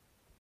leave.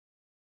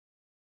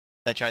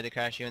 That tried to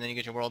crash you and then you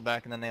get your world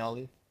back and then they all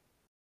leave.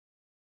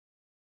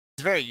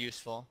 It's very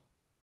useful.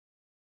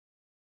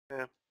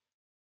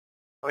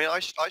 I mean, I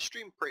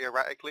stream pretty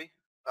erratically.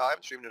 I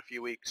haven't streamed in a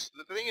few weeks.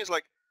 The thing is,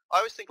 like, I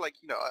always think, like,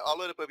 you know, I'll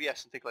load up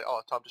OBS and think, like,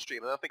 oh, time to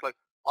stream. And I think, like,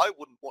 I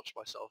wouldn't watch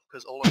myself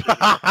because all I'm doing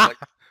is, like,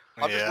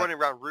 I'm just running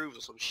around roofs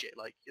or some shit,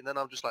 like, and then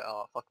I'm just like,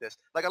 oh, fuck this.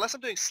 Like, unless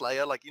I'm doing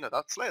Slayer, like, you know,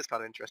 that Slayer's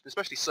kind of interesting,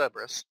 especially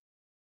Cerberus.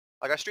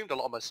 Like, I streamed a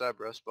lot on my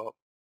Cerberus, but,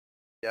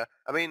 yeah.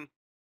 I mean,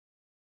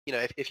 you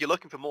know, if you're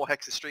looking for more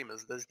Hexus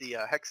streamers, there's the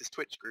Hexus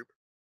Twitch group.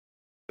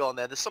 Go on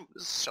there. There's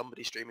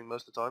somebody streaming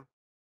most of the time.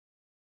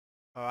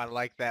 Oh, I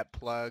like that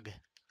plug.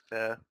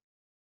 Yeah.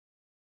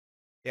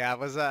 Yeah, I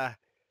was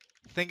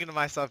thinking to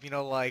myself, you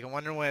know, like I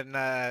wonder when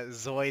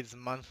Zoid's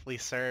monthly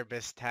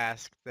service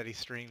task that he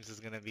streams is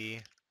gonna be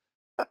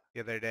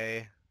the other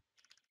day.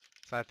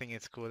 So I think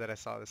it's cool that I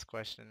saw this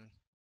question.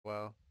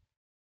 Well.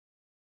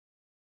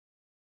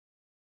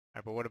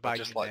 Alright, but what about I'd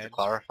just you, like to Ned?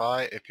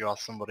 clarify, if you are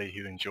somebody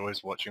who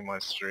enjoys watching my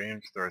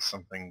streams, there is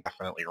something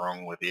definitely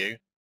wrong with you.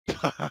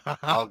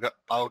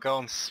 I'll go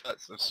on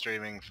sets of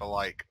streaming for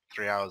like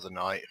 3 hours a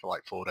night for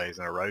like 4 days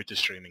in a row to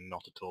streaming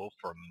not at all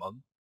for a month.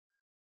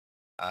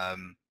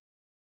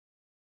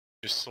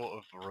 Just sort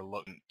of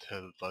reluctant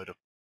to load up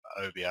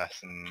OBS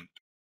and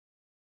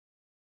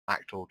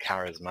act all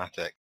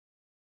charismatic.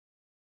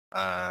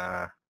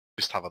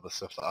 Just have other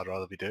stuff that I'd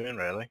rather be doing,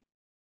 really.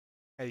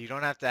 Hey, you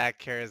don't have to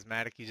act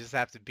charismatic, you just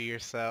have to be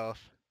yourself.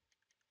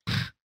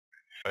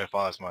 If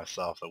I was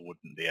myself, there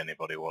wouldn't be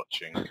anybody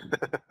watching.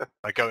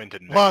 I go into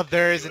Well, negative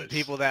there isn't viewers.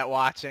 people that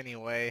watch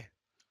anyway.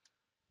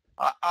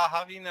 I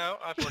have, you know,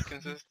 I've got a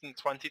consistent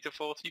 20 to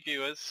 40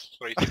 viewers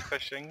for each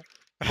fishing.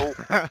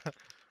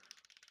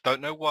 Don't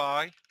know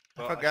why. I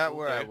but forgot still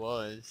where do. I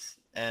was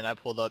and I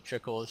pulled up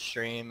Trickle's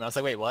stream and I was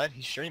like, wait, what?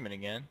 He's streaming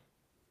again?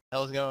 What the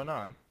hell's going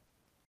on?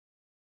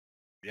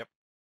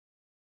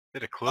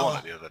 Did a clue on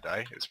it the other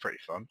day. It was pretty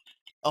fun.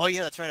 Oh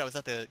yeah, that's right. I was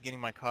at the getting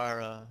my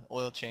car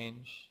oil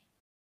change.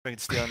 Freaking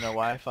stealing the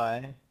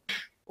Wi-Fi,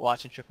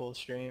 watching Triple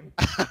stream.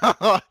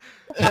 I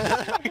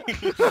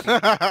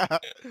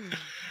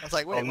was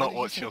like, wait, I'll what not did you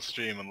watch say? your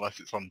stream unless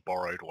it's on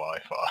borrowed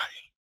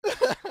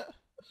Wi-Fi.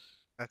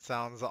 That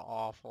sounds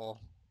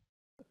awful.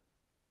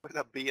 Look at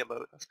that B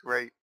emote. That's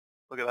great.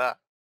 Look at that.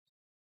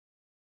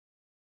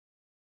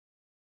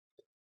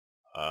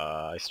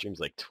 I streamed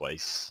like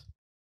twice,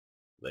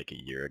 like a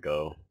year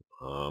ago.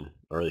 I don't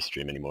really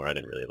stream anymore. I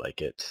didn't really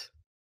like it.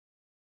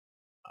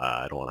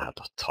 I don't want to have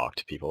to talk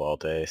to people all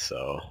day,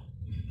 so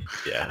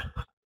yeah.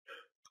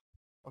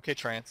 Okay,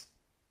 Trance.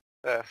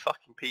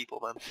 Fucking people,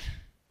 man.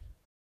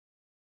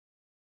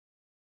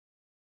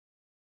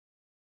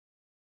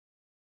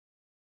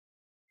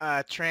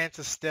 Trance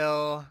is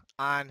still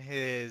on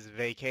his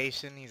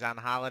vacation. He's on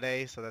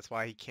holiday, so that's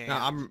why he can't. No,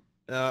 I'm.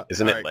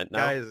 Isn't it alright, Lent now?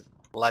 guys?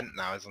 Lent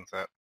now, isn't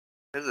it?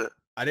 Is it?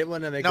 I didn't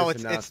want to make No, this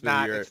it's announcement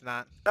not. here. It's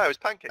not. No, it was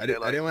Pancake I Day.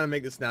 didn't want to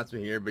make this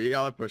announcement here, but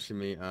y'all are pushing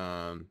me.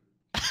 I'm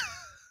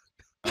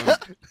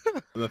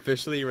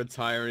officially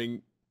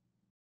retiring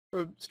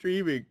from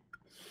streaming.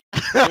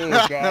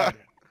 Oh god.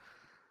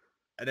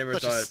 I never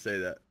Such a thought I'd s- say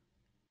that.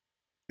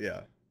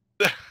 Yeah.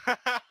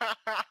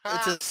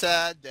 It's a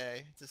sad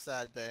day. It's a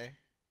sad day.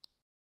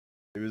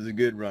 It was a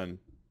good run.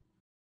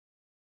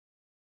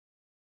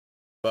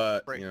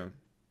 But, Break. you know,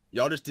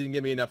 Y'all just didn't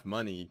give me enough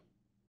money.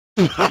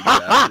 You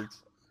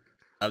bastards.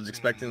 I was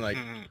expecting like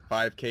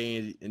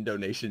 5K in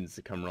donations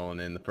to come rolling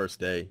in the first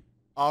day.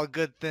 All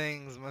good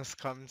things must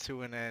come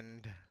to an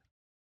end.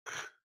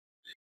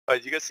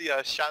 You guys see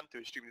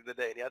Shantu streaming the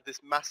other day, and he had this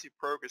massive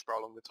progress bar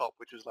along the top,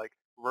 which was like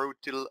road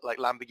to like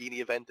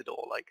Lamborghini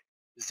Aventador, like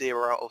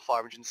 0 out of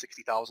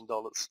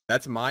 $560,000.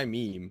 That's my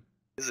meme.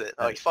 Is it?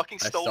 Oh, he fucking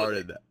I stole started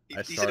it. that. He,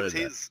 I he said it was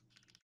started that. his.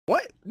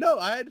 What? No,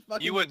 I had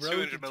fucking. You were Road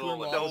to 200 mil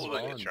over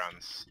Tour the Bonds.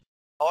 trans.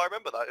 Oh, I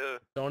remember that. Yeah.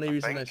 The only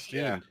reason I think,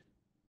 streamed. yeah.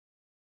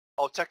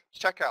 Oh,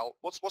 check out.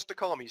 What's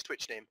Takami's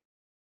Twitch name?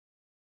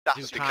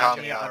 That's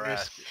Dukami Dukami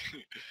unders- RS.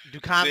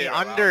 Dukami 0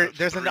 out under. of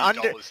There's an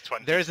under.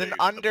 $3.22 There's an for the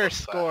bus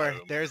underscore. fare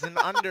home. There's an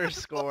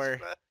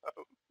underscore.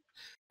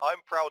 I'm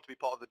proud to be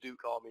part of the Duke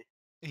Army.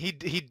 He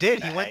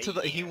did. He went to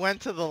the he Yeah.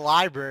 went to the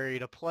library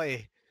to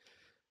play.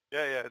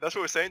 Yeah, that's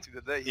what we're saying to you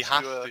today. He He's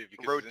has do to a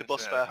because road his to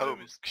bus internet fare at home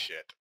home. is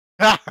shit.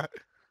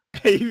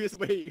 He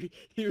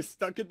was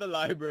stuck in the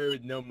library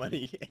with no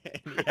money,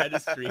 and he had to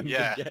stream.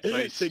 Yeah, to get, so he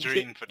to get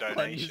streamed for on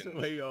his donations.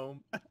 way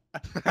home.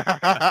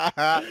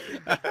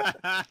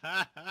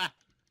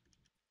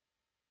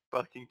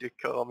 Fucking Duke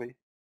Army.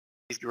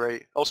 He's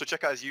great. Also,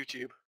 check out his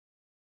YouTube.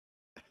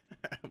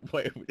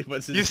 Wait,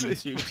 what's You his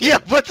s- YouTube? yeah,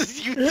 what's his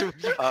YouTube?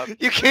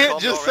 You can't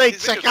Dukami just RS. say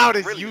His check videos out are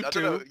his brilliant. I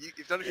don't know.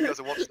 YouTube. None of you guys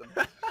have watched them.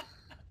 I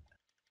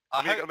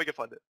I'm gonna make it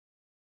find it.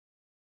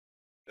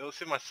 It'll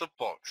see my sub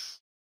box.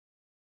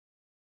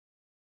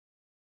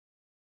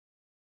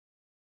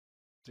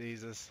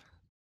 Jesus.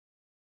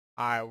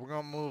 Alright, we're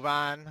gonna move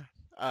on.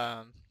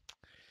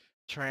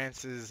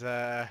 Trance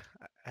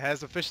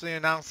has officially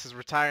announced his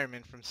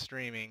retirement from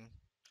streaming.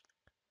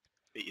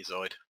 Beat your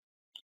Zoid.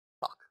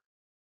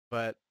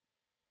 But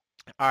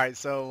alright,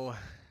 so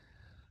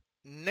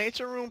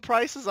Nature Room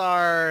prices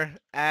are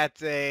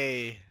at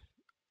at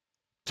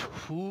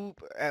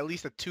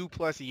least a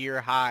 2+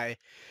 year high.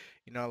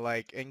 You know,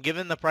 like, and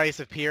given the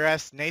price of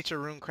PRS, Nature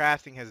Room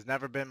crafting has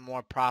never been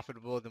more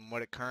profitable than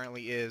what it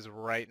currently is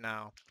right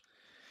now.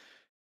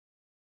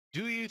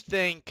 Do you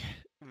think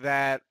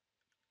that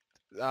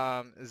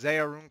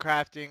Zaya Rune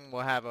crafting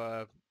will have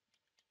a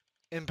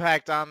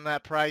impact on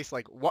that price?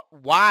 Like,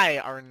 why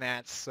are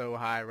nats so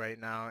high right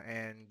now?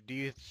 And do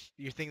you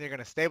think they're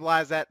gonna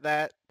stabilize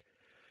that?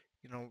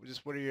 You know,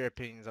 just what are your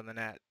opinions on the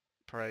nat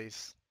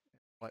price?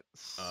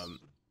 What's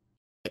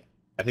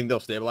I think they'll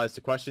stabilize. The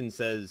question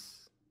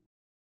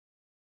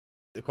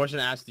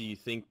asks, do you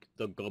think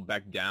they'll go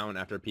back down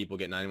after people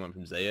get 91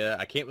 from Zaya?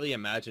 I can't really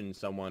imagine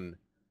someone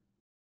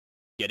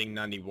getting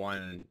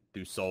 91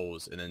 through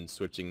Souls and then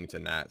switching to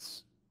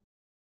Nats.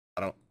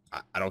 I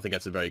don't think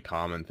that's a very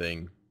common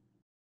thing.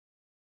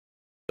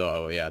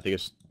 So yeah, I think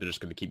they're just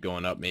gonna keep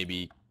going up.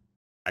 Maybe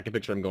I can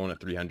picture them going at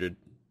 300.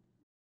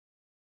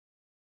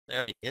 They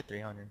already hit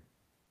 300.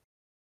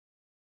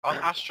 On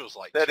Astral's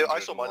like Yeah, dude, I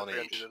saw mine at 201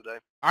 300 each. the other day.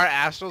 are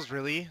Astrals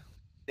really?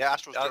 Yeah,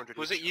 Astral's 200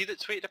 Was each. it you that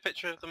tweeted a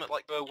picture of them at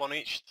like 1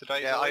 each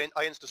today? Yeah, Zoid?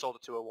 I insta-sold a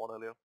 201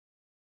 earlier.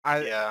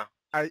 Are, Yeah,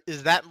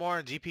 is that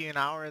more GP an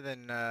hour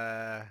than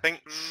I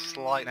think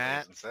slightly,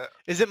 Nats? isn't it?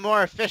 Is it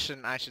more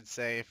efficient, I should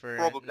say, for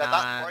Probably. At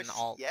that price,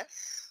 non-alt?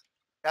 yes.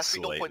 It has to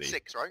be Slightly.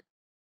 0.6, right?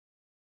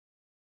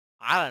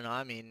 I don't know.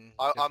 I mean,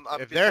 I'm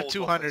if being they're told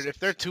 200, if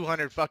they're 1.6.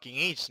 200 fucking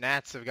each,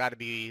 Nats have got to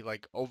be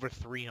like over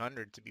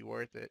 300 to be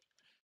worth it.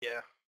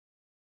 Yeah.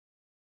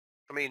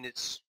 I mean,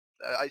 it's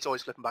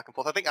always flipping back and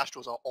forth. I think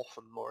Astrals are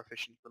often more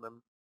efficient than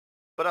them.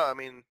 But no, I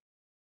mean,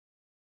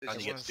 it's,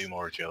 And you get to do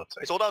more agility.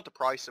 it's all down to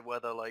price and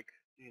whether, like,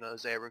 you know,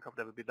 Zaya Rune could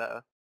ever be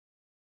better.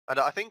 And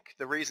I think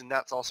the reason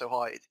Nats are so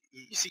high,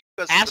 you see,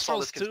 because of the Astrals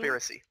Solace too?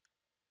 conspiracy.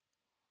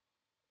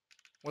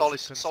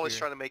 What's the Solace conspiracy?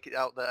 trying to make it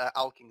out that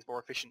Alking's more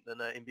efficient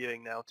than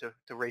imbuing now to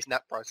raise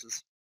Nat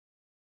prices.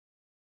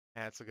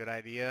 That's a good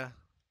idea.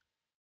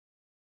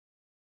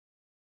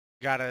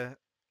 Gotta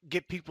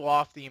get people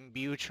off the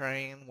imbue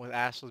train with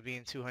Astrals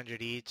being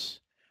 200 each.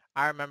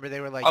 I remember they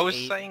were like I was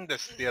 8. saying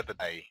this the other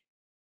day.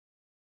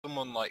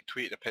 Someone like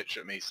tweeted a picture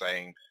of me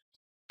saying,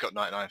 "Got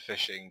 99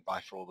 fishing, buy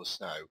for all the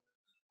snow,"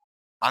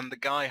 and the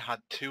guy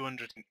had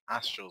 200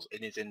 Astrals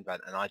in his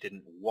invent, and I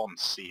didn't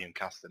once see him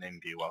cast an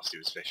imbue whilst he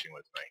was fishing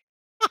with me.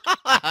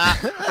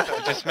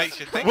 It just makes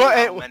you think Well,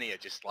 how it- many are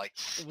just like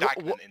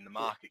stagnant in the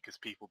market because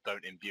people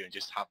don't imbue and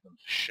just have them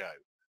for show.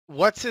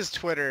 What's his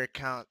Twitter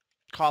account?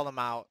 Call him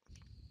out.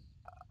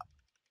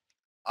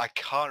 I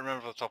can't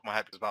remember off the top of my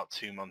head. It was about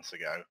 2 months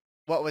ago.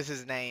 What was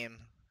his name?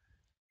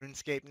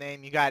 RuneScape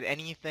name? You got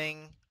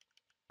anything?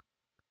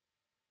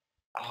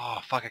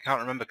 Oh fuck, I can't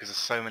remember because there's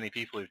so many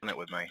people who've done it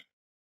with me.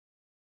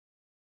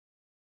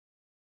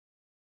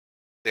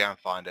 See, I can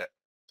find it.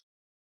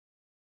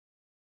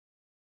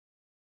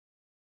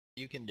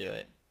 You can do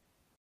it.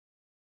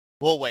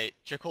 We'll wait.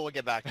 Jakul will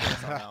get back to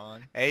us on that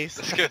one. Ace,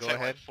 It's gonna go take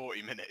ahead. like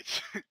 40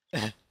 minutes.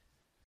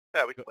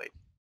 Yeah, we can wait.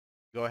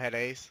 Go ahead,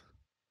 Ace.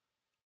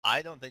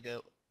 I don't think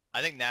it...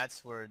 I think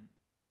Nats were...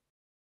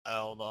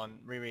 hold on.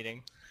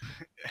 Rereading.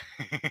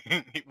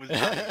 It was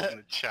Dan in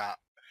the chat.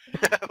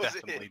 Was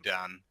it Definitely him?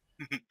 Dan.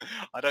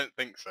 I don't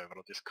think so, but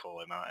I'll just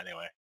call him out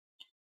anyway.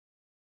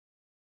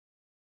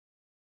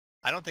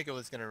 I don't think it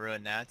was gonna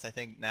ruin Nats. I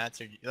think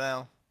Nats are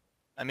well.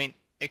 I mean,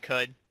 it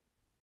could,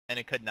 and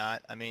it could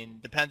not. I mean,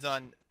 depends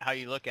on how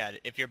you look at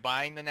it. If you're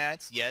buying the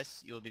Nats,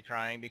 yes, you'll be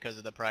crying because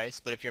of the price.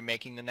 But if you're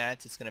making the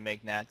Nats, it's gonna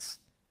make Nats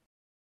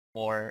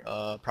more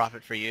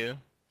profit for you.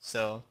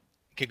 So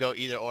it could go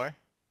either or.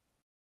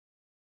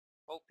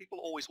 Well, people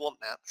always want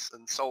Nats,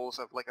 and souls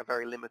have like a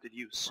very limited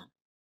use.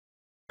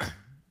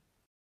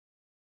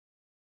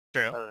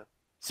 True. I don't know.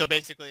 So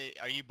basically,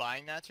 are you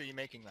buying Nats or are you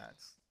making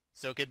Nats?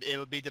 So it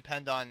would be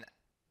depend on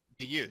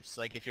the use.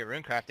 Like if you're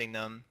runecrafting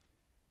them,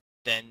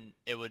 then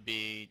it would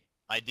be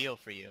ideal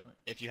for you.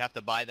 If you have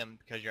to buy them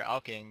because you're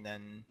alking,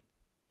 then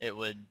it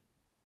would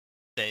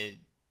say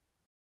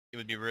it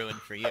would be ruined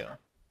for you. If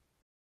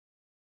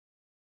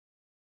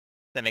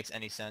that makes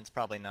any sense?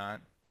 Probably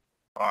not.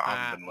 I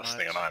haven't been Not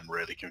listening, and much. I'm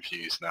really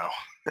confused now.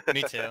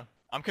 Me too.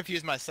 I'm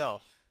confused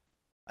myself.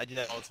 I do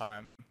that all the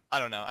time. I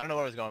don't know. I don't know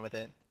where I was going with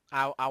it.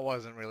 I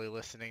wasn't really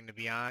listening, to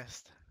be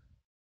honest.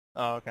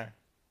 Oh, okay.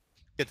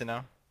 Good to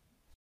know.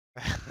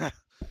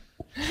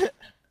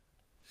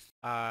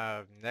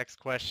 Next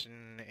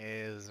question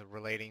is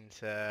relating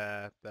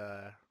to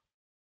the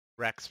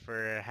Rex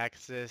for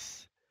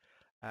Hexus.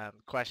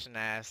 Question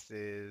asked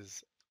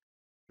is,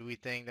 do we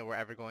think that we're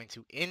ever going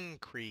to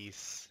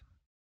increase,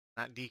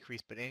 not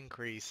decrease, but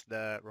increase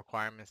the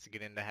requirements to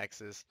get into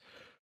Hexus?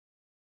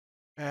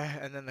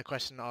 And then the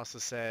question also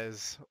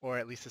says, or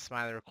at least the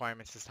smiley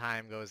requirements as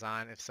time goes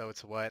on. If so,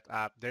 it's what?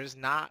 There's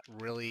not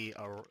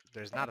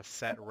a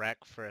set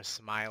rec for a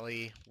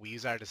smiley. We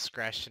use our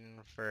discretion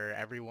for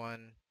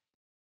everyone.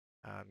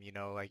 You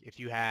know, like if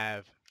you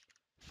have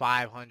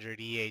 500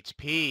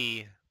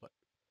 EHP, but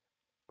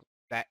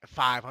that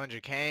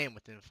 500 came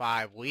within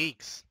 5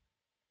 weeks,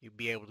 you'd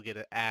be able to get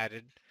it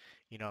added.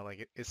 You know,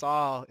 like it's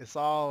all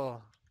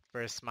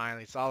for a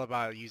smiley. It's all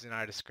about using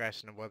our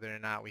discretion of whether or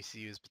not we see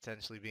you as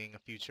potentially being a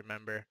future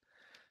member.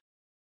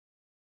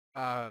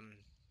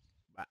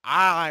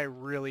 I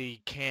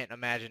really can't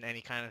imagine any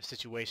kind of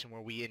situation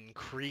where we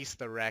increase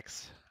the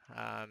Rex,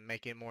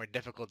 make it more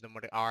difficult than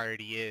what it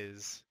already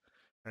is.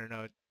 I don't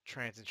know,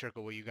 Trance and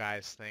Trickle, what you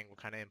guys think, what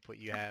kind of input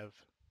you have.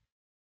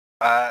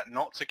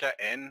 Not to get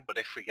in, but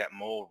if we get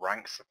more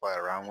ranks to play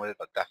around with,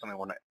 I definitely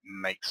want to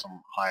make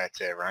some higher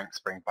tier ranks,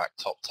 bring back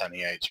top 10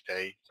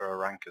 EHP for a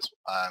rank as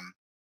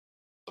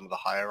some of the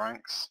higher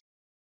ranks.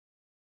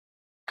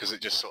 Because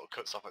it just sort of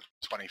cuts off at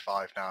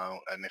 25 now,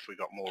 and if we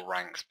got more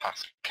ranks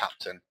past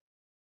captain,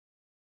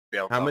 be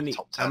able to How have many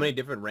top 10 how many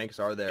different ranks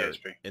are there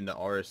PHP. in the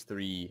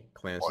RS3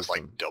 clan was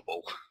system? like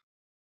double.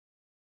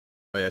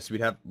 Oh yeah, so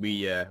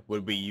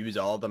would we use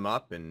all of them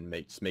up and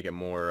make it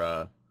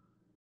more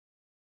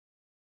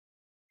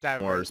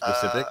more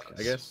specific,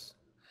 I guess?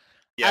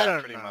 Yeah, I don't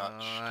pretty know.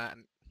 much.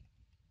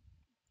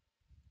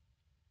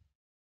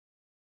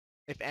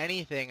 If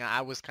anything,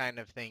 I was kind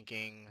of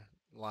thinking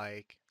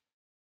like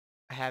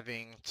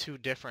having two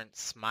different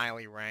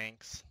smiley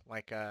ranks,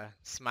 like a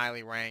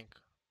smiley rank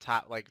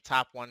top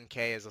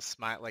 1K as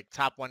a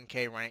top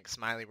 1K rank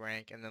smiley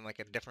rank, and then like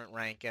a different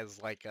rank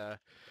as like a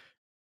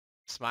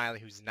smiley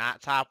who's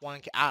not top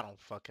 1K. I don't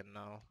fucking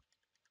know.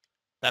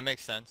 That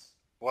makes sense.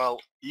 Well,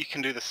 you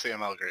can do the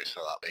CML groups for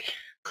that, B.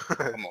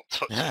 I'm not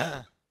touching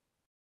it.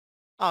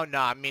 Oh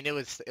no, I mean it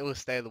would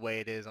stay the way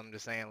it is. I'm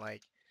just saying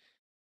like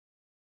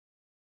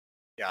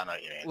Yeah, I know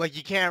what you mean. like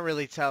you can't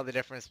really tell the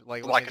difference.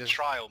 Like let Like me a just-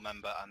 trial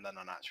member and then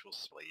an actual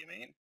split, you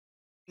mean?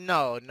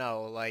 No,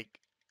 like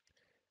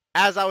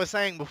as I was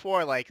saying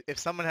before, like if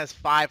someone has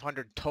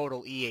 500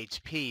 total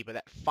EHP, but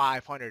that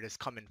 500 has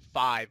come in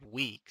 5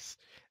 weeks,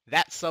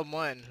 that's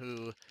someone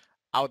who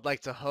I would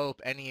like to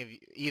hope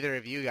either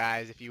of you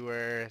guys, if you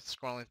were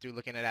scrolling through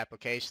looking at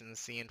applications,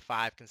 seeing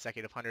 5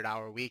 consecutive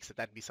 100-hour weeks,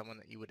 that'd be someone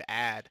that you would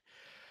add.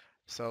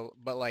 So,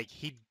 but like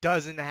he's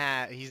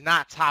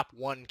not top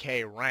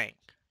 1K rank.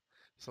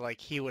 So like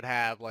he would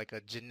have like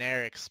a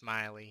generic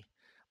smiley.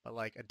 But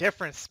like a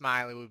different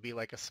smiley would be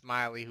like a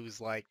smiley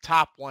who's like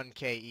top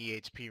 1K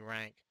EHP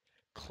rank,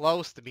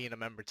 close to being a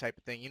member type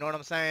of thing. You know what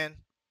I'm saying?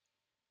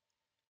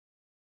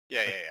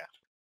 Yeah, yeah,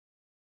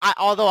 yeah.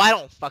 Although I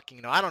don't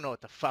fucking know. I don't know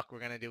what the fuck we're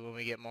gonna do when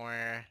we get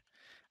more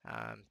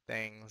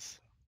things.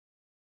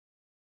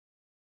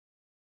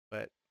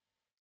 But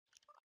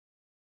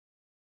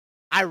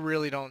I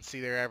really don't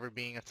see there ever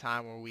being a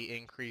time where we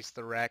increase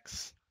the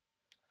Rex.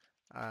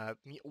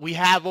 We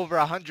have over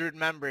 100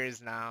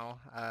 members now.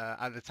 Out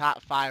of the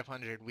top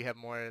 500, we have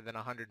more than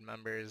 100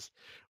 members,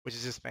 which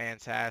is just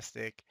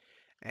fantastic.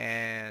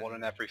 And 1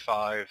 in every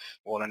 5,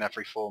 1 in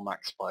every 4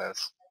 max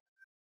players.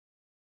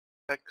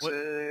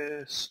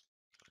 Texas.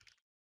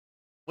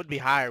 would be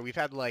higher. We've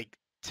had like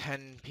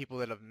 10 people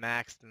that have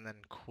maxed and then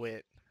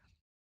quit.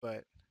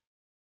 But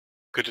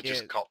Could have Yeah.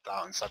 just copped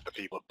out and said the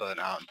people that burnt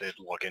out and did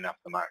log in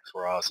after max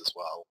were ours as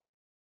well.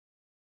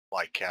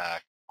 Like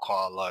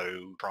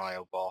Carlo,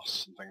 Trial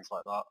Boss, and things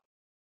like that.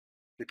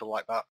 People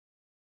like that.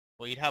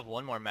 Well, you'd have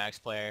one more max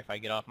player if I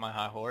get off my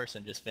high horse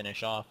and just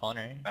finish off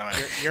Hunter. I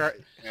mean, you're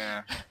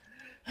yeah.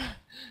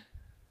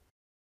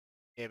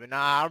 yeah, but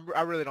nah,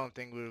 I really don't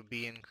think we would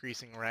be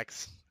increasing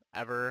Rex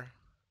ever.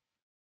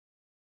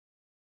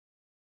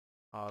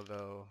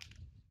 Although,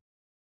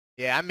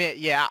 yeah, I mean,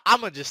 yeah, I'm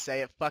gonna just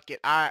say it. Fuck it.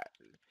 I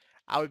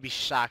would be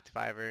shocked if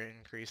I ever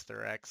increased the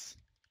Rex.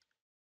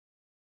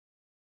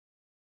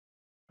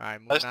 All right, I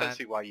moving just don't on.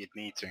 see why you'd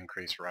need to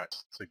increase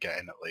Rex to get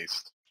in at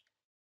least.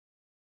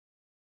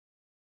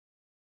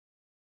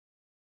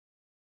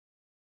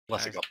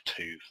 Unless it Nice. got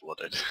too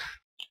flooded.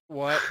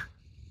 What?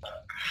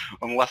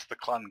 Unless the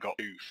clan got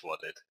too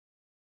flooded.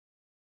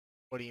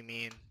 What do you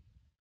mean?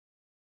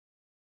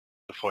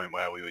 The point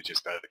where we were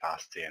just over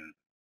capacity and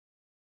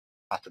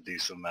had to do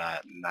some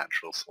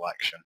natural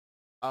selection.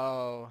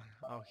 Oh,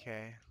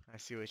 okay. I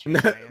see what you're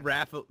saying.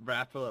 raffle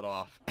it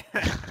off.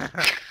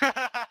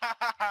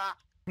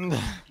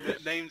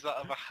 Names out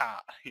of a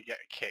hat, you get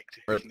kicked.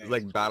 Or His name's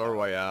like Battle Paul.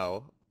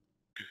 Royale.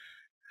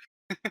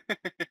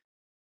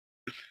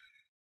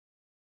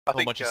 I whole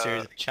think, bunch of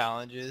series of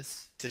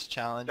challenges,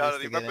 challenges no,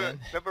 to get in.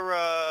 remember,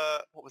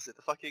 what was it?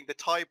 The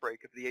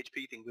tiebreak of the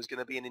HP thing was going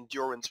to be an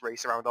endurance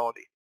race around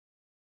Ardy.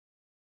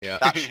 Yeah.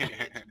 That should be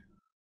it.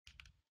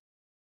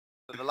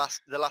 So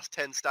the last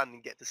 10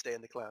 standing get to stay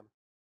in the clan.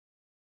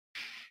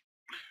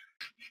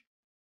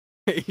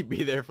 You'd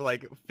be there for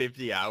like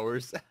 50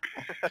 hours.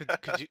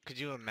 Could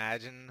you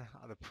imagine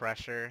the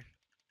pressure?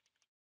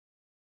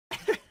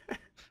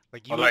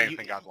 Like I don't even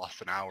think I'd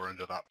last an hour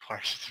under that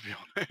pressure, to be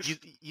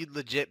honest. you'd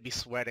legit be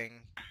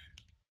sweating.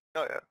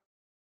 Oh yeah.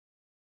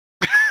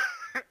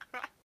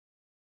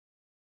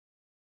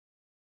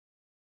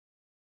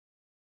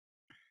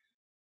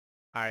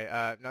 All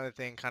right, another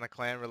thing kind of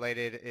clan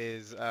related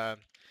is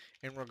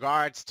in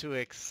regards to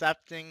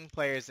accepting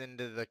players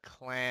into the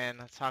clan,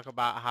 talk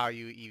about how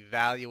you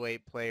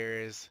evaluate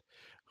players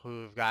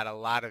who've got a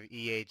lot of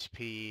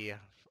EHP,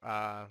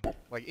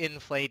 like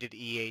inflated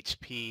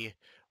EHP,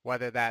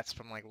 whether that's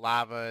from like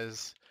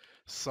lavas,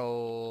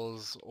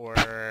 souls, or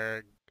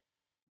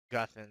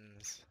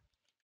guthans.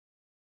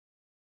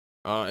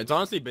 It's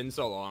honestly been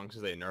so long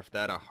since they nerfed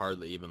that, I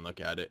hardly even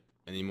look at it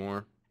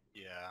anymore.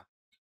 Yeah.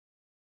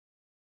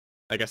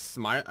 Like a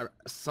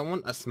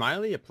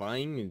smiley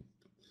applying.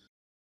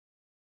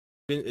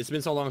 It's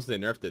been so long since they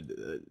nerfed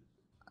it.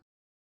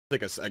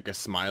 Like a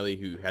smiley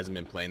who hasn't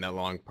been playing that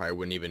long probably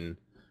wouldn't even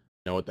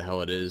know what the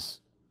hell it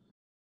is.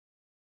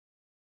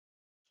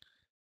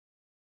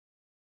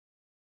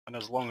 And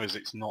as long as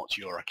it's not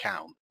your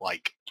account,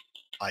 like,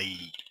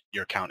 i.e.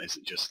 your account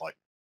isn't just like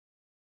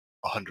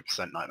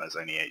 100% Nightmares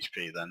only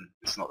HP, then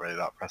it's not really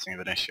that pressing of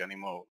an issue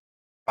anymore.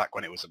 Back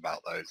when it was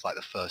about though, it's like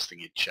the first thing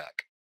you'd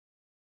check.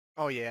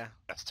 Oh yeah.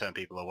 Let's turn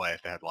people away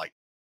if they had like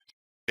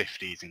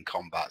 50s in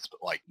combats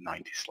but like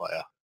 90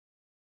 Slayer.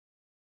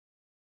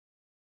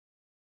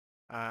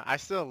 I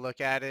still look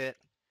at it.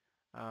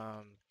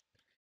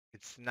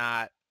 It's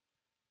not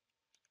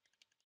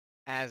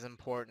as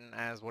important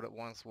as what it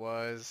once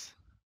was.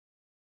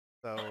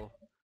 So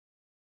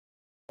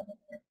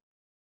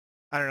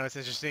I don't know. It's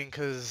interesting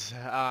because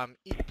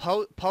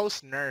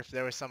post nerf,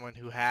 there was someone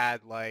who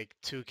had like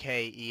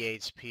 2k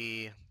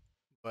EHP,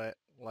 but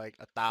like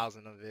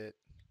 1,000 of it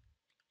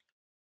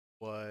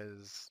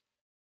was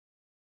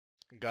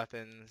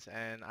Guthans,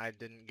 and I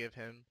didn't give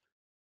him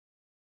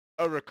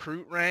a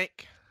recruit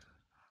rank.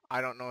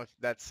 I don't know if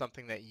that's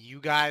something that you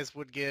guys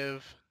would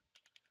give,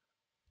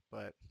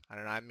 but I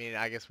don't know. I mean,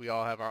 I guess we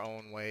all have our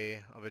own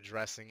way of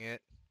addressing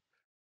it,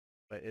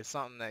 but it's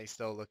something that you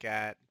still look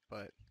at,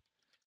 but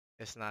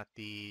it's not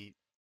the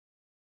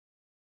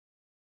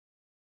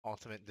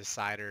ultimate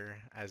decider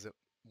as it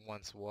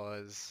once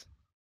was.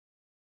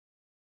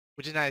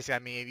 Which is nice. I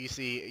mean, if you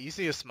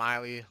see a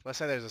smiley, let's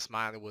say there's a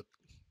smiley with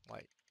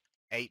like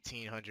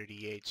 1,800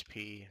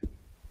 EHP,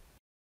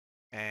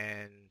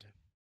 and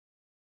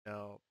you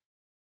know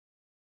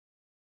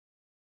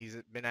he's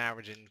been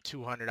averaging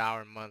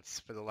 200-hour months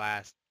for the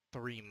last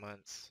 3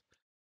 months,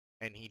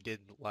 and he did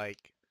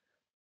like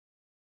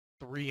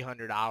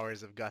 300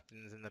 hours of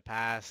Guthans in the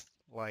past.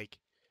 Like,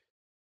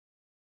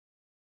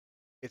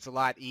 it's a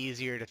lot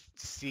easier to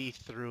see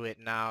through it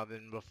now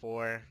than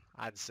before,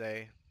 I'd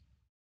say.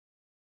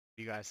 What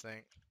do you guys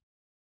think?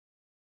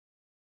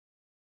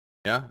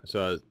 Yeah,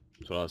 so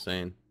that's what I was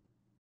saying.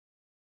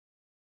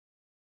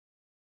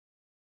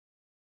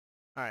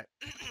 All right.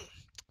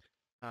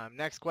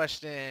 Next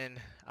question.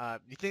 Do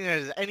you think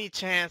there's any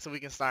chance that we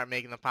can start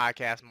making the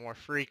podcast more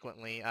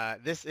frequently?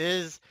 This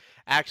is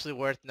actually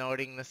worth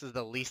noting. This is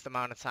the least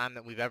amount of time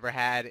that we've ever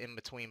had in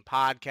between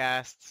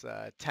podcasts.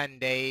 10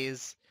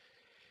 days,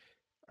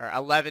 or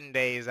 11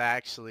 days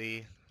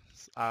actually.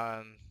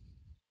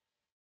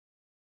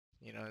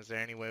 You know, is there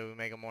any way we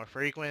make it more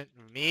frequent?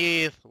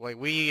 Me, like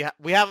we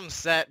have them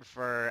set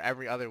for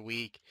every other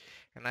week,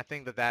 and I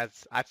think that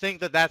that's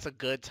a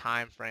good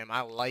time frame.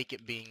 I like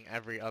it being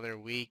every other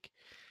week,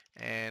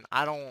 and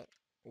I don't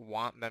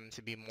want them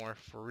to be more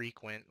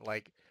frequent.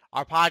 Like,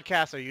 our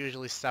podcasts are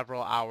usually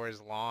several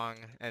hours long,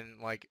 and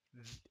like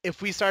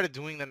if we started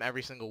doing them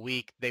every single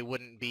week, they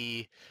wouldn't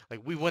be like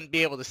we wouldn't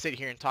be able to sit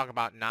here and talk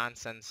about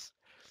nonsense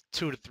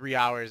 2 to 3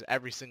 hours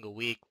every single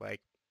week.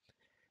 Like,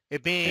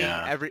 it being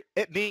Yeah.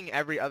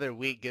 every other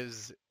week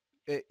gives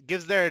it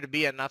gives there to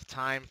be enough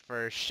time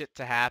for shit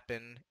to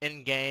happen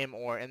in game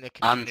or in the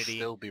And community.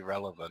 still be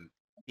relevant.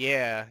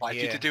 Yeah, Like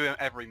if you're yeah. to do it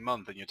every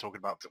month and you're talking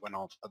about it when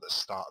on at the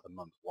start of the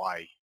month,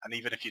 why? And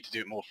even if you're to do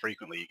it more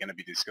frequently, you're going to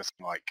be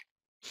discussing like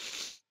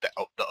the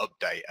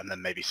update and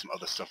then maybe some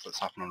other stuff that's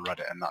happened on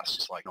Reddit, and that's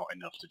just like not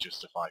enough to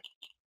justify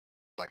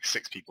like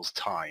 6 people's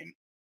time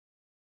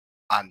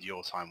and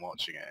your time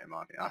watching it. In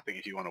my opinion, I think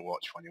if you want to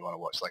watch one, you want to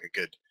watch like a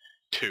good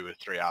 2 or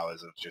 3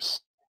 hours of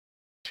just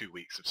 2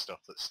 weeks of stuff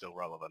that's still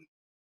relevant.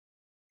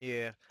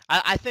 Yeah,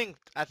 I think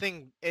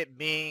it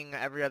being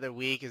every other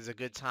week is a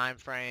good time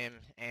frame,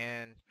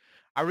 and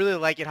I really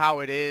like it how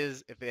it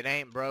is. If it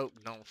ain't broke,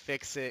 don't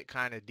fix it,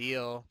 kind of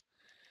deal.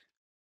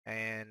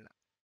 And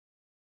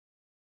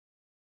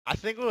I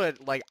think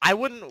I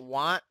wouldn't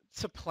want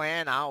to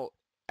plan out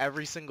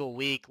every single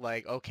week.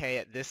 Like, okay,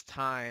 at this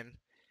time,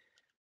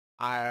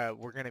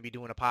 we're gonna be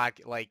doing a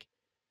podcast. Like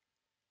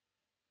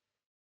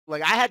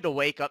I had to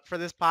wake up for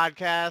this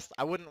podcast.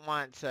 I wouldn't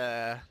want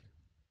to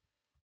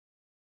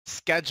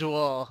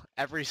schedule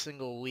every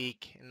single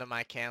week into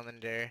my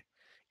calendar.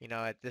 You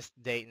know, at this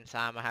date and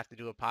time, I have to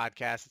do a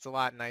podcast. It's a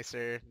lot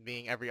nicer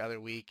being every other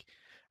week.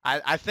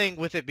 I think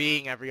with it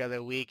being every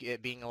other week,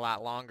 it being a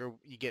lot longer,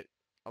 you get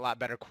a lot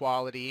better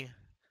quality.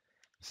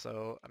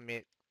 So, I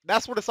mean,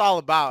 that's what it's all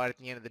about at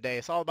the end of the day.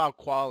 It's all about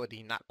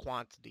quality, not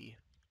quantity.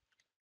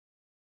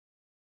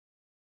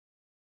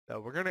 So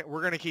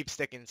we're gonna keep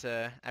sticking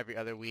to every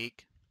other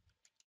week.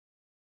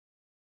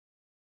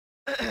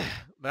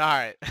 But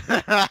all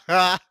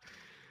right.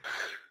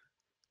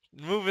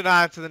 Moving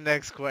on to the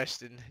next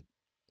question.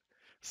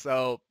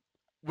 So,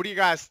 what are you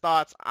guys'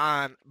 thoughts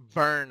on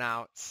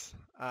burnouts?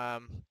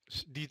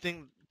 Do you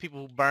think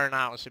people who burn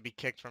out should be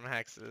kicked from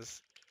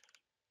hexes?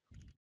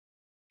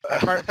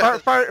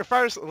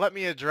 First, let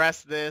me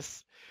address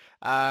this.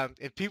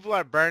 If people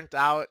are burnt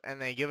out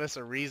and they give us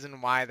a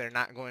reason why they're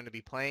not going to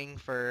be playing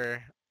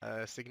for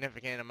a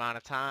significant amount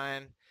of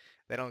time,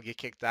 they don't get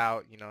kicked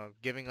out. You know,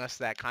 giving us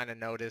that kind of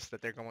notice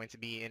that they're going to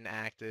be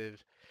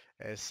inactive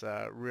is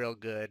real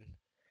good.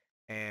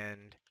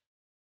 And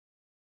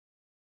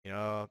you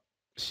know,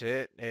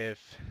 shit, if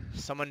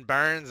someone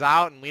burns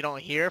out and we don't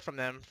hear from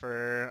them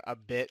for a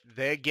bit,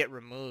 they get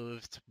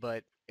removed.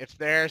 But if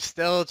they're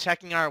still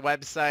checking our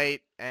website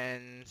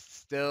and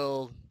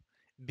still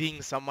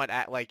being somewhat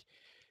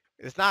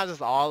it's not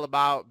just all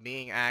about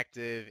being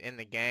active in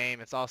the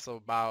game. It's also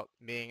about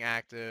being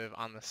active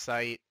on the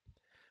site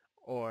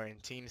or in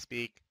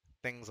TeamSpeak,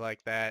 things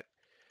like that.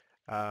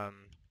 Um,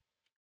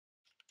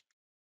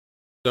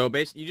 So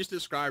basically, you just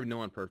described no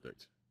one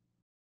perfect.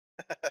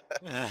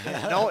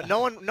 yeah,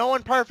 no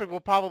one perfect will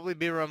probably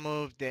be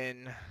removed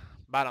in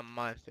about a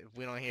month if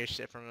we don't hear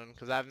shit from him,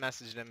 because I've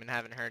messaged him and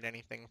haven't heard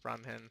anything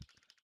from him.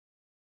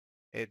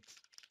 It's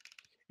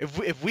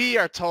if we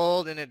are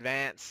told in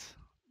advance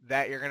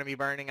that you're gonna be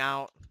burning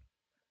out,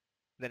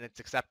 then it's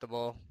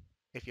acceptable.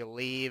 If you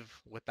leave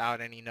without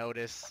any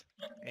notice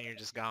and you're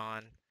just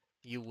gone,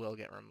 you will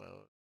get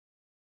removed.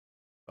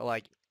 But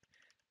like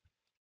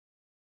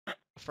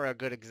for a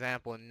good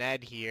example,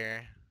 Ned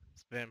here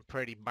has been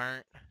pretty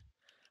burnt,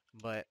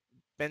 but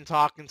been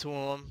talking to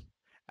him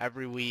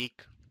every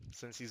week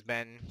since he's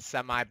been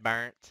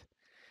semi-burnt,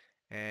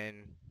 and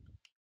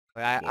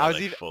I More was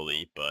like even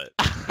fully, but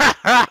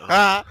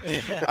I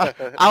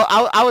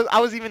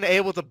was even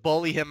able to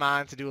bully him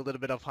on to do a little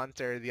bit of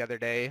Hunter the other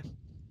day.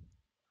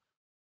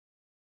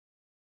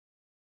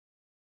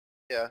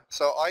 Yeah,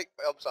 so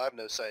obviously I have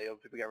no say on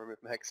people getting removed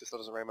from Hexus, that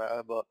doesn't really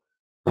matter, but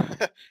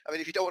I mean,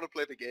 if you don't want to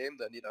play the game,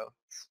 then, you know,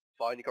 it's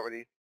fine, you can't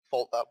really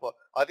fault that, but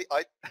I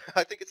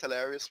think it's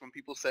hilarious when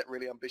people set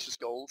really ambitious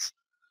goals,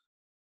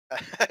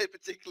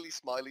 particularly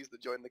Smileys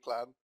that join the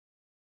clan.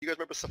 You guys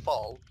remember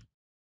Safal?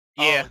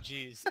 Yeah. Oh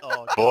jeez.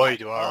 Oh god. Boy,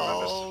 do I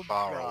remember Oh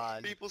Safari.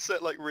 god. People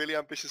set like really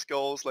ambitious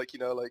goals, like, you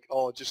know, like,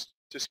 oh, just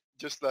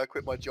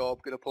quit my job,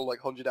 gonna pull like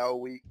 100-hour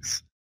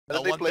weeks, and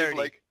No, then they play for 130.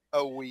 like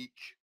a week.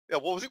 Yeah,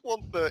 what was it,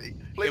 130?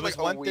 Played It was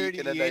like a week, 130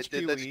 and then EHP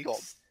they're just gone.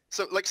 weeks.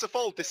 So like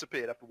Safal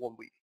disappeared after 1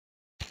 week.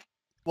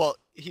 Well,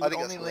 he I would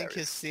think that's only link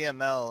his hilarious.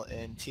 CML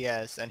in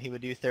TS, and he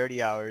would do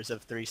 30 hours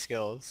of 3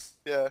 skills,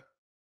 Yeah,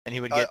 and he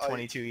would I- get I-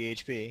 22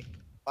 EHP.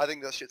 I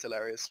think that shit's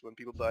hilarious when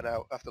people burn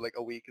out after like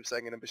a week of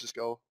setting an ambitious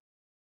goal.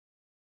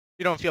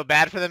 You don't feel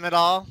bad for them at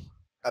all?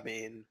 I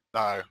mean,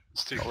 No,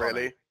 it's too not funny.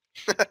 really.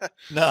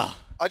 No.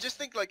 I just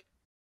think like,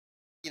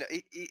 you know,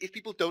 if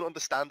people don't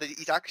understand that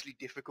it's actually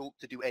difficult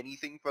to do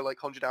anything for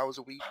like 100 hours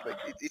a week, like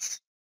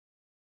it's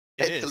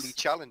It mentally is.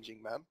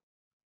 challenging, man.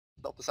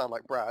 Not to sound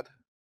like Brad.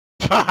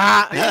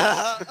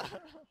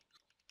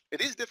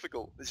 It is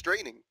difficult. It's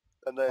draining.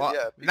 And then Well,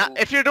 yeah, not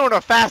people, if you're doing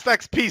a fast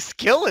XP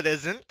skill, it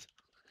isn't.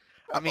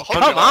 I mean, 100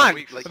 come hours a on.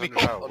 week, like, I mean,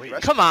 100 hours a week.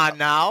 underestimate come on that.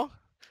 now.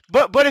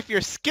 But if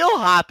you're skill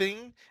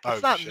hopping, Oh,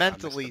 it's not shit,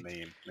 mentally.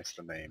 Missed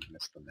the name.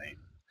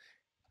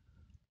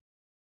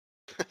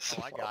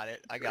 Oh, I got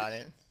it. I got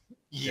it.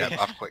 Yeah,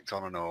 I've clicked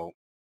on and all.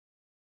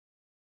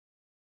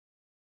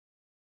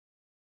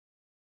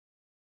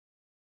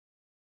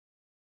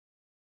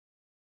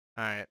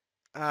 All right.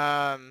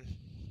 Um.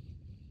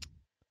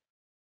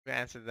 We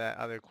answered that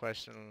other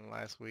question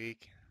last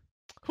week.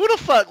 Who the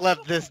fuck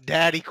left this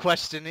daddy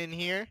question in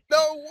here?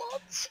 No,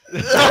 what?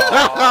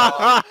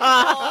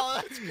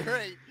 Oh, that's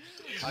great.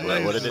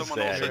 What did it Someone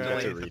say? I also didn't get to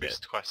deleted the read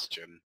boost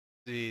question.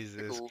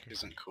 Jesus. Cool. Christ.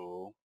 Isn't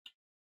cool.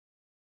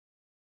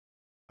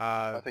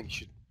 Uh, I think you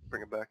should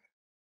bring it back.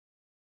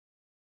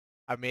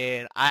 I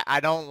mean, I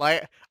don't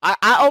like. I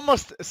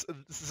almost.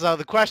 So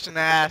the question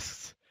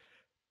asks,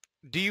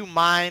 do you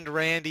mind,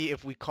 Randy,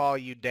 if we call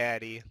you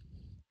daddy?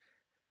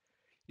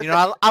 You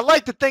know, I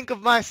like to think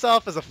of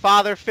myself as a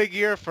father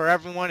figure for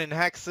everyone in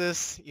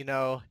Hexus. You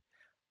know,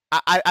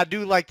 I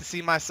do like to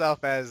see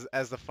myself as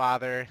the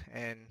father,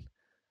 and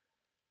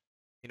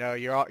you know,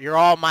 you're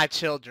all my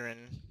children.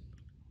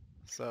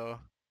 So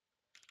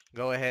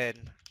go ahead,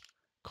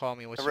 call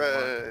me what you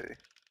Hooray!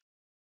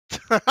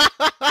 want.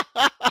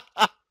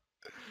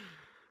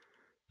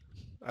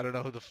 I don't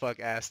know who the fuck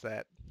asked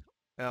that.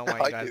 I don't know why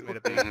you I guys do. made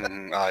a big.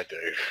 I do.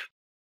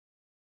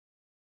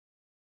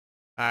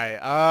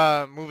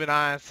 Alright, moving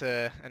on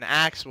to an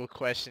actual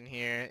question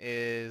here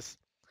is,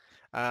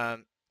 how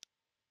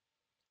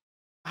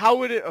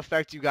would it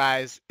affect you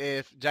guys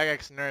if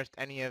Jagex nerfed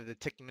any of the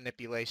tick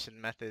manipulation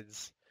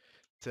methods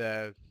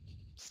to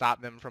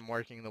stop them from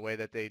working the way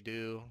that they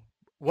do?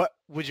 What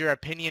would your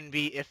opinion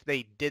be if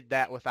they did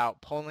that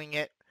without pulling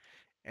it,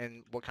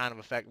 and what kind of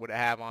effect would it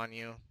have on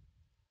you?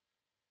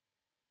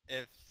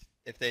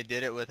 If they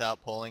did it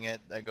without pulling it,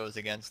 that goes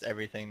against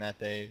everything that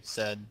they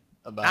said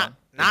about Not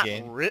the not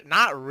game.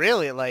 not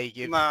really. Like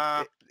if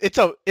Nah, it's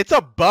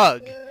a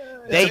bug.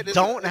 They It is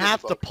don't a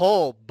have to bug.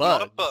 pull bugs.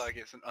 not a bug.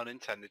 It's an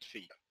unintended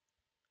feature.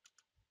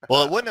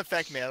 Well, it wouldn't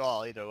affect me at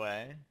all either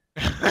way.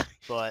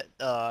 But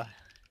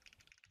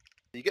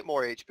You get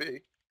more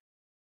HP.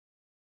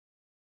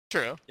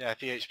 true. Yeah, if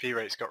EHP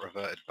rates got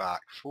reverted back,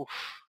 oof,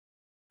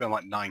 been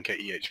like 9k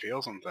EHP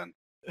or something.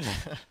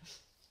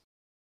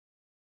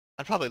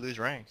 I'd probably lose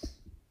ranks.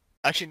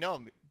 Actually,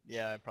 no.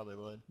 Yeah, I probably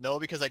would. No,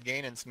 because I'd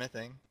gain in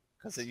smithing.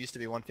 Because it used to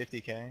be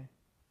 150k.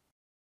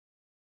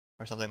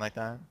 Or something like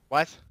that.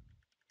 What?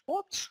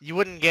 What? You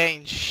wouldn't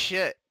gain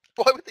shit.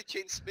 Why would they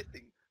change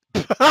smithing?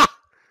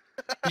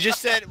 You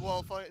just said,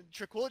 well,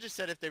 Tricool just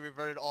said if they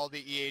reverted all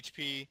the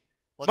EHP...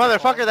 what's it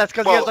Motherfucker, called? that's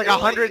because he Well, has like it-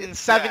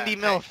 170 yeah,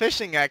 mil hey.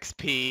 fishing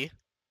XP.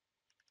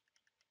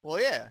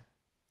 Well, yeah.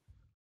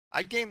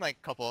 I'd gain like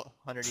a couple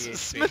hundred EHP.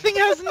 Smithing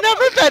has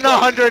never been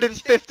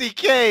 150k.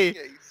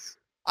 Case.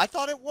 I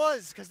thought it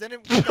was, because then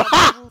it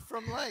got moved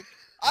from like...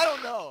 I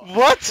don't know.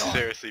 What? God.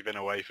 Seriously, been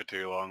away for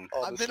too long.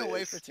 I've been Honestly,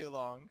 away it's- for too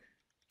long.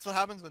 That's what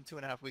happens when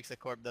 2.5 weeks of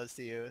Corp does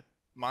to you.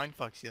 Mind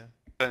fucks you.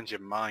 Turns your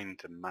mind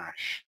to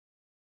mash.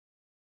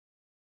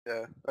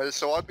 Yeah.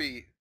 So I'd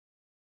be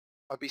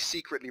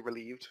secretly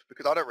relieved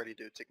because I don't really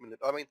do tick manip.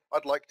 I mean,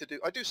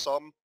 I do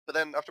some, but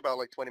then after about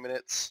like 20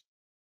 minutes,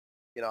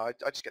 you know, I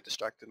just get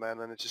distracted, man,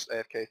 and it's just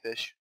AFK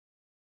fish.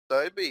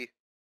 So it'd be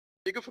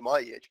good for my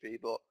EHP,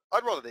 but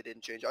I'd rather they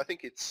didn't change it. I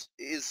think it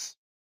is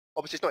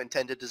obviously it's not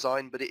intended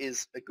design, but it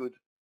is a good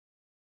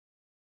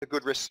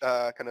risk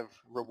kind of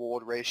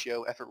reward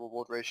ratio, effort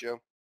reward ratio.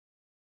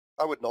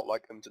 I would not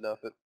like them to nerf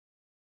it.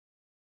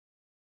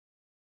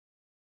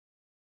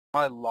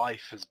 My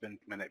life has been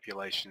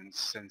manipulation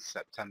since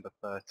September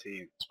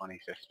 13th,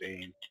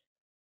 2015.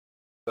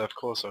 So of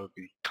course I would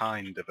be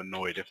kind of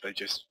annoyed if they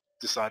just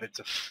decided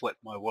to flip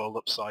my world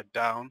upside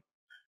down.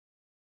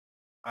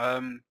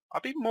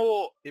 I'd be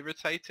more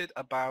irritated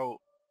about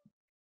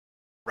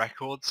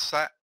records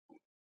set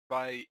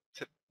by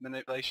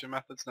manipulation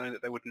methods, knowing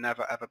that they would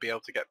never ever be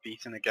able to get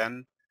beaten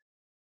again.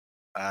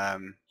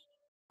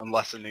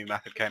 Unless a new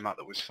method came out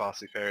that was far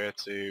superior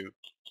to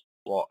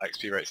what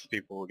XP rates the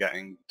people were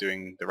getting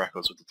doing the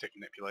records with the tick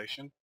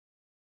manipulation.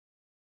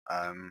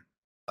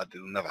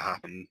 That'll never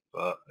happen,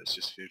 but it's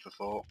just food for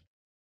thought.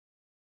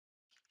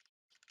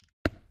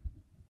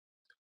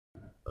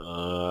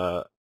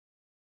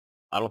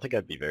 I don't think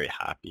I'd be very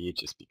happy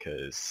just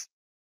because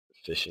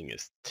fishing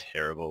is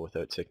terrible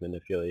without tick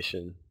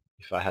manipulation.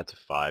 If I had to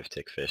 5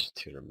 tick fish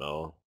 200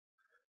 mil,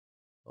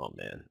 oh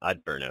man,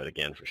 I'd burn out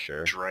again for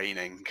sure.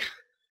 Draining.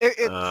 It's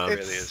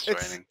really is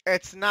draining.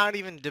 it's not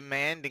even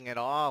demanding at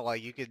all.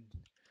 Like you could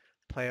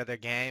play other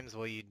games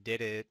while you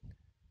did it.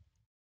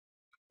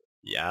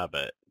 Yeah,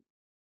 but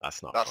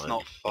that's not That's fun.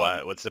 not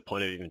fun. What's the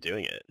point of even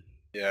doing it?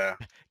 Yeah.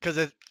 Because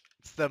it's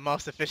the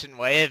most efficient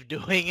way of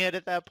doing it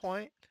at that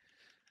point.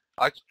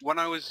 When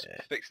I was Yeah.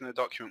 fixing the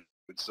document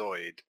with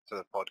Zoid for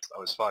the pod, I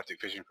was 5 tick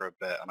fishing for a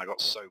bit, and I got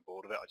so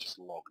bored of it, I just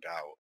logged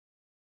out.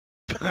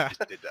 Just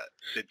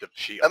did the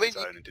sheet I on mean, its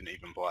own and didn't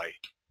even play.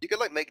 You could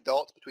like make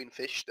darts between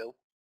fish still.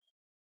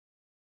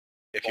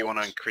 If you want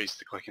to Bolts. increase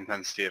the click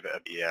intensity of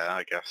it, yeah,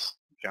 I guess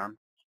you can.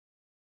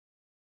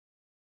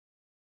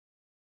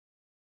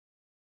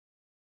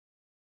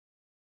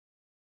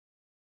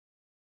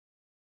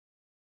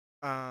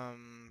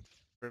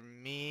 For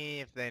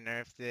me, if they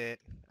nerfed it,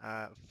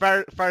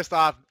 first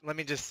off, let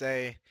me just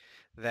say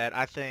that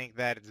I think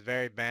that it's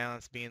very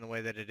balanced being the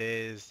way that it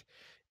is.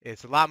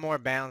 It's a lot more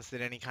balanced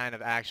than any kind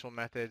of actual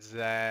methods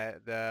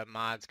that the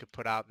mods could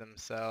put out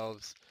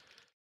themselves.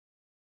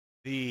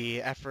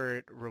 the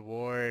effort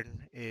reward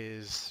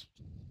is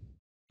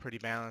pretty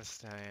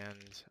balanced,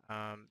 and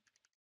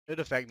it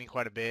affect me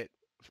quite a bit.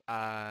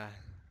 Uh,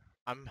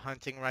 I'm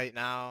hunting right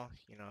now,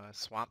 you know,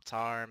 Swamp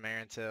Tar,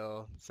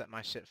 Marintil, set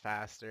my shit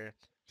faster,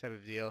 type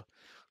of deal.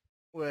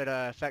 Would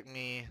affect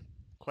me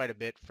quite a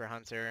bit for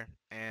Hunter,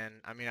 and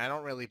I mean, I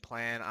don't really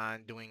plan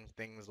on doing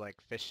things like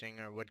fishing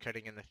or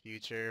woodcutting in the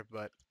future,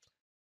 but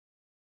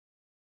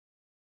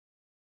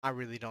I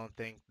really don't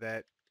think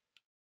that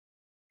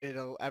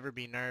it'll ever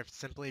be nerfed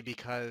simply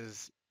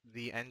because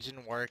the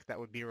engine work that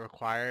would be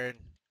required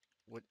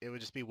would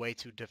just be way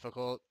too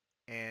difficult,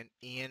 and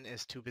Ian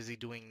is too busy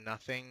doing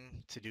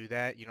nothing to do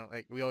that. You know,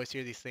 like we always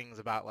hear these things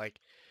about like,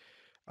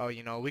 oh,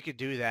 you know, we could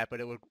do that, but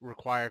it would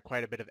require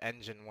quite a bit of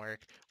engine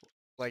work.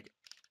 Like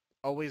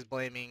always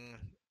blaming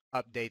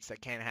updates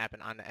that can't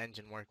happen on the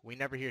engine work. We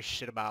never hear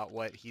shit about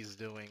what he's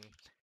doing.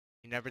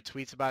 He never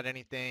tweets about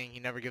anything.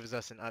 He never gives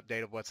us an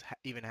update of what's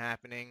even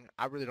happening.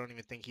 I really don't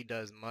even think he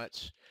does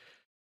much,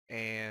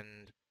 and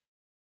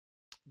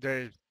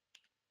there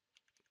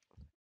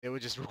it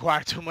would just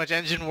require too much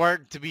engine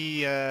work to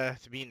be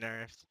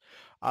nerfed.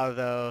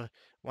 Although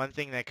one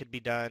thing that could be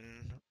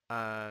done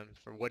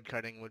for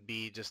woodcutting would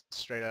be just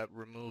straight up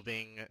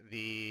removing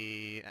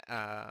the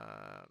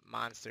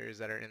monsters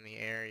that are in the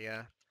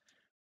area.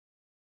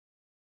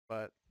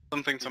 But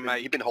Something to You've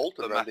make been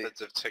halted, the Randy.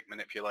 methods of tick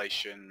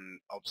manipulation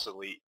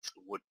obsolete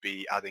would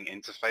be adding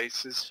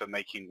interfaces for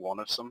making one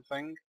of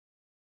something,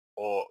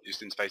 or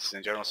just interfaces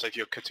in general. So if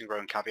you're cutting raw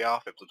and caviar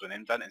for people to do an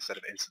invent instead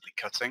of instantly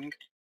cutting,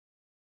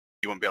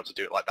 you won't be able to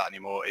do it like that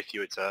anymore. If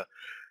you were to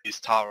use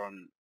tar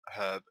on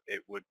herb,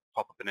 it would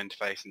pop up an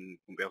interface and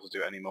wouldn't be able to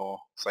do it anymore.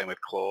 Same with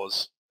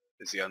claws,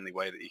 is the only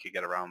way that you could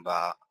get around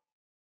that.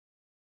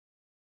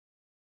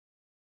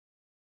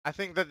 I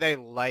think that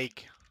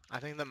I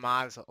think the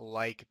mods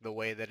like the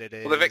way that it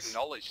is. Well, they've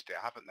acknowledged it,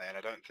 haven't they? And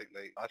I don't think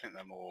I think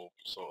they're more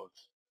sort of,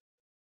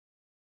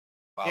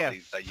 well, Yeah,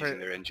 they're using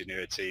their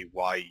ingenuity.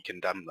 Why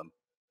condemn them?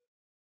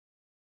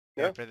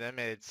 Yeah, for them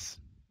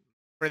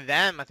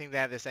I think they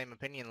have the same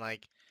opinion.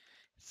 Like,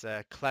 it's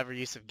a clever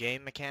use of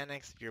game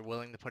mechanics. If you're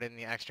willing to put in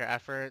the extra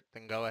effort,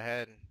 then go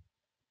ahead.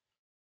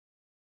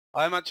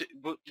 I imagine,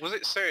 was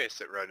it serious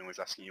that Ronan was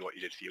asking you what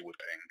you did for your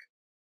woodcutting?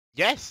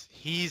 Yes,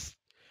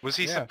 Was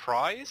he Yeah.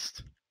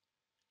 surprised?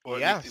 Or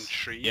at Yes. least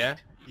intrigued? yeah,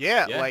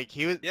 Yeah. like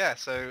he was. Yeah,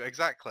 so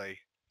exactly.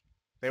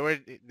 They were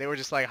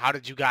just like, how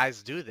did you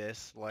guys do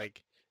this?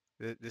 Like,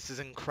 this is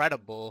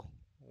incredible.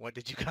 What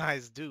did you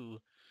guys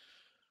do?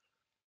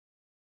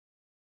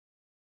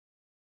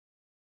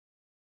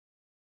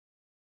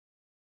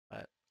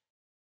 But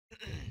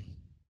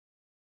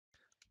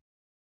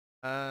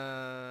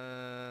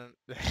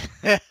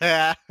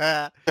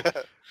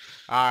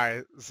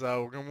Alright,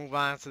 so we're gonna move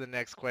on to the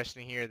next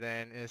question here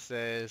then. It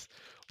says,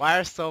 why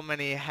are so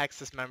many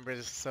Hexus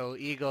members so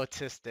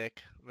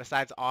egotistic,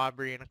 besides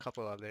Aubrey and a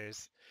couple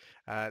others?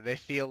 They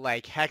feel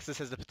like Hexus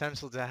has the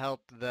potential to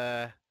help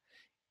the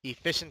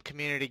efficient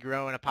community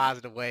grow in a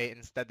positive way.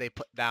 Instead, they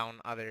put down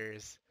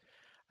others.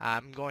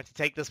 I'm going to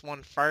take this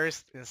one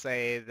first and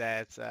say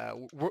that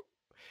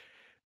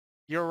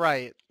you're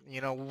right. You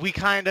know, we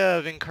kind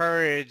of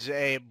encourage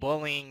a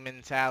bullying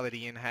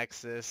mentality in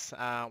Hexus.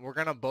 We're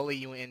gonna bully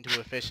you into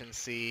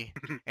efficiency,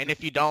 and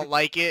if you don't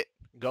like it,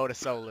 go to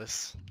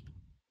Solus.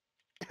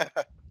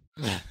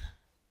 You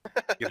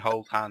can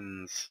hold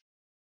hands.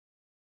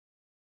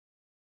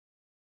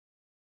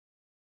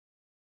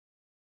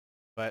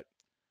 But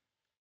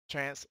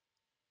Trance,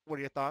 what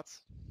are your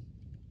thoughts?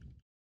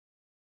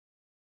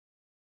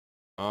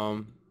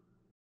 I'm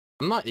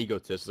not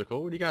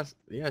egotistical. What are you guys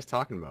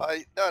talking about?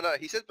 No,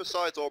 he said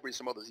besides Aubrey and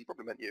some others, he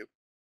probably meant you.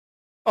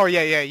 Oh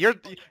yeah, you're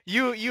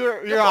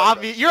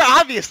Yes, you're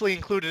obviously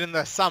included in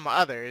the some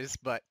others,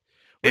 but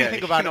what do you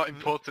think about you're not it?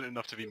 important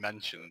enough to be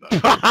mentioned, though.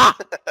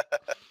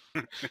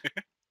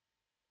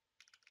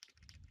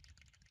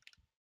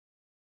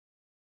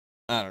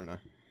 I don't know.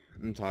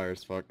 I'm tired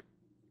as fuck.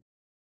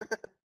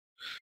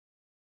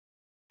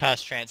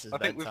 Past Trance's I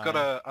think we've bedtime.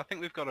 got a,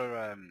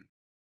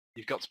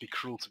 you've got to be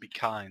cruel to be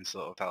kind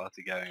sort of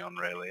mentality going on,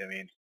 really. I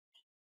mean,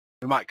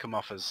 we might come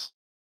off as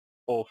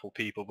awful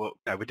people, but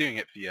no, we're doing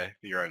it for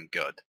your own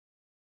good.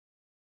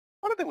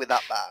 I don't think we're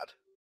that bad.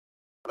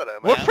 I don't know,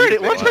 We're man. pretty-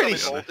 We've we're been pretty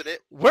involved in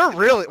it. We're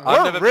really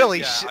I've never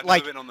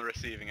like been on the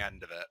receiving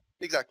end of it.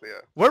 Exactly,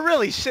 yeah. we're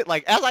really shit.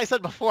 Like as I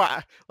said before,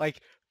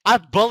 I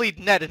bullied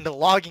Ned into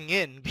logging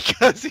in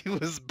because he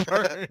was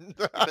burned.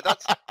 But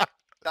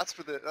that's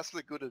for the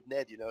good of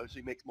Ned, you know, so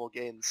he makes more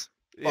gains.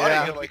 I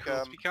yeah. think like, be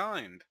cruel to be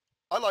kind.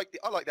 I like the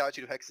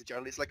attitude of Hexus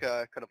generally. It's like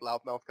a kind of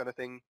loudmouth kind of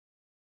thing,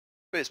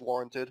 but it's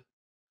warranted.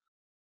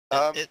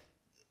 It-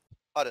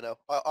 I don't know.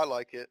 I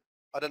like it.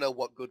 I don't know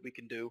what good we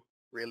can do,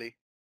 really.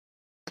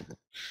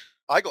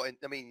 I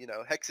mean, you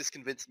know, Hexus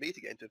convinced me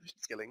to get into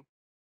efficient skilling,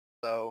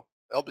 so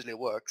obviously it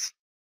works.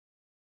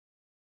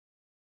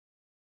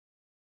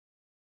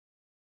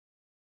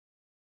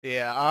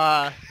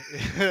 Yeah,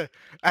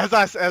 as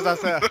I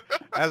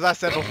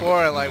said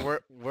before, like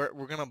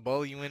we're gonna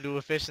bully you into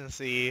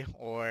efficiency,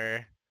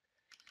 or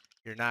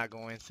you're not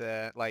going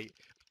to like.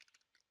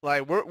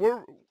 like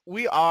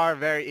we are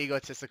very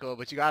egotistical,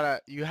 but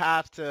you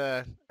have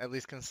to at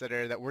least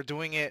consider that we're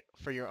doing it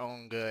for your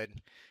own good.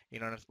 You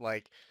know,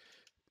 like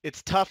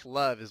it's tough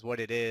love is what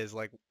it is.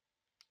 Like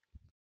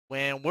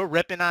when we're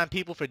ripping on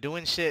people for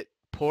doing shit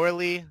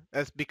poorly,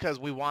 that's because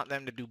we want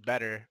them to do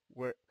better.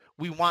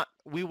 We want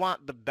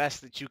the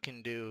best that you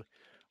can do.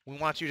 We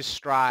want you to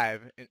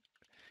strive.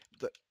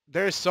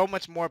 There's so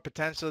much more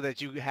potential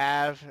that you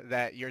have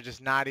that you're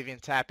just not even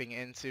tapping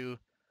into.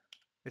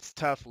 It's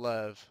tough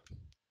love.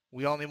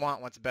 We only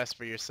want what's best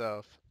for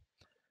yourself.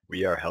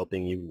 We are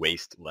helping you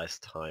waste less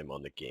time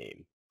on the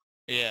game.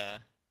 Yeah.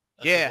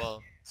 That's Yeah. a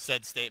well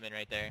said statement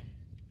right there.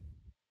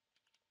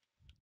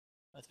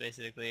 That's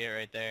basically it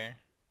right there.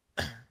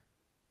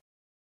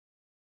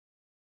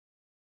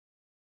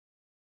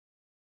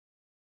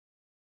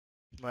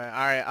 But,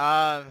 all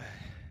right.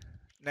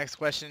 Next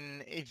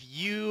question. If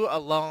you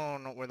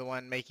alone were the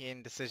one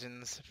making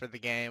decisions for the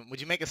game,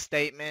 would you make a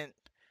statement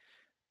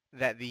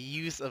that the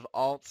use of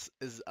alts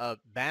is a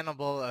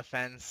bannable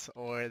offense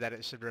or that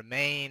it should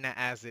remain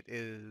as it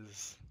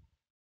is?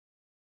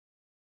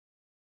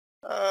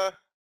 I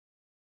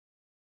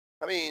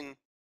mean,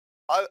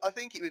 I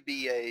think it would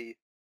be a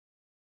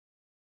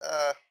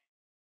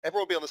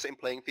everyone would be on the same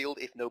playing field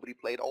if nobody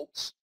played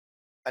alts,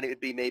 and it would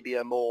be maybe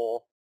a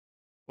more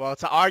Well,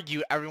 to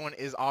argue, everyone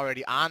is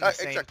already on the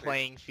same exactly.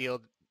 playing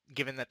field,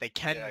 given that they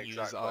can Yeah, use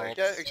exactly. alts.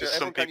 Yeah, exactly. Just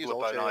some Everyone can use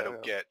people alts, don't yeah, idle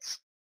yeah. gets.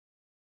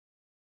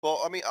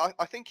 Well, I mean,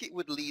 I think it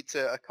would lead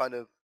to a kind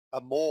of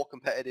a more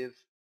competitive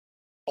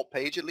top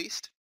page at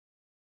least.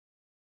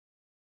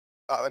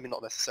 I mean,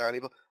 not necessarily,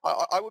 but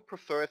I would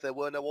prefer if there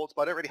were no alts,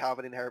 but I don't really have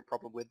an inherent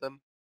problem with them.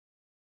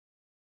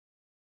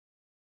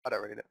 I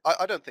don't really know.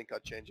 I don't think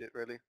I'd change it,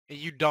 really.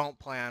 You don't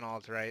play on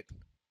alts, right?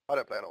 I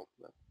don't play an alt.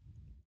 No.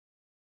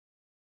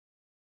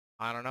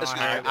 I don't know. That's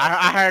I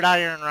not- heard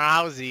Iron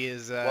Rousey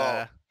is.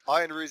 Well,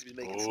 Iron Ruse's been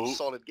making some Oh.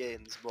 solid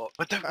gains, but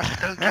But don't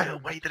give it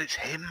away that it's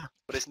him.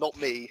 it's not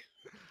me.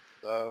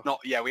 So Not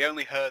yeah. We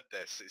only heard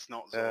this. It's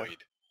not Yeah. Zoid.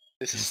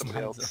 this is It's somebody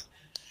not else.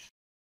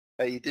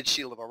 Hey, you did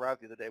Shield of Arad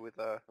the other day with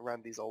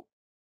Randy's ult.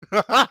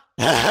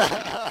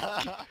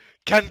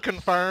 Can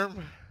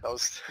confirm. That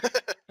was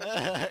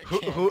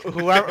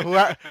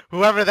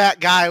Whoever that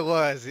guy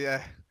was,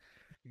 yeah.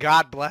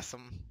 God bless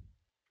him.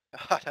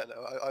 I don't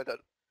know. I don't.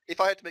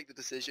 If I had to make the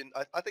decision,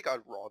 I think I'd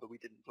rather we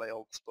didn't play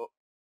alts, but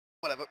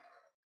whatever.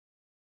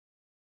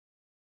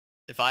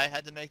 If I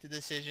had to make the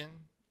decision,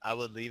 I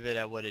would leave it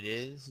at what it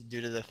is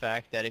due to the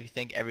fact that if you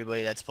think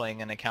everybody that's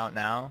playing an account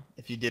now,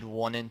 if you did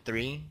 1 in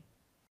 3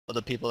 of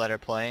the people that are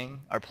playing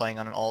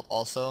on an alt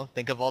also,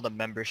 think of all the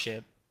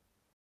membership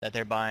that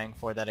they're buying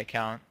for that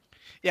account.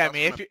 Yeah, I That's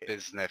mean, from if you, a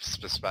business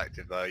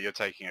perspective though, you're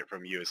taking it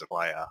from you as a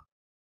player.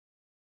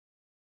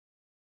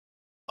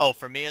 Oh,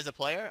 for me as a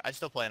player, I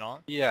still play an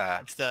alt.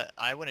 Yeah.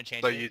 I wouldn't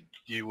change So it.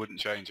 you wouldn't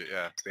change it,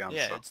 yeah. That's the answer.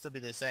 Yeah, it'd still be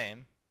the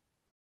same.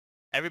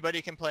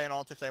 Everybody can play an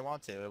alt if they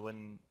want to. It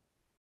wouldn't.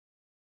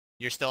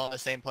 You're still on the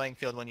same playing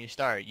field when you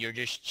start. You're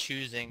just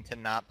choosing to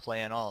not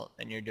play an alt,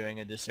 and you're doing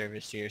a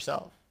disservice to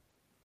yourself.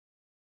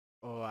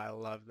 oh, I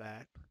love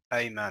that.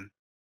 Amen.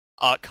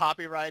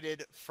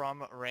 Copyrighted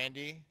from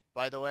Randy,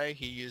 by the way.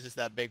 He uses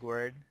that big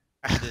word,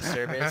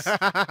 disservice.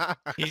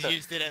 He's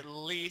used it at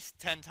least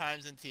 10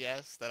 times in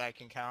TS that I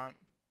can count.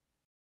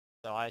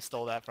 So I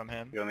stole that from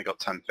him. You only got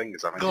 10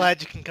 fingers, haven't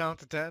Glad you can count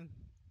to 10.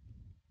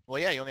 Well,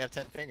 yeah, you only have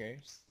 10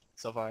 fingers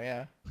so far.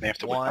 Yeah. you? You have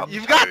to whip One. out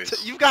the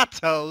You've got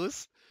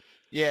toes.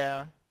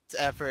 Yeah, it's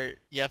effort.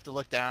 You have to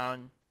look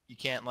down. You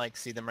can't like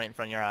see them right in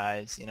front of your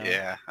eyes. You know.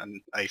 Yeah, and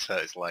Ace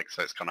hurt his leg,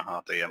 so it's kind of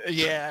hard to him.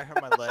 Yeah, I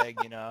hurt my leg.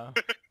 You know.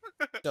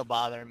 Still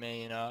bothering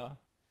me. You know.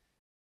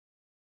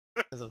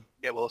 'Cause of-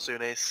 Get well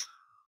soon, Ace.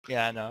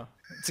 yeah, I know.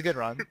 It's a good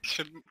run.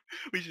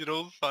 We should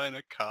all sign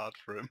a card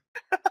for him.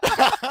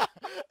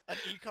 An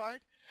e-card?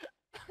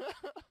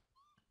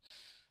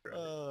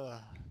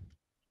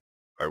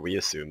 Are we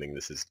assuming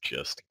this is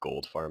just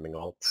gold farming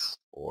alts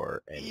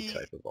or any Ye-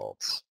 type of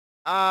alts?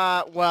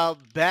 Well,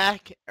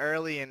 back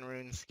early in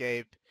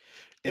RuneScape,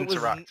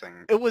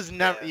 Interacting. it was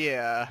never,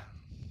 Yeah.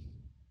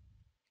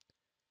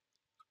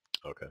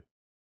 yeah. Okay.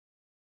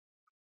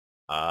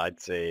 I'd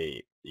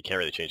say you can't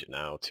really change it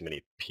now. Too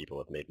many people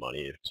have made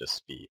money. It'd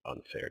just be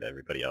unfair to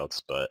everybody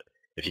else. But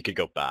if you could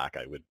go back,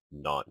 I would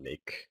not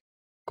make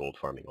gold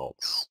farming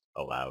alts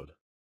allowed.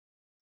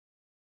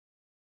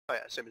 Oh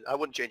yeah, same. I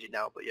wouldn't change it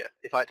now, but yeah,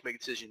 if I had to make a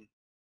decision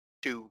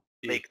to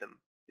Yeah. make them,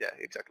 yeah,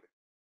 exactly.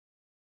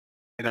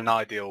 In an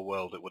ideal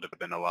world, it would have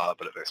been allowed,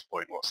 but at this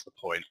point, what's the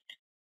point?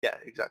 Yeah,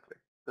 exactly.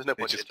 There's no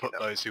They point just changing put it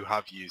now. those who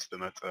have used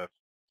them at a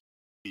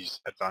huge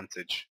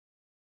advantage.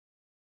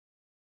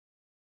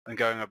 And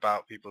going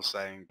about people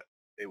saying that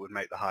it would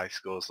make the high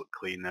scores look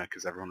cleaner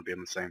because everyone would be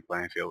on the same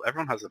playing field.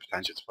 Everyone has the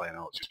potential to play an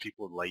alt, just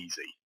people are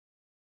lazy.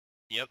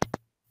 Yep.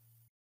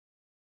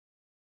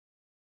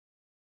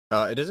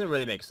 It doesn't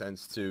really make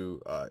sense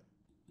to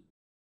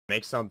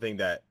make something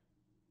that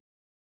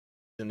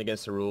isn't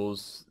against the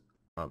rules.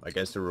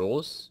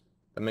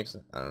 That makes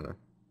sense. I don't know.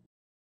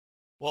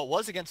 Well, it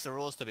was against the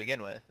rules to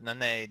begin with, and then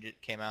they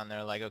came out and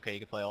they're like, okay, you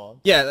can play all.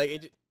 Yeah,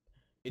 like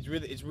it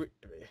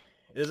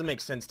doesn't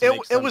make sense to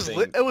make It was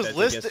something it was that's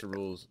listed against the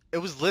rules. it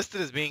was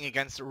listed as being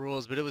against the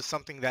rules, but it was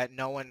something that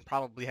no one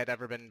probably had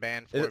ever been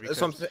banned for That's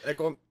what I'm because saying. Like,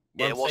 what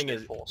Yeah, it I'm wasn't saying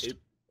is, enforced.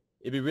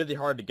 it'd be really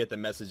hard to get the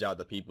message out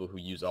to people who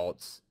use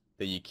alts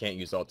that you can't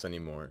use alts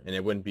anymore, and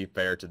it wouldn't be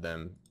fair to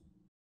them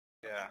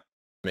Yeah. to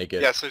make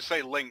it. Yeah, so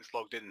say Lynx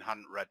logged in and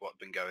hadn't read what had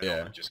been going Yeah.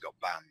 on and just got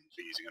banned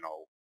for using an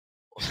alt.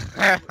 Or something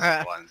along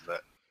those lines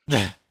that,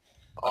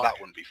 Oh, that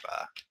wouldn't be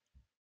fair.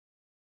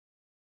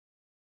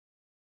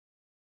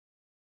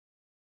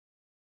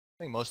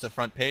 I think most of the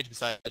front page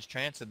besides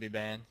Trance would be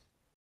banned.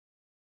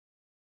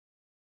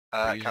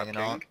 For using Cap an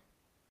King, alt.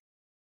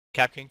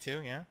 Cap King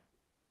too, yeah.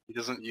 he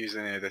doesn't use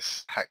any of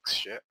this hex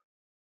shit.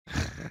 Is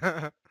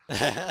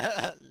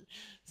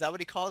that what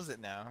he calls it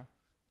now?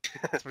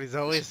 That's what he's This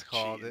always is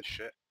called cheating it.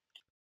 shit.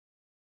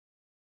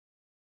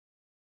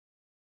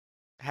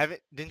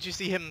 Didn't you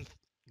see him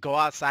go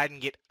outside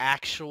and get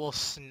actual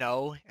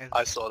snow and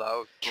I saw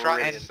that.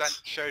 Travis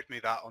Brilliant. showed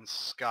me that on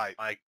Skype.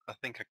 I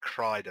think I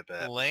cried a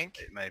bit. Link,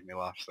 It made me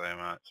laugh so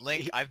much.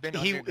 Link, I've been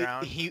he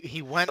underground.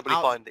 he went Somebody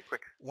out find it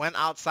quick. went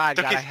outside,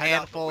 Took got a his head out the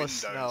handful of window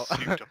snow,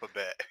 and scooped up a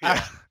bit.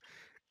 Yeah.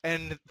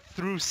 and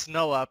threw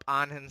snow up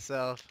on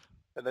himself.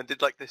 And then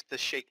did like this the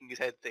shaking his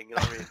head thing, you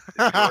know what I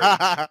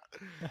mean?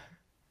 It's great.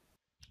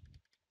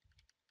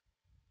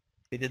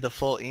 He did the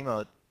full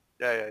emote.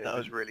 Yeah, That that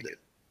was was- really good.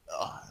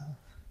 Oh.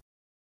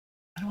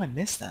 How do I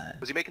miss that?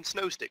 Was he making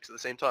snow sticks at the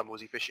same time, or was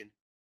he fishing?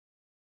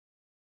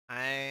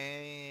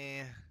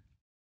 I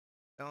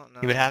don't know.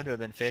 He would have to have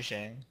been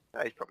fishing.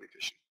 Yeah, he's probably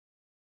fishing.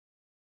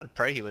 I'd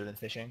pray he would have been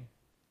fishing.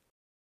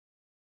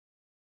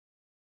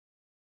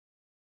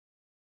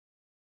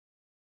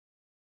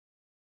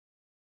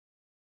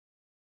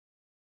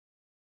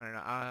 I don't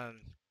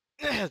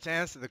know. To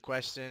answer the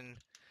question,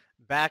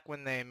 back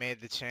when they made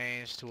the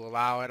change to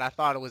allow it, I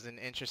thought it was an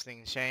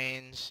interesting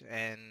change,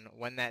 and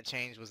when that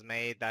change was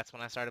made, that's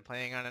when I started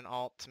playing on an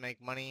alt to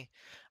make money.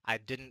 I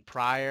didn't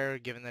prior,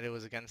 given that it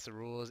was against the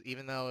rules,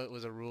 even though it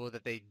was a rule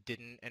that they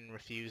didn't and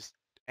refused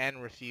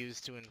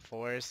to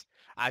enforce.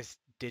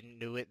 Didn't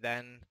do it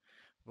then,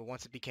 but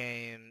once it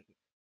became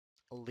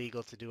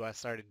illegal to do, I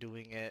started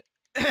doing it.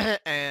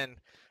 And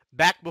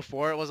back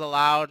before it was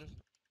allowed,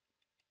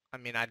 I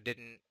mean, I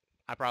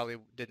probably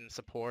didn't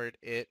support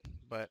it,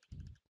 but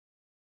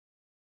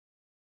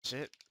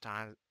shit,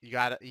 time you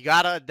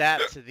gotta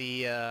adapt to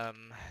the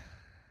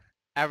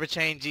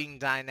ever-changing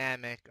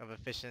dynamic of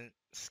efficient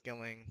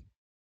skilling.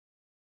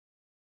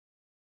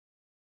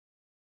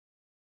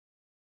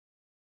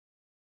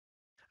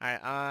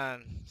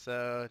 Alright,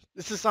 so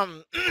this is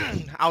something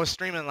I was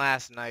streaming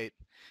last night.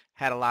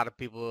 Had a lot of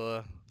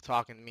people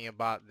talking to me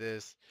about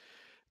this.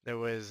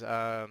 There is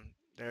a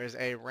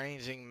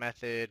ranging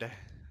method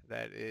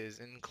that is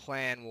in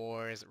Clan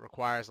Wars. It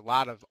requires a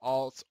lot of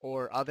alts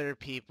or other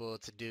people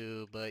to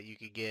do, but you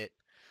could get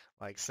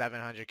like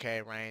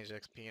 700k range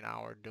XP an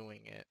hour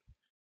doing it.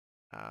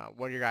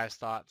 What are your guys'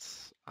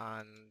 thoughts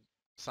on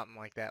something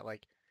like that?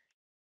 Like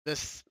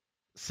this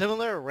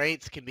similar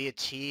rates can be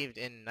achieved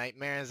in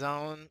Nightmare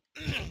Zone,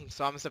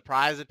 so I'm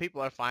surprised that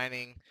people are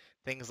finding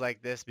things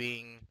like this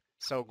being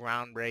so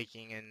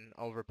groundbreaking and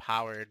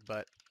overpowered,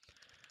 but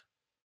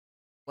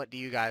what do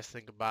you guys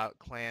think about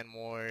Clan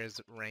Wars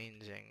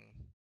ranging?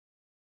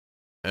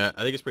 I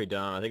think it's pretty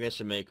dumb. I think they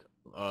should make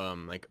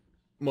like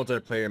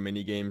multiplayer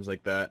mini games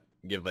like that.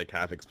 Give like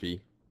half XP.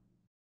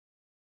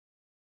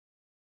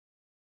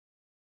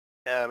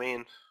 Yeah, I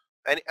mean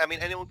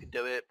anyone can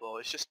do it, but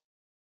it's just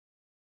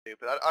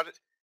stupid.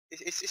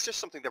 It's just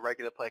something the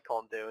regular player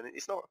can't do, and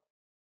it's not.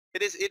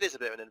 It is a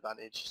bit of an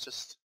advantage. It's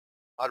just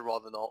I'd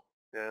rather not.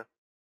 Yeah.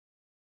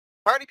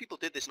 Apparently people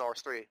did this in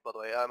RS3, by the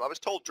way. I was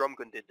told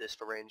Drumgun did this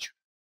for range.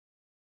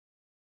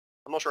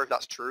 I'm not sure if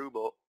that's true,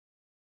 but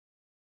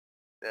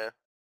yeah.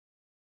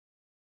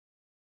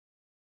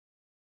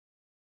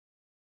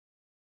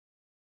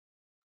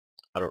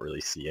 I don't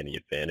really see any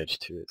advantage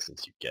to it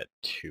since you get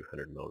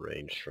 200 mil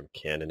range from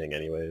cannoning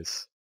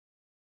anyways.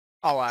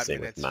 Oh, I Same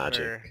mean, with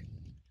magic.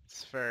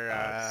 it's for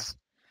It's-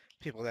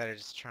 people that are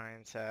just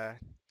trying to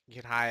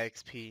get high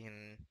XP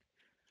and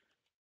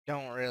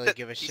don't really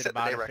give a He shit set the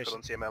about day record on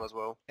efficiency CML as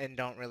well. and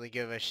don't really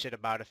give a shit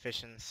about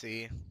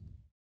efficiency.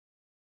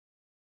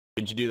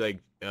 Could you do like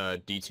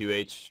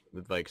D2H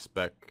with like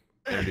spec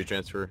energy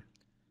transfer?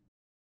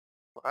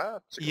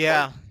 That's a good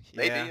Yeah, point.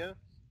 Maybe, yeah. yeah.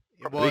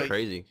 That'd Well, be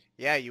crazy.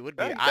 yeah, you would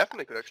be. Yeah, you I-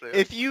 definitely could actually. Yeah.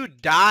 If you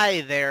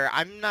die there,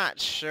 I'm not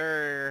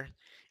sure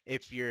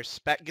if your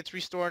spec gets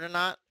restored or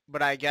not,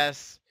 but I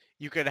guess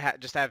you could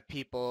just have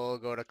people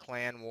go to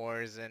Clan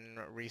Wars and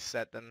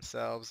reset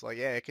themselves. Like,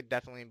 yeah, it could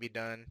definitely be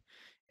done.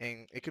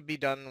 And it could be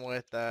done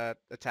with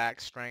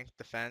attack, strength,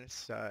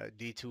 defense,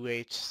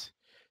 D2H,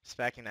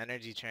 spec, and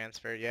energy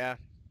transfer. Yeah.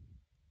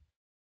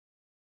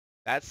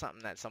 That's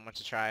something that someone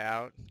should try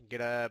out.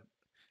 Get a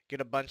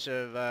bunch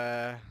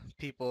of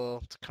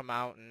people to come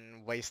out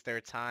and waste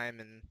their time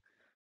and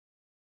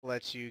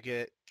let you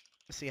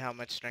see how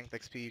much strength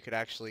XP you could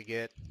actually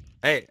get.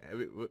 Hey,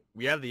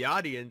 we have the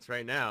audience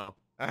right now.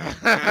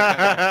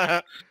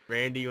 Nah,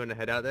 Randy, you want to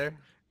head out there?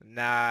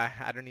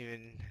 I don't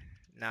even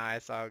Nah,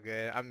 it's all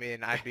good. I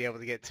mean, I'd be able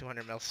to get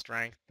 200 mil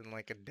strength in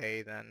like a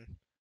day then.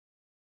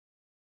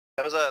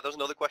 There was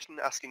another question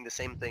asking the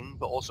same thing,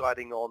 but also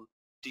adding on,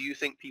 do you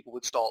think people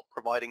would start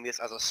providing this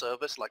as a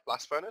service like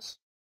Blast Furnace?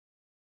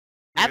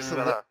 What do you think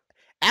about Absolutely.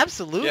 that?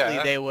 Absolutely,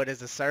 Yeah. they would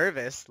as a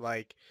service.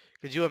 Like,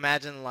 could you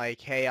imagine, like,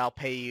 hey, I'll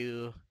pay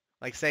you,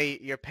 like, say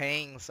you're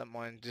paying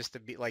someone just to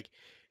be, like,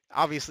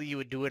 obviously you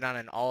would do it on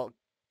an alt,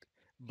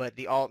 but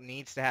the alt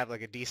needs to have,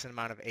 like, a decent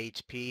amount of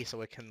HP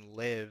so it can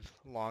live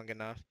long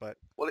enough, but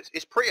Well,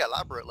 it's pretty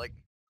elaborate. Like,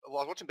 well,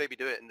 I was watching Baby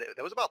do it, and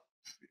there was about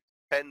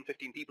 10,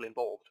 15 people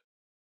involved.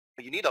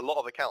 But you need a lot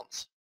of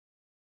accounts.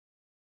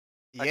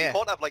 And yeah,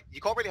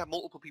 you can't really have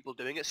multiple people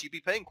doing it, so you'd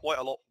be paying quite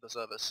a lot for the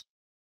service.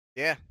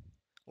 yeah.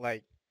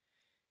 Like,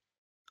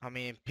 I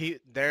mean,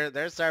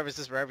 there's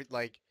services for every,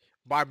 like,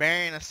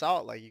 Barbarian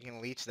Assault, like, you can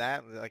leech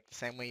that, like, the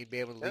same way you'd be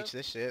able to Yeah. leech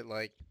this shit,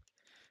 like,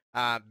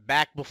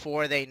 back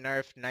before they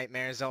nerfed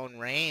Nightmare Zone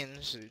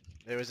range,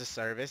 there was a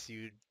service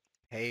you'd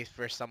pay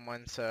for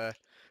someone to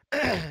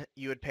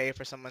you would pay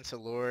for someone to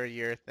lure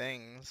your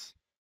things.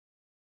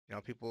 You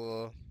know,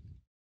 people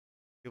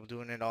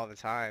doing it all the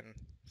time.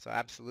 So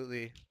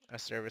absolutely a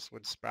service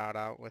would sprout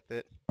out with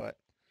it, but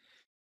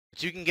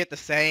you can get the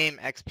same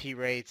XP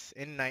rates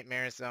in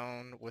Nightmare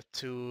Zone with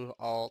 2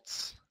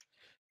 alts.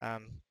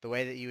 The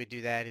way that you would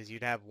do that is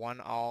you'd have one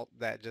alt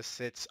that just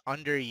sits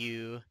under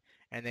you,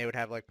 and they would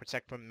have like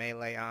protect from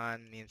melee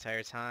on the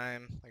entire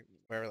time, like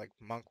wear like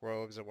monk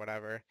robes or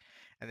whatever,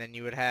 and then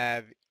you would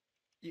have,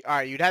 all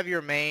right, you'd have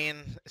your main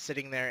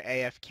sitting there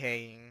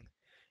AFKing.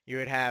 You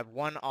would have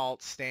one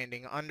alt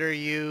standing under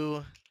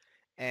you,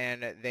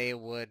 and they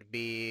would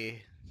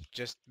be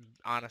just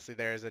honestly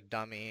there as a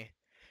dummy.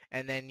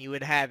 And then you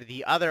would have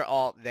the other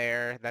alt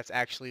there that's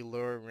actually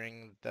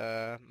luring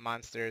the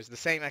monsters. The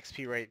same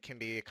XP rate can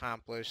be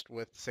accomplished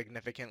with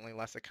significantly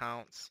less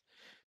accounts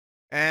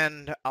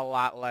and a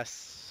lot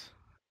less,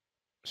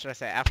 should I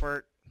say,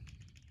 effort?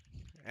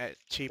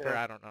 Cheaper,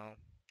 Yeah. I don't know.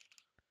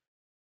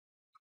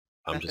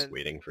 I'm just Nothing-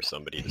 waiting for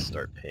somebody to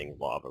start paying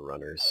lava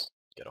runners.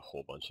 Get a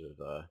whole bunch of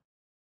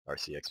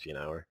RCXP an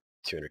hour.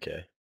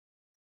 200k.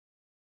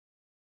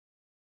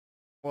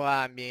 Well,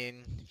 I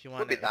mean, if you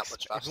want be to, that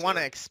much if you faster, want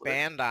to would it?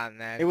 expand on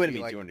that, It wouldn't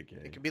could be like,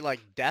 200k. it could be like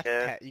death.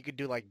 Yeah. You could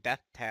do like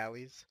death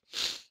tallies.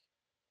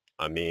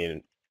 I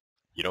mean,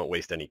 you don't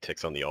waste any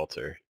ticks on the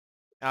altar.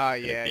 Oh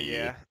it'd yeah, be-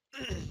 yeah.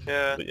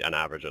 Yeah. An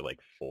average of like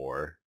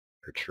 4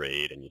 per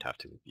trade, and you'd have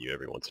to review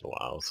every once in a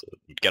while, so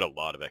you'd get a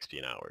lot of XP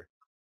an hour.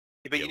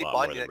 But Be you a need lot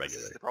more binding than nexus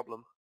is regular. the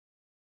problem.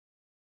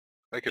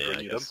 They could Yeah, I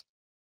bring you them. guess.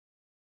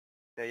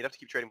 Yeah, you'd have to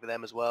keep trading for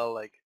them as well.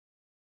 Like,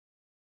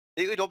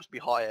 it would obviously be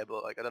higher,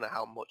 but like I don't know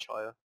how much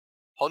higher.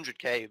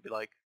 100k would be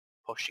like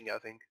pushing it, I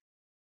think.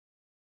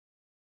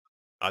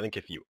 I think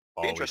if you Be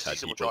always interested to had see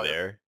someone people try it.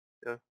 there,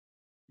 Yeah.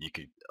 you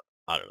could,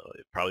 I don't know,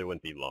 it probably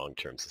wouldn't be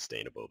long-term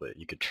sustainable, but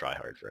you could try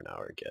hard for an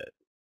hour and get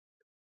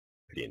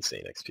pretty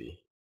insane XP.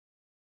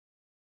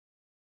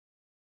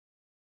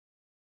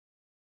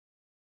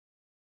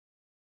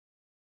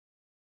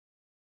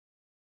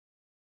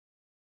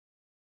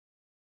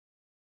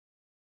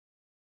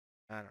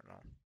 I don't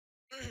know.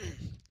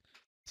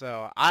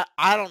 So I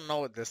don't know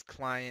what this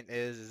client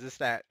is. Is this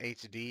that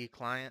HD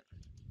client?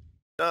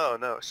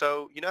 No.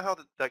 So you know how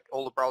like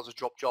all the browsers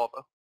drop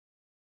Java,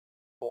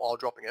 or are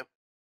dropping it.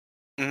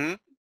 Mm-hmm.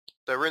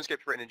 So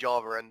RuneScape's written in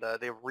Java, and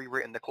they've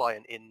rewritten the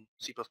client in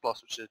C++,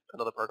 which is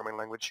another programming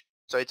language.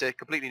 So it's a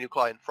completely new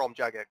client from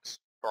Jagex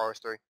for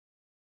RS3.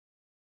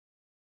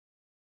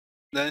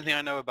 The only thing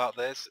I know about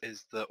this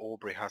is that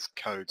Aubrey has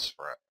codes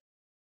for it,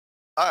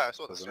 Ah, I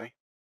saw this. doesn't he?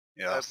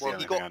 Yeah, that's Well, the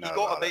he only thing I got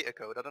know a about it. beta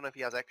code. I don't know if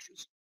he has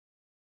extras.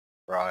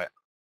 Right.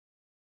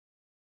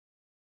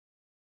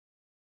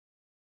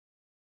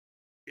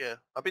 Yeah,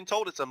 I've been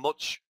told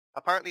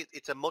apparently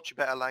it's a much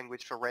better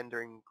language for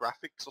rendering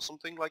graphics or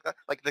something like that.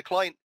 Like the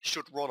client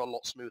should run a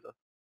lot smoother.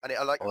 And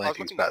Well, I was anything's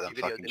looking better at a than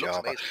few videos. fucking It looks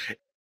Java. amazing.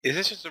 Is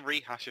this just a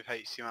rehash of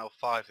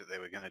HTML5 that they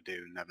were going to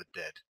do and never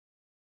did?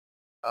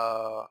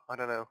 I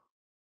don't know.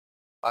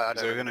 I 'Cause don't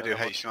they were really going to know do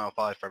that much.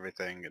 HTML5 for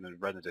everything, and the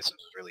render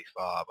distance was really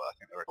far, but I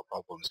think there were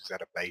problems because they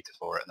had a beta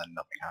for it and then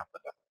nothing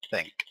happened, I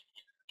think.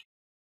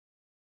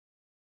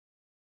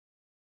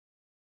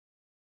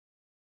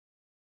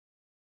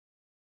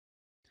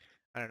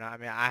 I don't know. I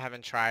mean, I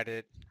haven't tried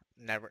it.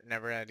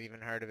 Never had even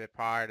heard of it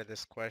prior to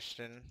this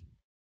question.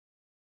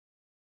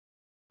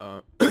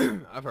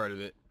 I've heard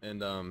of it,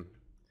 and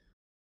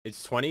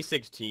it's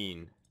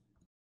 2016,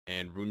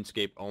 and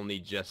RuneScape only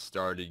just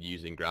started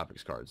using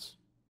graphics cards.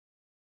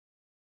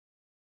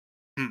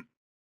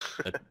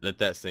 Let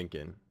that sink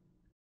in.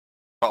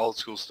 But old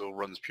school still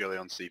runs purely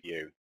on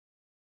CPU.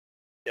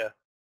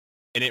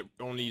 And it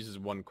only uses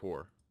one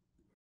core.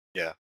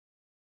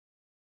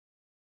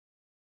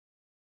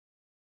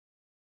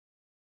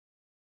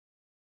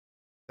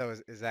 So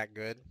is that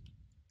good?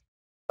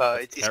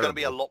 That's It's going to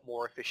be a terrible. lot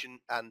more efficient,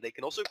 and they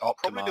can also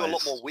probably do a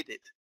lot Optimized. more with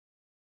it.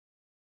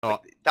 Oh,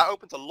 Like, that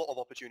opens a lot of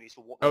opportunities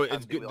for what they oh, can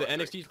it's do good. with The RS3.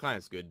 NXT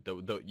client's good.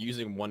 The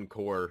using one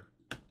core,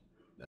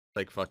 that's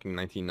like fucking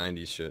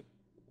 1990s shit.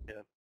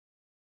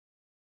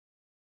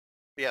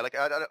 Yeah, like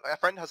a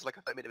friend has like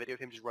a 30-minute video of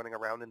him just running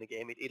around in the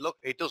game.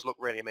 It does look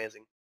really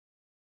amazing.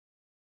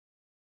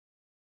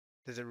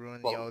 Does it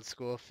ruin the Well, old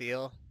school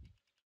feel?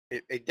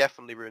 It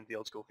definitely ruined the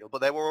old school feel,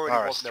 but there were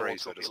already was no RS3, old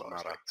so school it feel. doesn't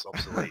Honestly. matter. It's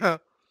obsolete.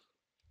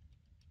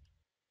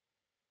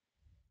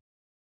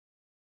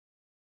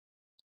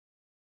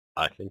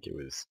 I think it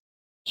was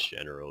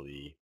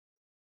generally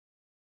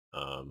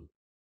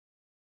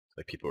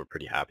like people were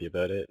pretty happy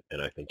about it,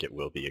 and I think it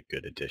will be a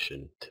good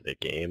addition to the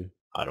game.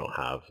 I don't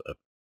have a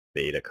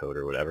beta code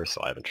or whatever,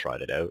 so I haven't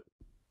tried it out,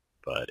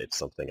 but it's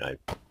something I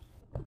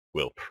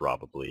will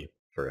probably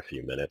for a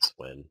few minutes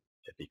when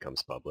it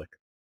becomes public.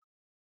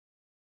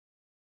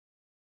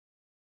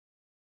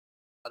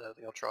 I don't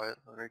think I'll try it.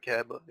 I don't really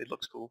care, but it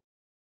looks cool.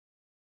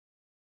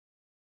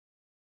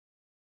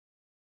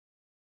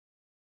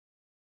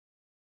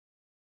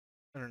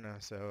 I don't know.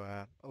 So,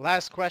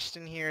 last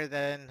question here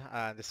then.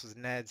 This was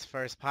Ned's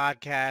first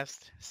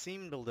podcast.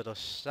 Seemed a little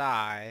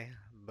shy,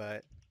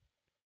 but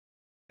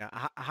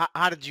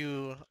how did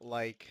you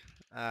like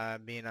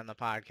being on the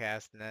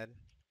podcast, Ned?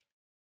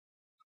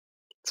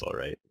 It's all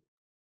right.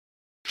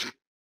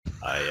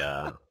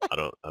 I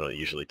don't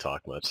usually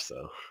talk much,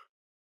 so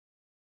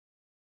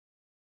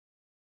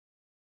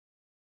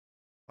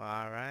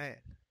All right.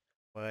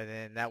 Well,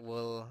 then that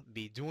will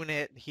be doing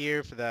it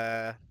here for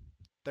the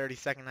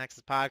 30-second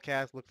Nexus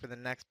podcast. Look for the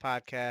next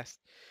podcast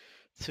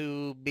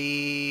to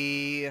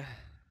be,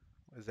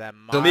 was that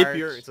It's a leap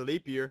year. March? It's a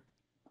leap year.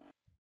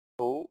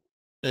 Oh,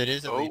 It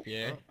is a Oh. leap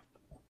year.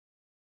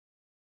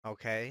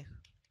 Okay.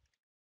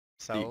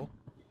 So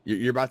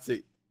You're about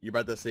to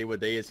say what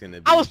day it's gonna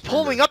be. I was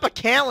pulling up a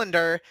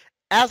calendar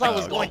as I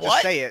was Oh, going to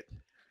what? say it.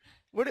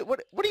 What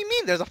do you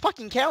mean? There's a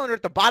fucking calendar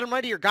at the bottom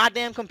right of your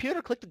goddamn computer.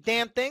 Click the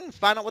damn thing.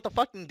 Find out what the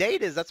fucking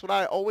date is. That's what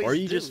I always Or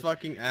you do. just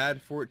fucking add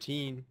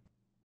 14.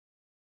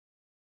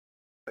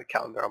 the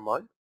calendar on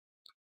mine.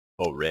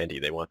 oh Randy,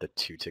 they want the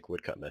 2-tick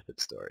woodcut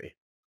method story.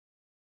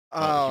 If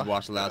Oh, you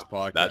watched the last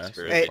podcast. That's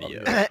for a hey,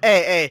 video.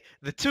 hey,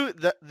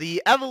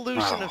 the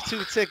evolution of Oh.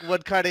 2-tick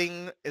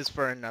woodcutting is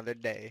for another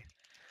day.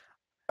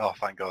 Oh,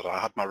 thank God, I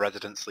had my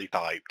residency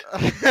typed.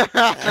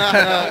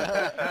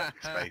 the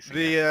Spacing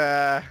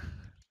it.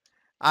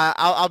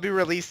 I'll be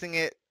releasing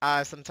it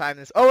sometime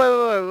this.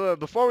 Oh wait.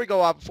 Before we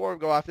go off,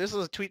 this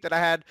was a tweet that I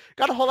had.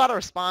 Got a whole lot of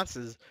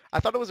responses. I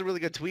thought it was a really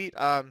good tweet.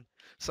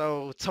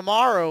 So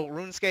tomorrow,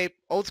 RuneScape,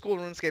 old school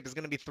RuneScape is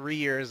gonna be 3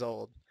 years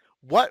old.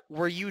 What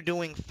were you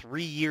doing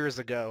 3 years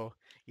ago?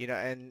 You know,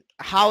 and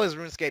how has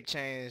RuneScape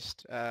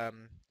changed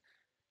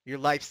your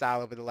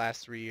lifestyle over the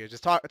last 3 years?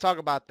 Just talk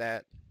about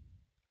that.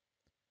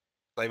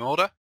 Same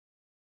order?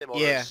 Same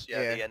Yeah, orders,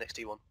 yeah. the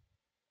NXT one.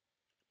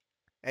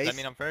 Does Ace? that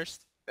mean I'm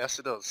first? Yes,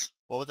 it does.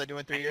 What was I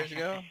doing 3 years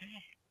ago?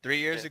 3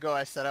 years Yeah. ago,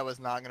 I said I was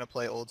not gonna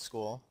play old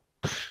school,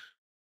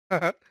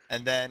 and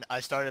then I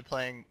started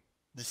playing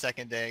the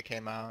second day it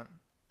came out,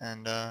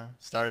 and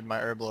started my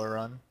Herblore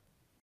run.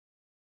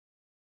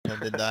 And I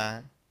did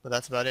that, but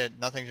that's about it.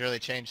 Nothing's really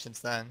changed since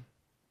then.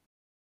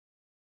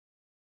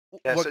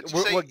 Yeah, what so did you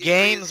say what E3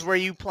 games is- were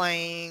you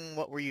playing?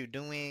 What were you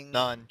doing?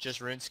 None,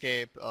 just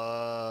RuneScape.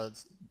 I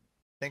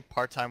think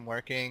part-time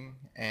working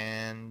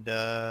and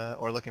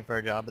or looking for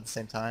a job at the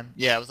same time.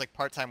 Yeah, it was like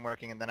part-time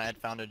working, and then I had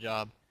found a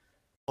job,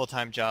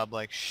 full-time job,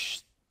 like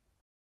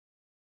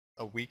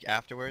a week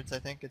afterwards. I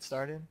think it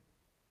started,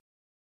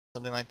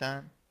 something like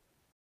that.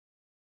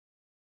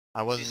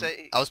 I wasn't.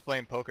 say- I was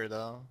playing poker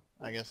though.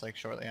 I guess like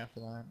shortly after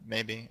that,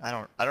 maybe. I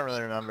don't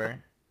really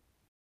remember.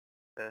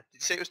 Did you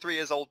say it was 3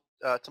 years old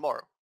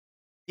tomorrow?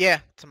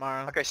 Yeah,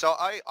 tomorrow. Okay, so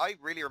I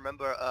really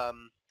remember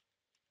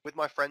with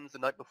my friends the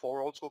night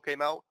before Old School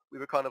came out, we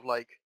were kind of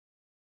like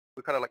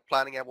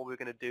planning out what we were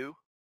gonna do.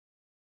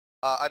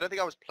 I don't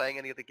think I was playing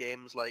any of the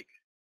games. Like,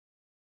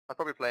 I was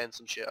probably playing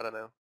some shit. I don't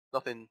know.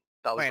 Nothing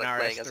that I was Playing like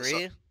playing as a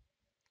RS3.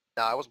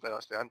 Nah, I wasn't playing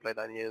RS3. I haven't played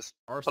that in years.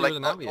 RC But, like,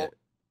 wasn't out yet.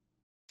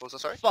 What was that?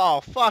 Sorry.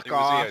 Oh, fuck It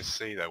off. was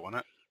EOC though,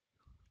 wasn't it?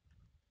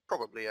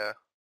 Probably. Yeah,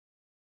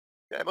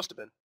 it must have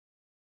been.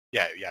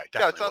 Yeah, Yeah,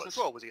 definitely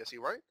 2012 was ESC,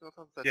 right?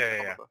 2013, Yeah, I can't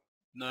yeah. remember.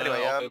 No,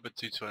 Anyway, October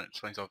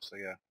 2020,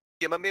 obviously, yeah.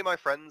 Yeah, me and my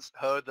friends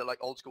heard that like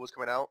Old School was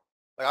coming out.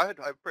 Like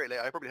I pretty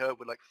late. I probably heard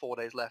with like 4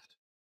 days left.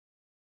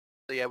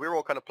 So yeah, we were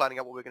all kind of planning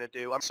out what we were gonna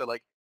do. So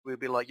like we'd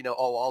be like,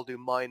 oh, I'll do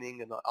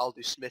mining and like, I'll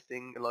do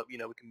smithing, and like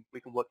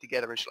we can work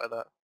together and shit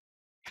like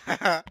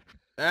that.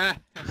 Ah.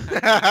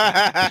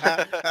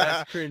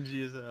 That's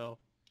cringy as hell.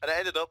 And it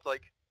ended up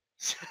like,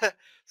 so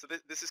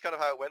this is kind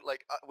of how it went.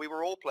 Like we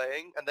were all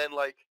playing, and then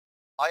like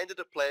I ended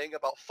up playing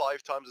about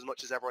 5 times as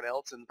much as everyone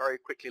else, and very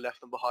quickly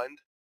left them behind.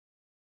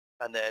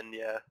 And then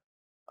yeah,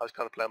 I was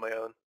kind of playing my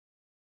own.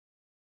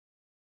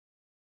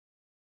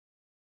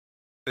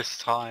 This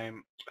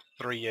time,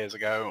 3 years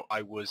ago,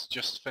 I was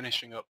just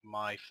finishing up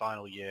my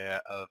final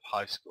year of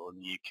high school in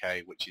the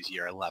UK, which is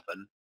year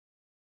 11.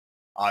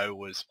 I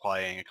was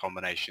playing a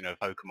combination of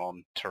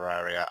Pokemon,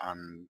 Terraria,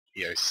 and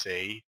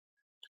EOC.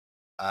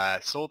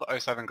 Saw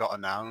that 07 got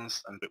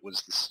announced, and it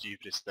was the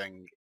stupidest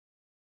thing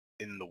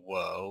in the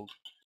world.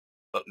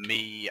 But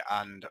me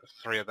and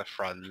 3 other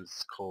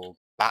friends called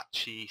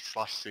Batchy,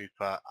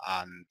 /Super,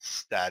 and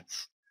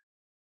Steads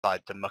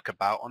decided to muck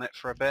about on it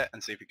for a bit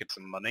and see if we could get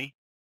some money.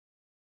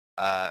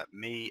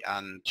 Me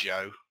and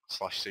Joe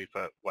 /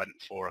 Super went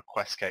for a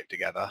Questcape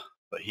together,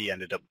 but he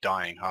ended up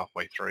dying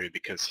halfway through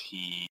because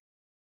he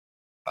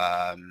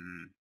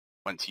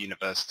went to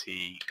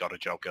university, got a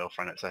job,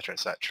 girlfriend, etc.,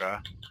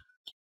 etc.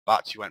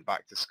 But he went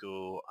back to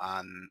school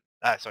and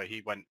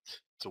he went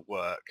to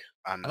work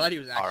and I thought he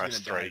was actually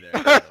RS3.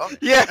 gonna die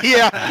there.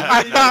 Yeah.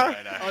 I No,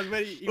 thought. no, no. I was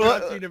waiting. He Well,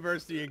 went to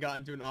university and got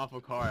into an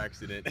awful car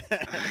accident.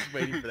 Just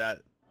waiting for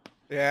that.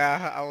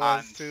 Yeah, I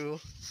was and too.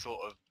 sort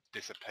of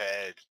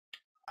disappeared.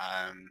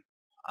 And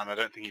I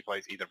don't think he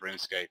plays either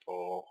RuneScape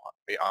or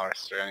the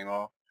RS3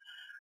 anymore.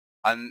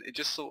 And it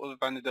just sort of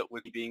ended up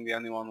with me being the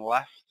only one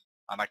left,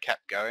 and I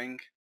kept going.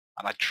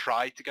 And I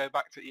tried to go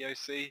back to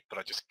EOC, but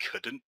I just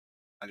couldn't.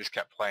 I just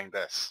kept playing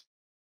this.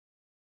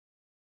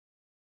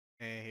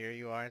 And here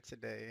you are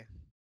today.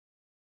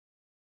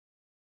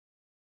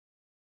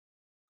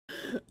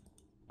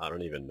 I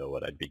don't even know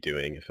what I'd be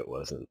doing if it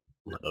wasn't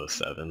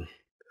 07.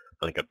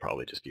 I think I'd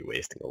probably just be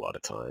wasting a lot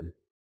of time.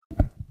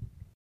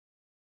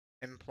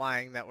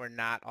 Implying that we're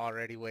not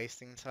already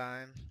wasting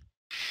time.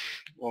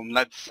 Well,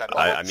 Ned said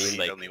I mean, he's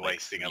like- only like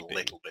wasting a sleeping.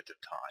 little bit of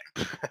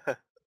time.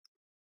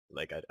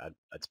 Like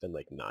I'd spend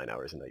like 9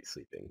 hours a night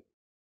sleeping.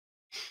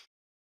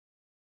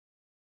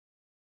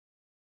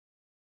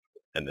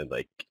 And then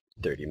like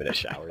 30-minute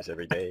showers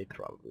every day,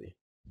 probably.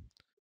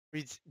 Were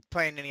you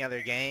playing any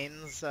other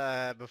games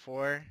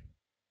before?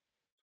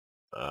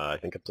 I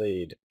think I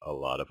played a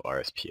lot of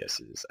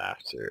RSPSs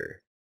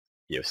after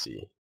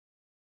EOC.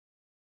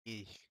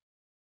 Eesh.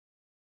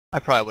 I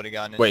probably would have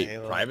gotten into Wait,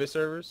 Halo. private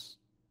servers?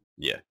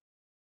 Yeah,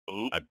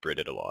 Ooh, I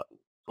Brited a lot.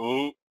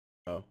 ooh,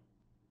 Oh,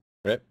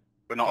 rip.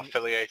 we're not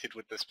affiliated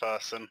with this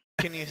person.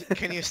 Can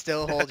you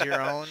still hold your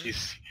own?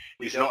 He's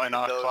We not don't in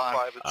our condone clan.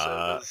 private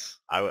Uh, servers.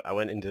 I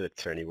went into the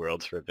tourney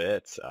worlds for a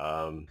bit.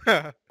 I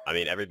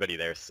mean, everybody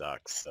there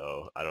sucks,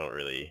 so I don't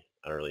really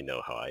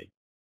know how I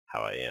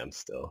am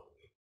still.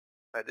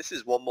 This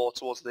is one more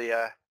towards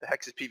the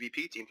Hex's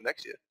PvP team for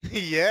next year.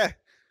 Yeah.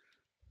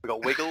 We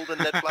got Wiggled and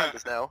Ned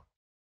Flanders now.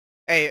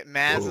 Hey,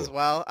 Maz as Ooh.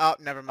 well. Oh,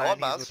 never mind. on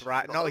He's Maz. with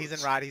Rod. We've got No, he's in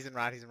loads. Rod. He's in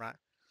Rod. He's in Rod.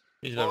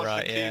 He's What a was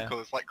right, the yeah. team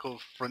called? It's like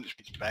called French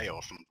Beach Bay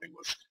or something.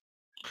 Was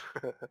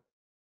There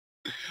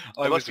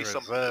I must was be a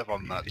something reserve for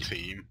on that PvP.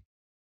 team.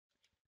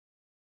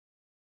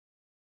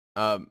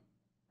 I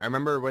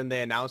remember when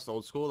they announced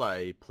Old School,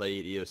 I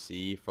played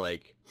EOC for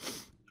like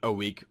a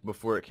week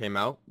before it came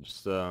out,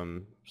 just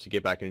to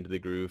get back into the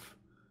groove.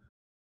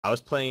 I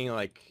was playing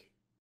like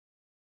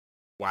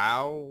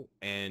WoW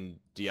and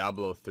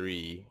Diablo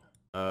 3,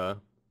 right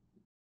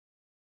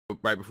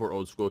before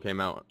Old School came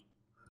out,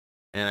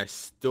 and I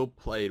still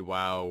played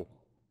WoW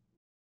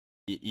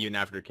even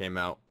after it came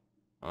out.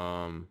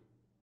 Yeah,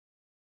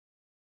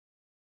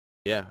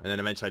 and then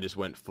eventually I just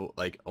went full,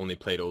 like only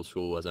played Old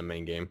School as a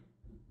main game.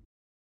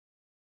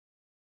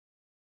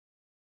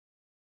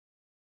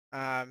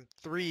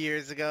 3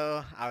 years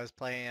ago, I was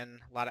playing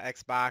a lot of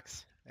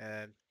Xbox.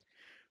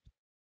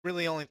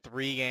 Really only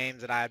 3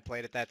 games that I had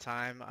played at that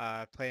time.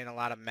 Playing a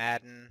lot of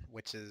Madden,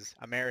 which is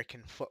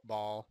American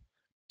football,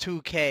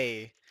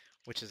 2K,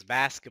 which is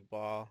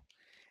basketball,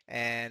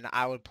 and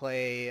I would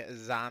play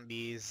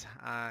zombies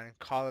on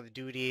Call of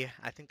Duty.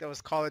 I think that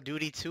was Call of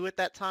Duty 2 at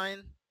that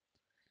time.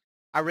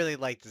 I really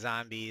liked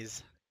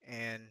zombies,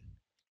 and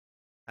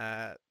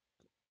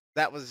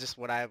that was just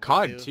what I would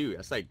COD do. 2,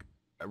 that's like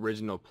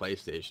original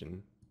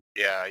PlayStation.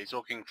 Yeah, he's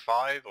talking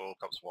 5 or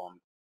Cops 1.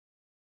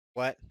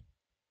 What?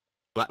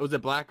 Was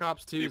it Black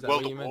Ops 2? Is that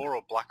World what you of meant? War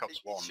or Black Ops It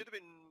 1? should have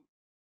been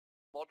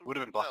Modern. Would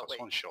have been Black no, Ops wait,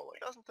 1, surely.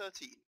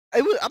 2013.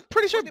 I'm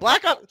pretty sure Wasn't it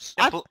Black Black Ops.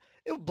 Ops?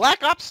 It was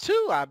Black Ops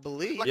 2, I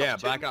believe. Black Yeah,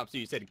 Ops 2? Black Ops 2.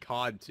 You said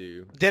COD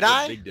 2. Did There's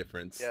I? A big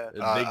difference. Yeah. A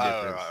big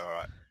difference.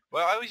 Right.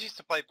 Well, I always used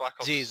to play Black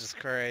Ops Jesus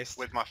Christ.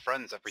 with my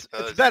friends every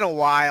Thursday. It's been a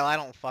while. I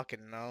don't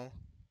fucking know.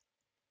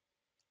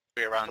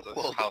 Be around the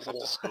World house of after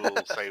War. school,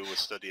 say we were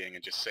studying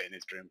and just sit in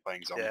his room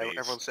playing zombies. Yeah,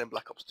 everyone's saying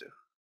Black Ops 2.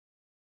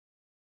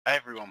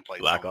 Everyone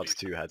played Black zombies. Ops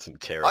 2 had some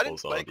I terrible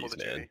didn't play Call zombies, of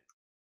man. Duty.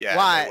 Yeah,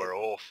 Why? they were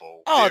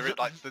awful. Oh, They were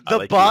like the I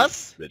like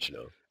bus?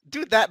 original.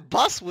 Dude, that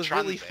bus was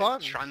really Transit.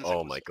 fun. Transit Oh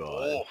was my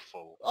God.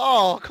 awful.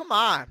 Oh, come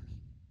on.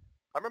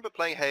 I remember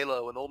playing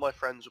Halo and all my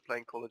friends were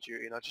playing Call of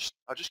Duty and I just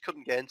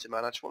couldn't get into it,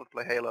 man. I just wanted to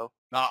play Halo.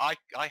 No, I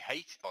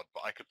hated it,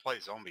 but I could play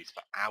zombies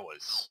for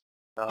hours.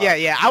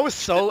 Yeah, I was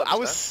didn't so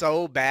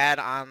understand. bad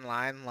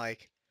online.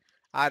 Like,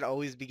 I'd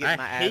always be getting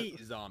I my hate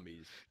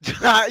zombies.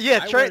 ass. Yeah,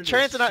 I Trance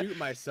wanted to and I, shoot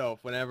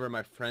myself whenever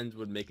my friends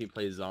would make me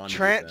play zombies.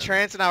 with them.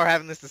 Trance and I were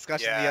having this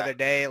discussion the Yeah. other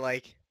day.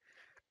 Like,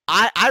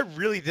 I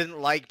really didn't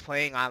like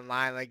playing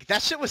online. Like,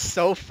 that shit was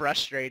so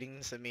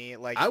frustrating to me.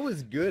 Like, I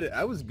was good at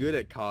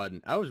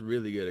COD. I was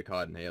really good at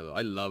COD and Halo.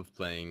 I love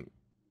playing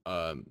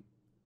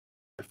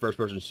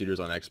first-person shooters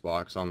on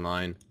Xbox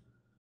online.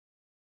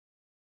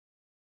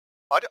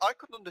 I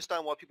couldn't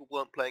understand why people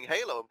weren't playing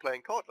Halo and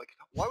playing COD. Like,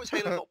 why was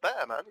Halo not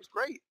better, man? It was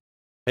great.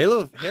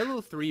 Halo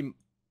 3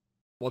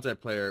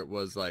 multiplayer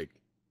was like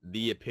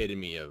the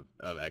epitome of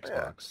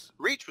Xbox.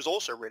 Reach was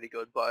also really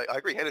good, but I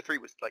agree, Halo 3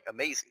 was like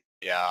amazing.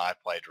 Yeah, I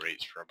played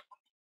Reach for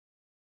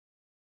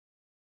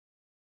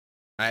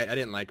I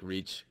didn't like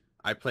Reach.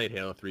 I played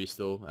Halo 3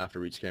 still after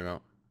Reach came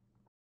out.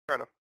 Fair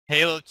enough.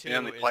 Halo 2 We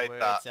only is played where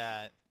that. it's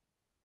at.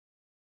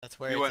 That's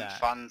where We it's weren't at.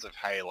 fans of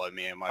Halo,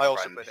 me and my I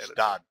also friend's played Halo 2.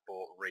 dad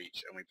bought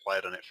Reach and we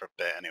played on it for a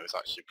bit and it was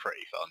actually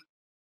pretty fun.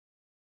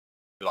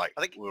 Like,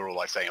 I think- we were all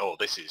like saying, oh,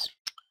 this is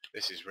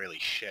really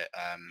shit,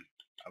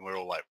 and we're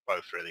all like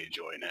both really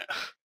enjoying it.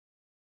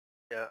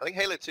 Yeah, I think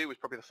Halo 2 was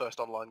probably the first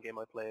online game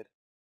I played.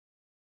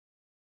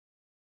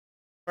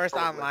 First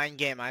Probably. online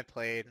game I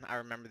played, I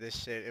remember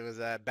this shit. It was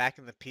back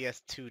in the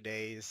PS2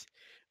 days.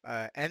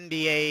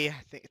 NBA,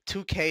 I think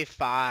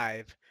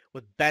 2K5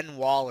 with Ben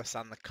Wallace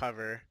on the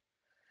cover.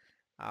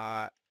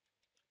 Got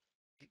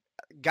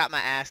my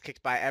ass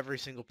kicked by every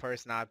single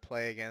person I'd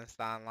play against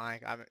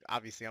online.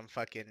 Obviously I'm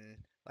fucking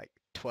like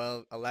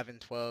 11,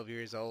 12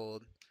 years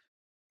old.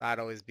 I'd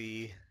always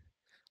be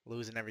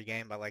losing every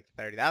game by like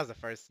 30. That was the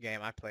first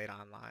game I played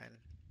online.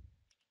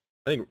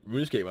 I think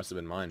RuneScape must have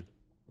been mine.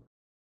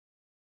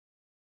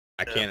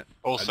 I Yeah. can't.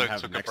 Also I didn't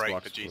have took an a break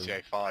Xbox for before.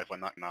 GTA 5 when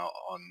that came out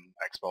on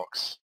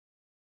Xbox.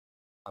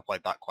 I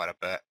played that quite a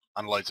bit,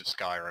 and loads of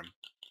Skyrim.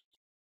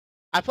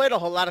 I played a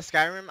whole lot of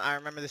Skyrim. I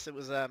remember this. It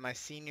was my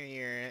senior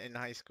year in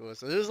high school,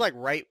 so it was like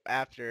right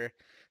after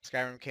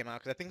Skyrim came out.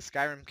 Because I think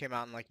Skyrim came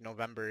out in like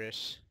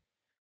November-ish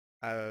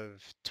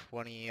of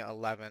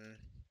 2011,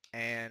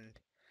 and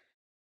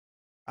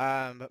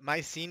but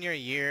my senior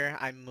year,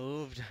 I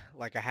moved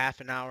like a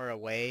half an hour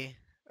away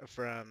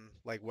from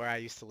like where I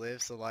used to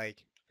live. So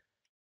like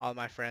all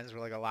my friends were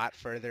like a lot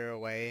further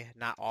away.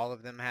 Not all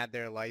of them had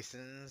their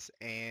license,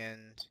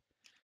 and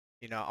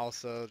you know,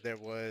 also there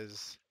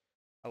was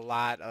a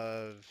lot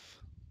of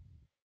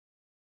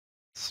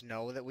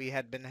snow that we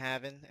had been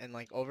having, and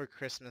like over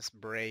Christmas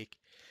break,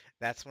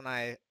 that's when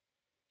I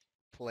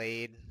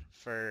played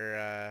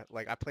for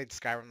like I played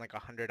Skyrim like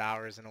 100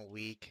 hours in a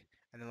week,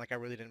 and then like I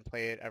really didn't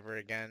play it ever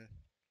again.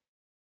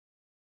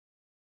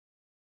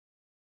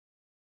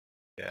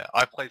 Yeah,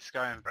 I played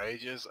Skyrim for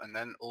ages, and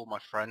then all my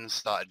friends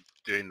started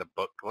doing the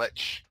book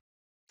glitch,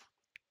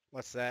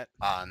 What's that?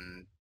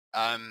 and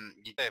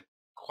you did a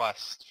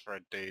quest for a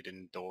dude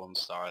in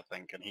Dawnstar, I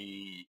think, and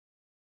he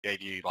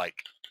gave you like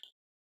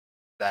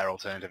their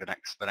alternative the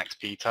next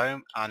XP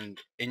tome, and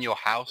in your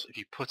house, if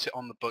you put it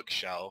on the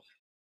bookshelf,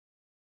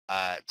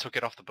 took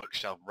it off the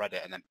bookshelf, read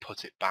it, and then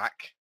put it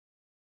back,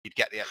 you'd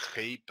get the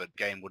XP, but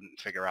the game wouldn't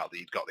figure out that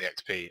you'd got the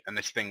XP, and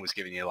this thing was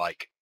giving you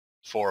like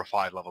 4 or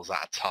 5 levels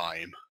at a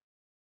time.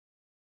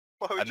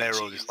 Why would And you they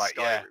were all cheat just in like,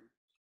 yeah. Skyrim?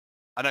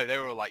 I know, they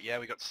were all like, yeah,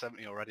 we got to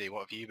 70 already,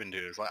 what have you been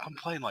doing? It was like, I'm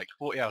playing like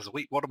 40 hours a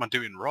week, what am I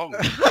doing wrong?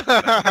 And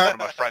then one of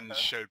my friends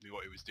showed me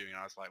what he was doing, and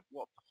I was like,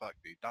 what the fuck,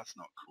 dude, that's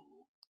not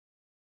cool.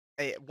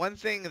 Hey, one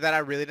thing that I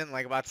really didn't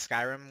like about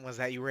Skyrim was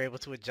that you were able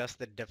to adjust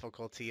the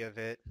difficulty of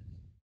it.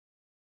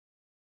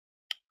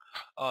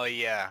 Oh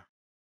yeah.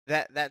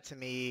 That to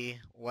me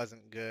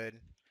wasn't good.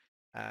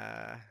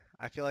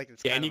 I feel like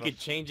it's Yeah, kind and you of a could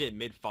change it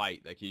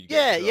mid-fight. Like you.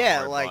 Yeah,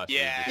 yeah, like-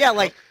 Yeah,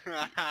 like,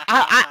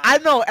 I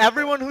know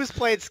everyone who's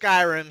played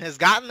Skyrim has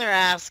gotten their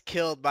ass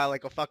killed by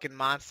like a fucking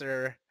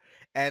monster,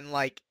 and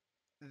like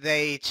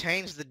they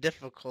changed the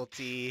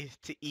difficulty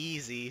to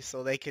easy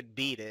so they could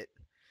beat it.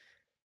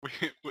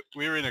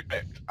 we were in a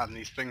crypt, and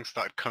these things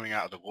started coming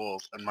out of the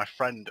walls, and my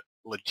friend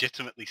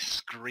legitimately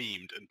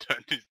screamed and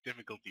turned his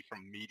difficulty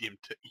from medium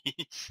to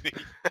easy.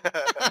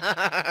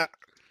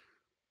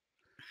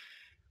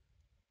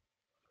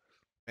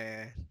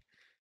 Man.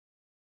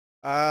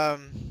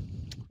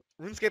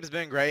 RuneScape has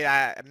been great.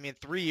 I mean,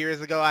 3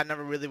 years ago, I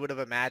never really would have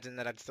imagined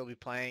that I'd still be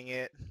playing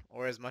it,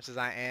 or as much as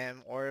I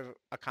am, or have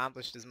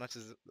accomplished as much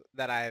as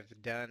that I've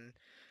done.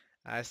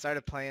 I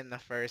started playing the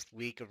first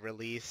week of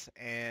release,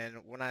 and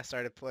when I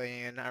started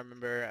playing, I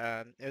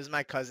remember it was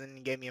my cousin.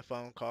 He gave me a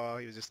phone call.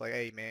 He was just like,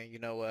 "Hey, man, you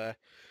know,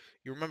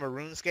 you remember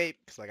RuneScape?"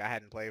 Because like I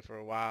hadn't played for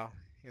a while.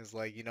 He was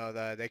like, "You know,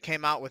 they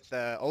came out with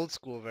the old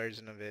school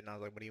version of it," and I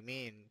was like, "What do you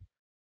mean?"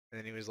 And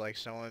then he was like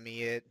showing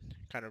me it,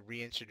 kind of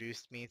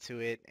reintroduced me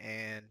to it,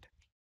 and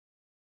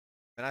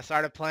then I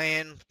started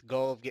playing with the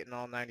goal of getting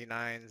all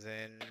 99s,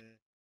 and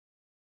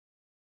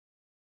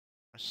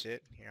oh,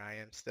 shit, here I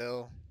am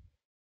still.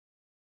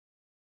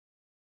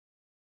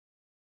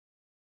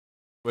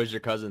 What does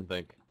your cousin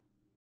think?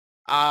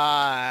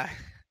 That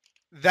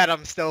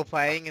I'm still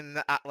playing,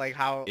 and like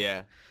how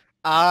Yeah.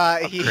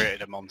 I've he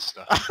created a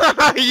monster.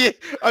 yeah,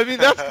 I mean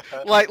that's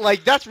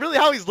like that's really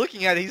how he's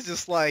looking at it. He's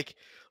just like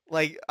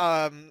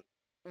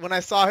when I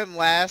saw him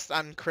last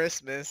on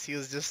Christmas, he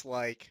was just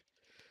like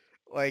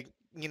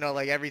you know,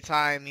 like every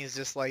time he's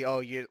just like, oh,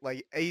 you're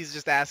like, he's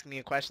just asking me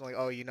a question like,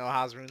 oh, you know,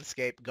 how's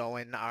RuneScape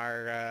going?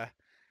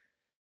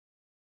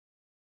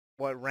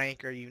 What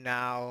rank are you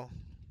now?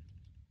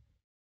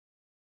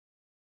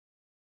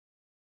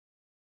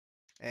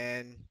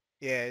 And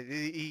yeah,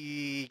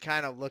 he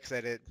kind of looks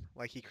at it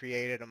like he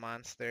created a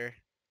monster.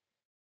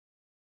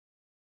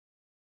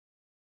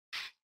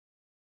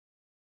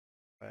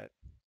 But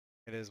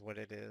it is what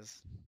it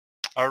is.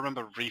 I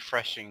remember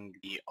refreshing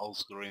the old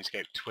school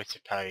RuneScape Twitter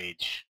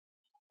page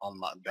on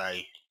that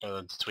day for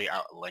them to tweet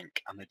out a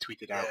link, and they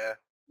tweeted out, Yeah.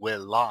 we're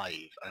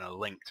live, and a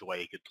link to where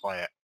you could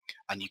play it.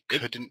 and you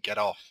couldn't get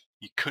off.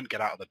 You couldn't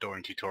get out of the door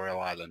in Tutorial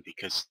Island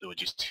because there were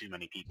just too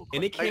many people.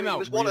 And it clicking. came out It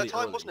was one at really a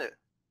time, early. wasn't it?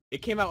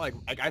 It came out like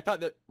I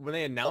thought that when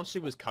they announced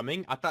it was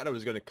coming, I thought it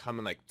was gonna come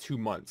in like 2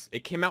 months.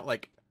 It came out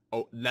like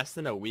less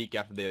than a week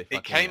after they fucking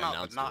It came out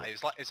at announced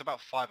night. It's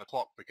about 5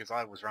 o'clock because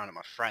I was around at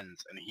my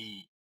friend's and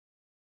he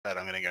said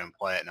I'm gonna go and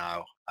play it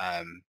now.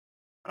 And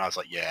I was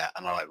like, yeah,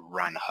 and I like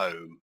ran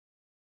home.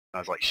 And I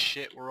was like,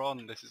 shit, we're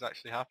on. This is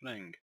actually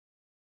happening.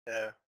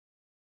 Yeah.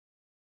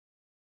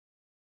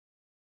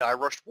 I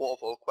rushed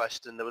Waterfall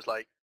Quest and there was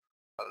like,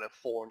 I don't know,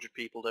 400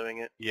 people doing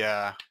it.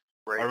 Yeah.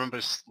 Great. I remember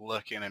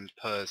lurking in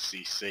Pers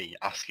CC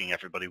asking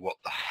everybody what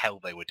the hell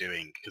they were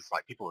doing because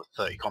like people were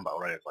 30 combat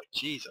already. I was like,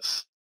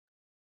 Jesus.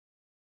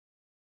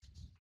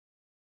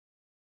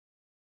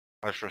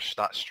 I just rushed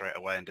that straight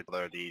away and did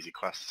the easy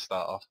quest to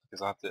start off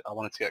because I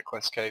wanted to get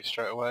Quest Cave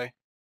straight away.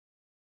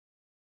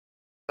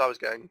 I was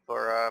going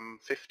for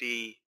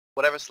 50,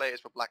 whatever slate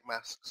is for Black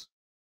Masks.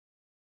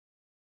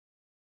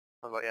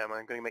 I was like, yeah man,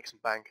 I'm going to make some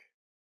bank.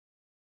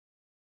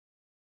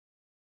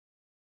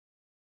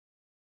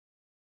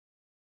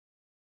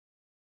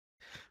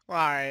 All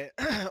right.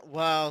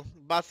 Well,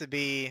 about to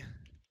be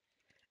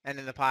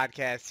ending the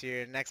podcast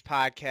here. Next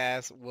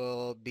podcast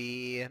will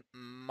be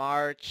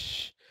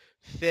March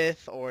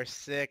 5th or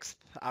 6th.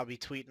 I'll be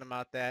tweeting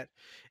about that.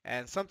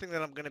 And something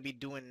that I'm going to be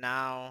doing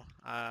now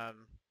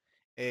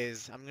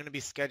is I'm going to be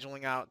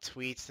scheduling out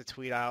tweets to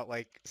tweet out,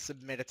 like,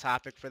 submit a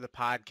topic for the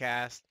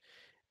podcast.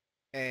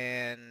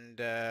 And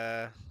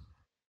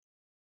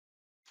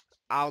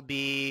I'll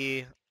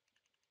be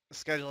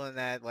scheduling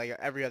that, like,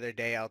 every other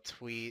day I'll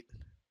tweet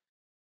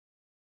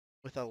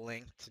with a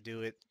link to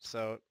do it.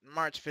 So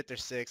March 5th or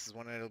 6th is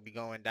when it'll be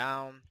going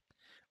down.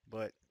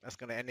 But that's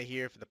going to end it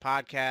here for the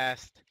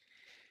podcast.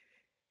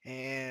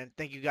 And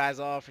thank you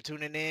guys all for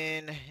tuning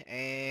in.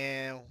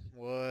 And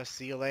we'll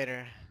see you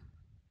later.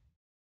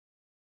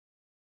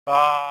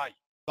 Bye.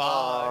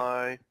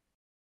 Bye.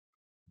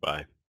 Bye. Bye.